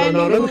you're saying.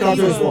 no, let me count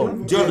this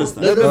one. Do you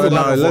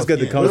understand? Let's get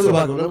the counsel.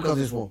 Let me count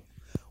this one.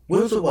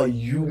 When we talk about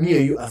you, me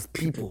and you as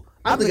people,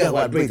 I'm the guy who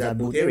had braids, I had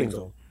both earrings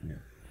on.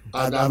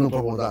 And I have no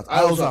problem with that.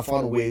 I also have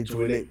found a way to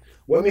relate.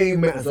 When we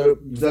met and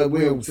started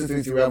we have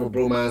a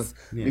bromance,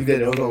 if they're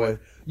the husband and wife,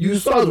 you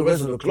saw the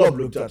rest of the club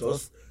looked at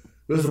us.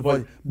 That's the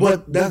point.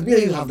 But that's me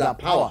and you have that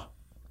power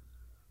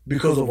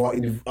because of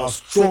our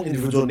strong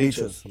individual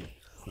natures.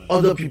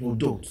 Other people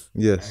don't.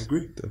 Yes. I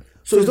agree.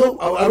 So it's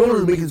not, I don't want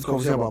to make this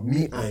conversation about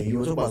me and you.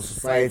 It's about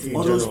society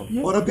in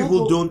general. Other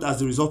people don't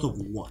as a result of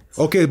what?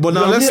 Okay, but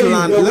now let's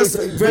land.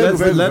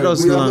 Let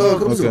us land.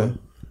 Okay.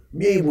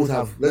 Me and you both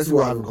have, let's see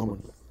what I have in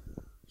common.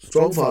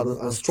 Strong fathers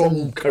and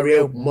strong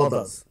career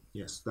mothers.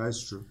 Yes, that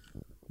is true.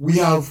 We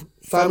have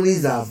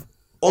families that have,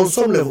 on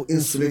some level,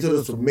 insulated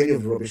us from many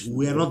of the rubbish.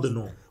 We are not the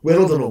norm. We are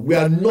not the norm. We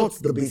are not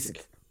the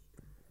basic.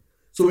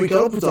 So we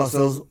cannot put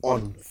ourselves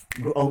on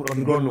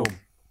the ground norm.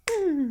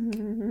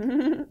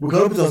 We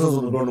cannot put ourselves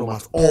on the ground norm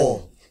at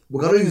all. We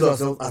cannot use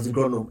ourselves as the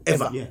ground norm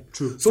ever. Yeah,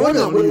 true. So when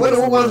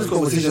I want these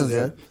conversations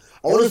here,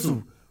 I want us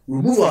to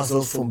remove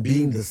ourselves from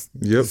being the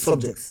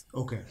subjects.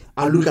 Okay.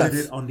 And look at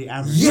it on the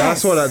average.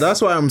 Yes.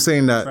 That's why I'm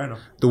saying that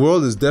the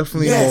world is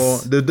definitely more.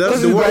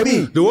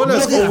 The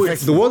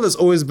world has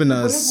always been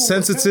as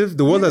sensitive.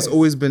 The world has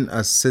always been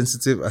as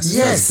sensitive as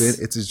it has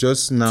been. It is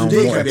just now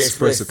more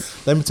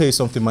expressive. Let me tell you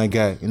something, my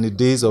guy. In the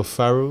days of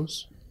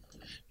pharaohs,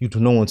 you do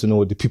not want to know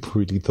what the people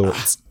really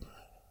thought.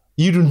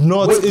 You do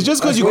not. It's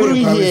just because you couldn't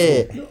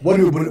hear. What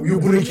do you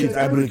bully kids?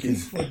 I bully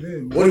kids. What do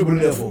you bully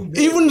them for?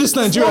 Even this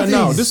Nigeria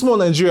now, this small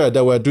Nigeria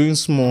that we're doing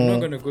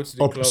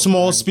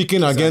small,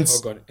 speaking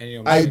against.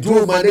 I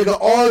do my nigga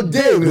all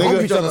day. We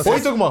hug each other. What are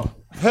you talking about?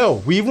 Hell,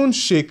 we even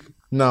shake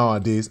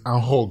nowadays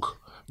and hug.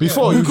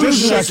 Before you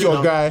just shake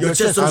your guy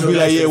and be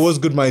like, yeah, what's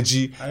good, my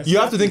G? You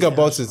have to think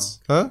about it.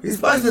 Huh? He's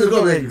spanking the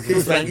government.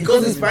 He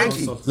calls it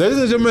spanking. Ladies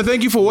and gentlemen,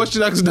 thank you for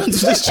watching Accidental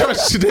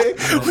Discharge today.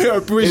 We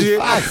appreciate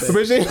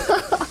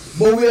it.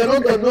 But we are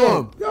not the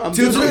norm.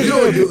 Till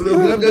today,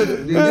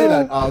 they say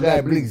that our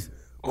guy Blinks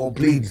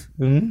complains.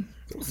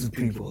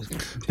 People.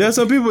 There are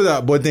some people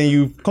that, but then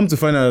you come to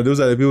find out that those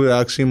are the people that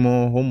are actually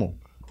more homo.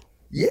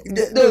 Yeah,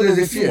 there's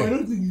a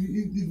fear.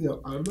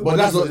 But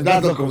that's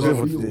not conversation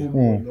for today.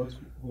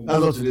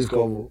 That's not today's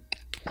convo.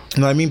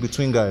 No, I mean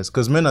between guys,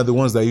 because men are the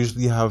ones that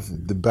usually have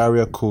the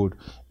barrier code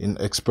in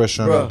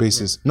expression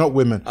basis, not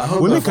women.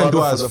 Women can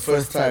do as for the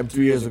first time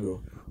 2 years ago.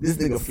 This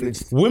nigga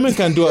flinched. Women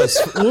can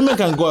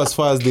go as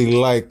far as they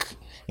like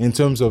in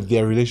terms of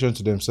their relation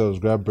to themselves.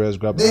 Grab breasts,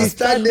 grab they ass.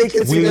 Start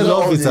naked. We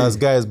love it as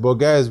guys, but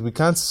guys, we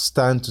can't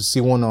stand to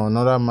see one or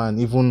another man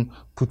even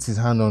put his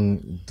hand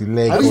on the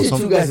leg or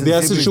something. There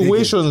are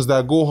situations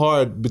that go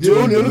hard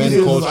between the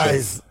men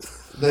culture.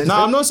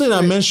 Now, I'm not saying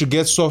that men should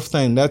get softer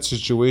in that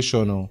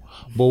situation,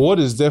 but what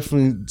is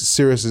definitely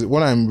serious is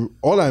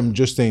all I'm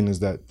just saying is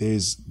that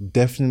there's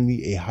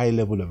definitely a high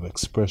level of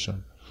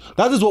expression.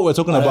 That is what we're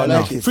talking about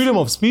now. Freedom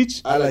of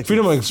speech,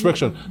 freedom of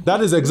expression.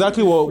 That is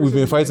exactly what we've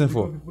been fighting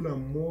for.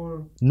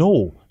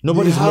 No,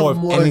 nobody's more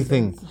of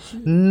anything.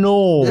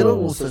 No,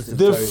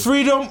 the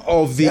freedom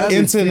of the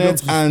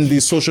internet and the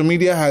social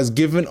media has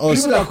given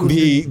us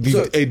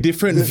a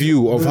different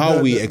view of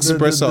how we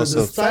express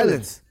ourselves. The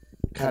silence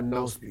can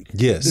now speak.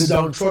 Yes. The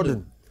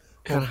downtrodden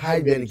can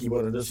hide behind the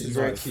keyboard and just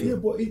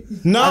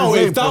sit now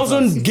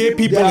 1,000 gay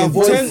people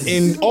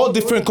in all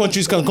different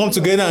countries can come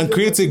together and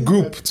create a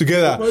group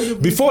together.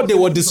 Before they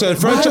were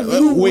disenfranchised.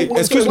 Wait,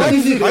 excuse me. Are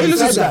you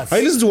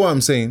listening to what I'm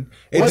saying?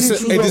 A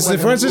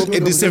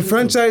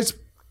disenfranchised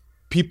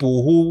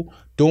people who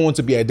don't want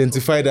to be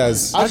identified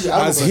as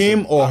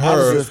him or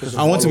her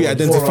and want to be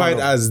identified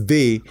as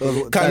they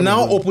can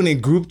now open a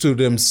group to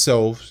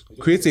themselves,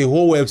 create a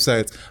whole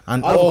website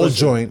and all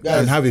join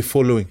and have a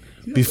following.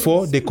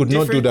 Before, they could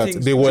not do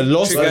that. They were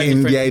lost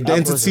in their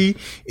identity,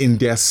 in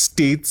their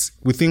states,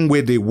 within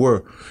where they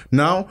were.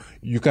 Now,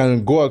 you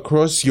can go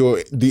across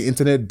the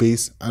internet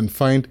base and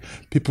find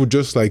people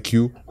just like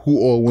you who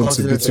all want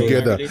to be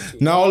together.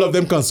 Now, all of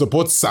them can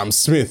support Sam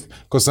Smith,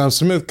 because Sam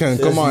Smith can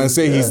come out and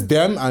say he's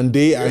them and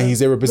they, and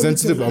he's a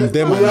representative of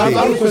them and they.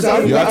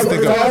 You have to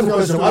think about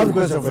it. I have a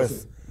question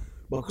first.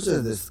 My question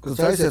is this, because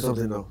I said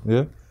something now.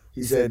 Yeah.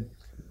 He said,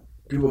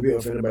 people be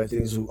offended by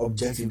things who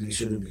objectively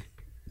shouldn't be.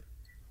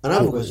 And I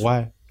have a question.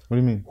 Why? What do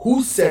you mean?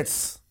 Who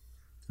sets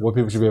what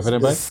people should be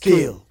offended by? The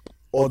scale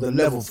or the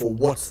level for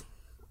what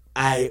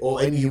I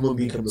or any human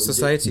being can be?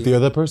 Society. The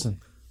other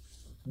person.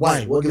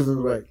 Why? What gives them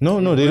the right?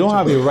 No, they don't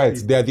have a right.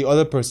 They are the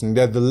other person.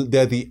 They're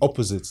the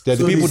opposites. They're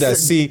the people that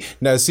see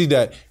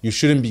that you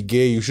shouldn't be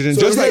gay. You shouldn't.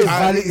 So just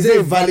is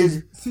there a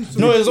valid?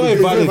 No, it's not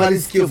a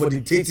valid scale for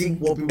dictating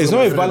what people. It's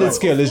not a valid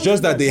scale. It's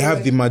just that they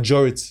have the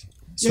majority.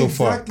 So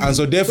far, and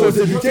so therefore,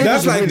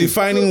 that's like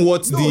defining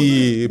what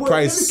the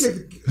price.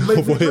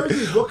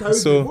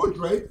 So,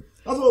 right?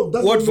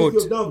 What vote?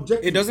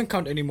 It doesn't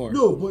count anymore.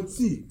 No, but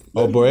see.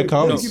 Oh, but it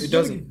counts. No, it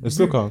doesn't. It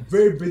still counts.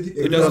 Very basic.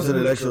 It doesn't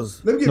in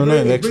elections. Let me no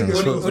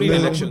elections. Only in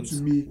elections.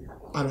 To me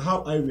and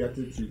how I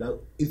reacted to that.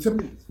 It's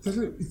something.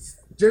 It's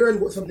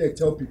generally something I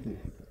tell people.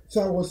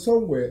 So I was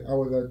somewhere. I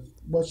was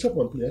at shop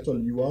and play.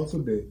 Actually, you were also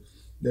there.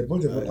 There are a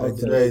bunch of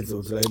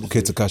outside.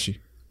 Okay, Takashi.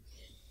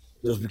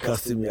 Just be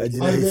casting me. And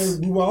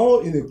then we were all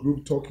in a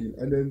group talking,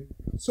 and then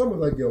some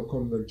other girl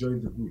comes and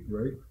joins the group,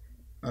 right?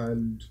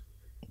 and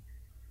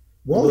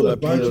while I was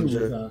that bantering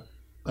peanut with her,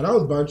 and I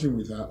was bantering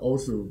with her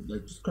also,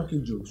 like just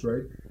cracking jokes,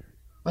 right?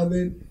 And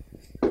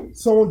then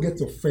someone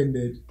gets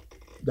offended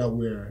that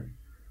we're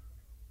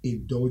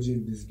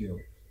indulging this girl.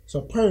 So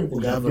apparently,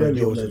 We the have girl an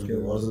idea is what like you're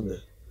doing, wasn't there?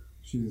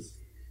 she's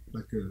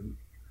like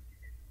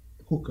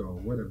a hooker or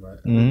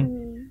whatever.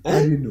 Mm-hmm. I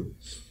didn't know.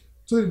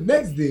 So the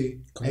next day,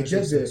 I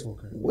get there.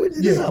 Where did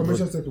this Yeah, happen?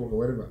 commercial sex worker,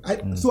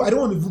 whatever. So I don't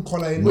want to even call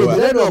her Wait, anymore.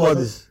 did I know about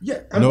this?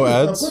 Yeah, No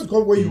I'm ads? going to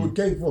come where you would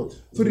came from.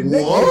 So the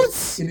next What?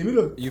 day, in the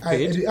middle of You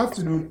paid? in the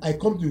afternoon, I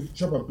come to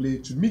shop and play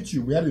to meet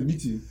you. We had a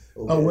meeting,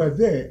 Okay. and we're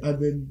there, and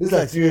then This is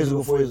like 3 years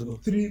ago, 4 years ago.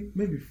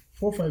 maybe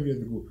 4 or 5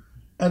 years ago,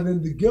 and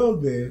then the girl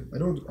there, I'm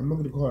not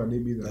going to call her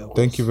name either.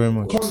 Thank you very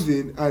much. Comes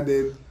in, and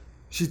then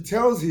she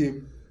tells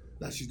him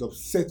that she's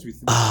upset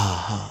with me,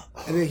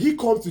 and then he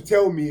comes to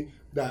tell me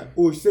that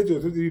she said she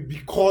was upset with me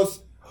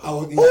because I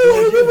was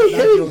remember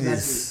hearing girl that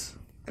this. day.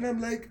 And I'm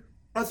like,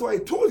 and so I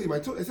told him,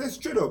 I said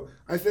straight up,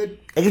 I said,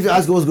 I get to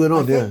ask what's going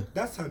on I said, there.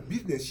 that's her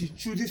business. She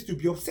chooses to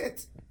be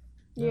upset.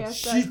 Yes,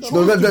 She that's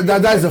No,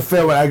 that is a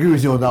fair one. I agree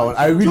with you on that one.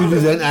 I agree with you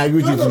then. I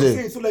agree with you That's what I'm today.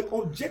 saying. So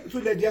like so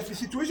like there's a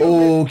situation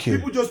where Okay.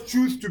 people just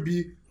choose to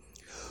be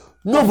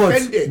No,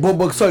 offended.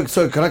 but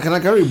sorry. Can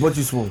I rebut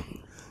you small?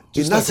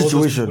 In that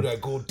situation, you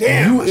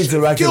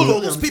interacted Killed all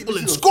with those people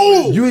in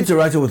school. you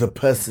interacted with a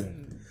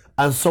person,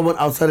 and someone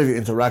outside of your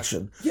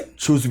interaction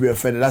choose to be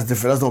offended. That's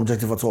different. That's not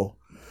objective at all.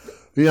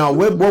 You know,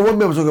 what I'm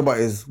talking about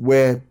is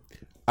where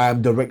I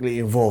am directly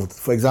involved.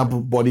 For example,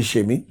 body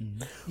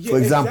shaming. For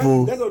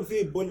example, that's what I'm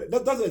saying. But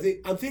that's what I'm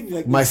saying. I'm saying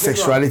like my in general.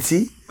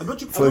 sexuality.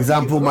 For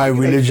example, my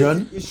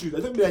religion. Issues. I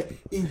don't be like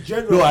in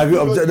general. No, I agree.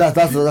 people just- That's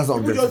not People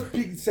objective. just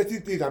pick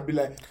certain things and be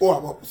like, "Oh,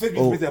 I'm upset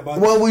Oh, with about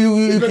well,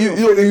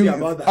 this."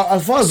 About that.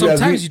 as far as we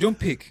Sometimes agree, you don't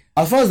pick.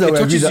 as far as that It we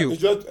agree, touches that, you.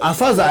 It's just- as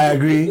far as I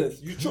agree,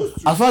 You chose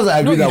to. as far as I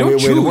agree No, you that don't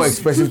we're in a more choose.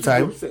 expressive You choose to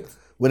time, be upset.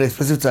 when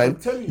expressive time,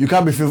 telling you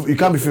can't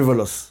be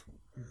frivolous.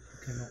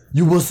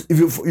 You must,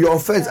 your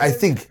offense, I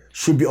think,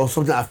 should be on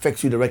something that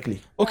affects you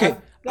directly. Okay,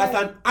 As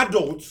an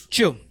adult,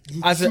 chill.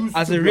 As a choose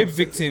to rape be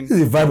victim, This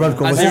is a vibrant as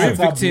a rape conversation.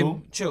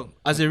 victim, chill.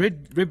 As a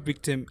rape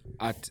victim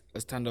at a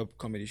stand-up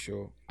comedy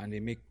show, and they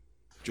make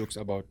jokes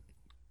about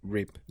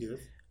rape. yes,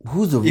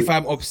 Who's the If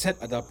I'm upset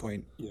at that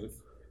point, yes.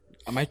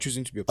 am I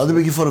choosing to be Are upset? they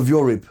making fun of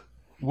your rape?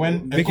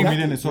 When a Making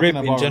comedian is rape talking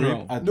in about general.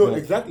 rape at No, the-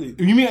 exactly.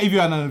 You mean if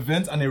you're at an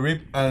event and a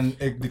rape and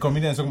the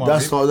comedian is talking about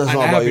That's rape? not And I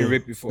about have been you.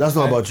 raped before. That's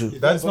not about you.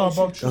 That's not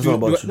about you. That's not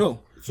about you. No.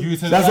 You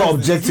That's not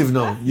objective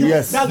now.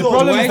 Yes. That's The not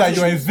problem is objective.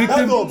 that you're a victim.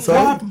 That's not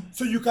Sorry? objective.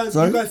 So you can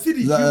Sorry? see the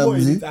Is that, humor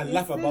in Z? it and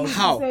laugh about it.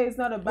 How? Say it's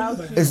not about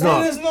you. It's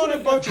not. It's not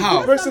about you. How?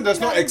 The person does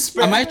not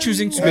expect. Am I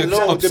choosing to be No,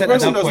 the upset at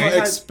person that does not point?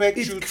 expect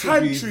It you to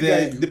can be trigger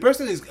there. you. The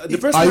person is. The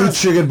person. Are you has-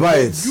 triggered by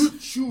it? You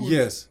choose.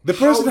 Yes. The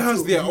person how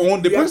has to their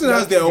own. The react person to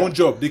has that their trigger. own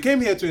job. They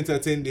came here to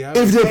entertain. They have.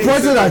 If they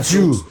pointed at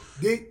you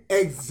They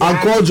and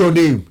exactly. called your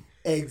name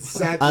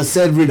Exactly. and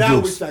said rape That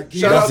jokes, which against-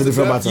 Shout out that's a to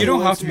different that. matter. You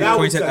don't have to be That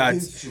pointed was at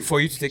against you. for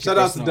you to take Shout it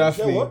out to personal.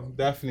 Daphne. what?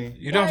 Daphne.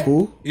 You don't.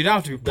 Who? You don't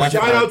have to be pointed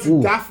Shout out at.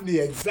 to Daphne,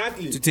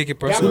 exactly. To take it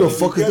That personal. Who was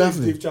the fuck is girl in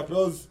Daphne? Dave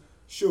Chappelle's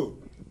show.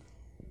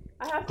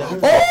 I have to.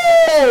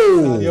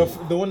 Oh! You're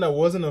the one that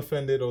wasn't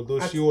offended, although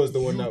she was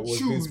the one that was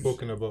being choose.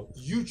 spoken about.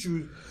 You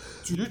choose.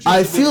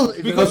 I feel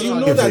Because you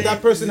know that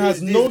that person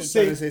has no Trying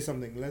say. to say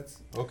something. Let's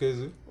Okay,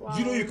 Z. Wow.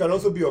 You know you can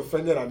also be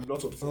offended and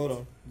not upset. hold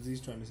on.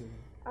 Z's trying to say something.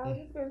 I was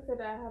just going to say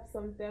that I have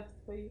some depth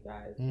for you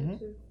guys,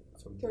 which is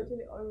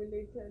totally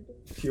unrelated.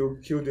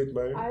 Killed it,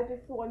 man. I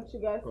just want you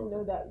guys to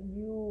know that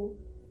you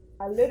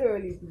are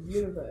literally the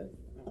universe.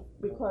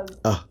 Because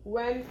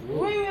when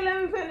wait,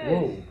 let me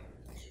finish.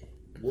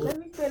 Let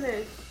me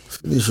finish.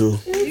 issue.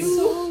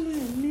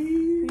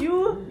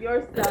 You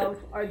yourself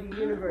are the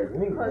universe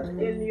because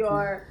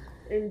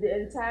in the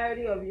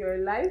entirety of your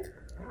life,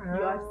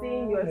 you are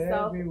seeing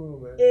yourself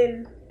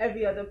in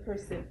every other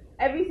person.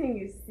 Everything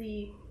you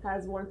see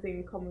has one thing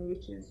in common,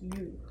 which is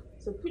you.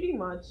 So pretty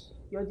much,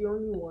 you're the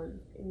only one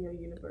in your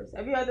universe.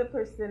 Every other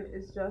person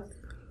is just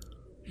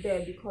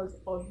there because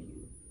of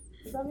you.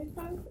 Does that make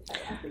sense?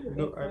 I think it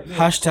makes sense.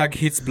 Hashtag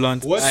hits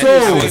blunt. What I-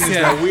 so is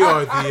that we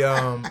are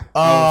the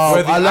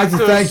we're the I'd like to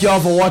actors. thank y'all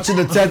for watching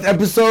the 10th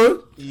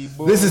episode.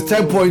 This is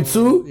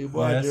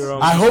 10.2.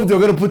 I hope they're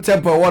gonna put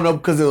 10.1 up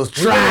because it was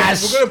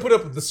trash. We're gonna put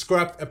up the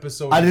scrap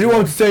episode. I didn't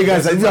want to tell you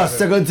guys that this is our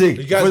second take.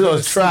 You guys First it gonna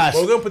was see- trash.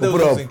 But we're gonna put We'll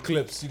those up. in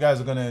clips. You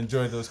guys are gonna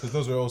enjoy those because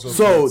those were also.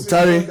 So, good.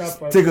 Tari,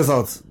 take us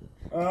out.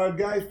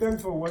 Guys,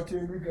 thanks for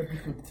watching. Read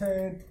episode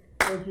 10.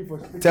 Thank you for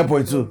sticking 10.2.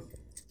 with us.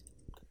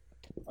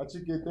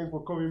 Achike, thanks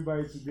for coming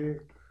by today.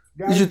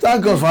 You should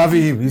thank God for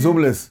having him. He's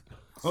homeless.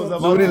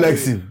 Nobody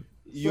likes him.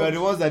 You are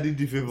the ones that did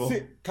the favor.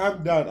 See,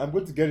 calm down. I'm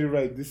going to get it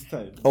right this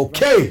time.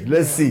 Okay,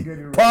 let's see.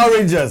 Power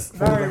Rangers.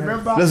 Now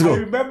remember, Let's go. I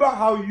remember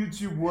how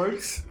YouTube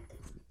works.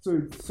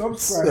 So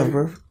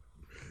subscribe,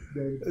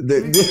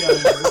 then click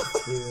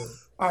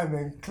and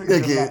then click the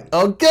Okay. like.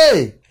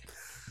 Okay.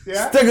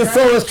 Yeah? Take a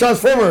Soros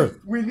Transformer.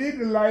 We need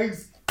the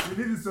likes.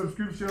 We need the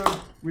subscription.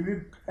 We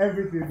need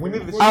everything. We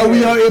need And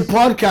we are a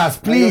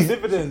podcast. Please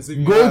dividends.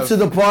 go to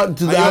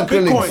the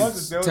anchor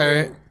links.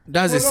 Terry,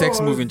 That's a Follow sex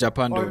us move in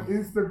Japan, on though.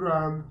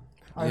 Instagram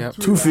and Yep.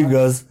 Twitter 2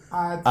 fingers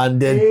at and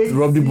then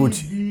rub the boot.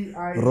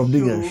 ACDI Rub the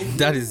Show. guy.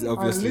 That is And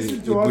obviously listen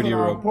a to us booty on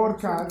our rub.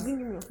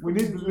 podcast. We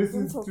need to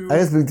listen to. I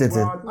just picked it.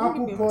 We're on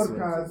Apple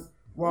Podcasts.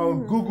 We're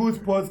on Google's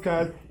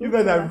podcast. You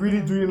guys are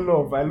really doing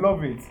love. I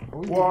love it.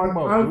 We're on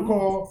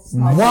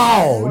Anchor.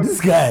 Wow,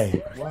 this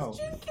guy. Wow.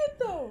 Drink it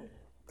though.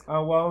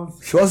 And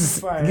once She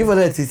wants to give her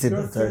that taste it.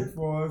 just Sorry. search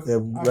for us. Yeah,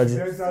 Accidental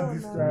Roger.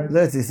 Discharge.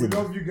 Let it taste We it.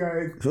 love you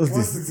guys. Just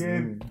Once this.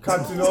 again,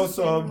 Captain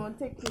Awesome.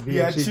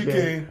 Via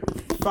Chicken.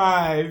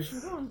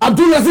 5.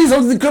 Abdullah, say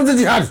something. Come to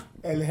the heart.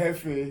 El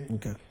Jefe.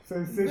 Okay.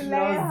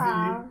 Sensational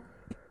Z.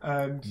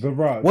 And The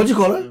Rod. What do you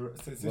call it?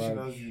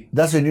 Sensational Z.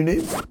 That's your new name?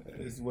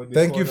 Is what they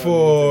Thank call you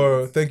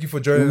our for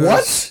joining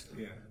us. What?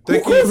 Yeah.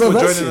 Thank Who you calls for us that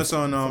joining shit? us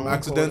on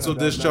Accidental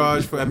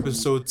Discharge for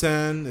episode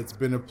 10. It's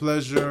been a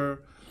pleasure.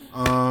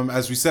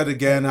 As we said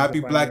again, happy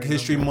Black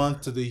History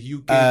Month to the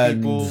UK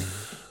And- people.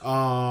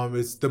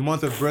 It's the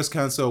month of breast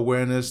cancer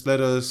awareness. Let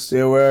us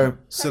They were.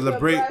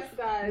 celebrate.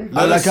 And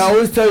like I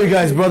always tell you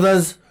guys,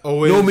 brothers,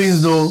 Always. no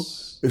means no.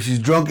 If she's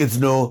drunk, it's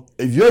no.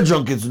 If you're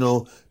drunk, it's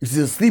no. If she's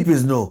asleep,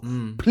 it's no.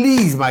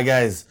 Please, my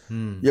guys,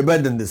 you're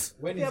better than this.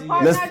 When is he?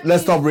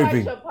 Let's stop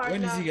raping.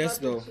 When is he gets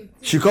though?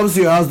 She comes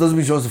to your house, doesn't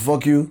mean she wants to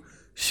fuck you.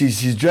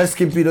 She's dressed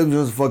skimpy, doesn't mean she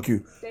wants to fuck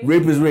you.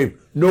 Rape is rape.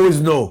 No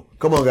is no.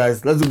 Come on,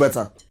 guys, let's do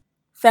better.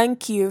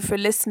 Thank you for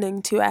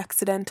listening to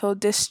Accidental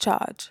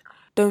Discharge.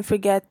 Don't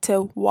forget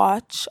to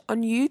watch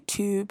on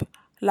YouTube,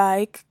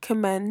 like,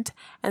 comment,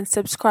 and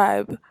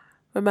subscribe.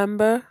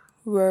 Remember,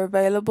 we're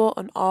available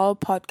on all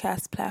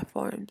podcast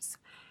platforms.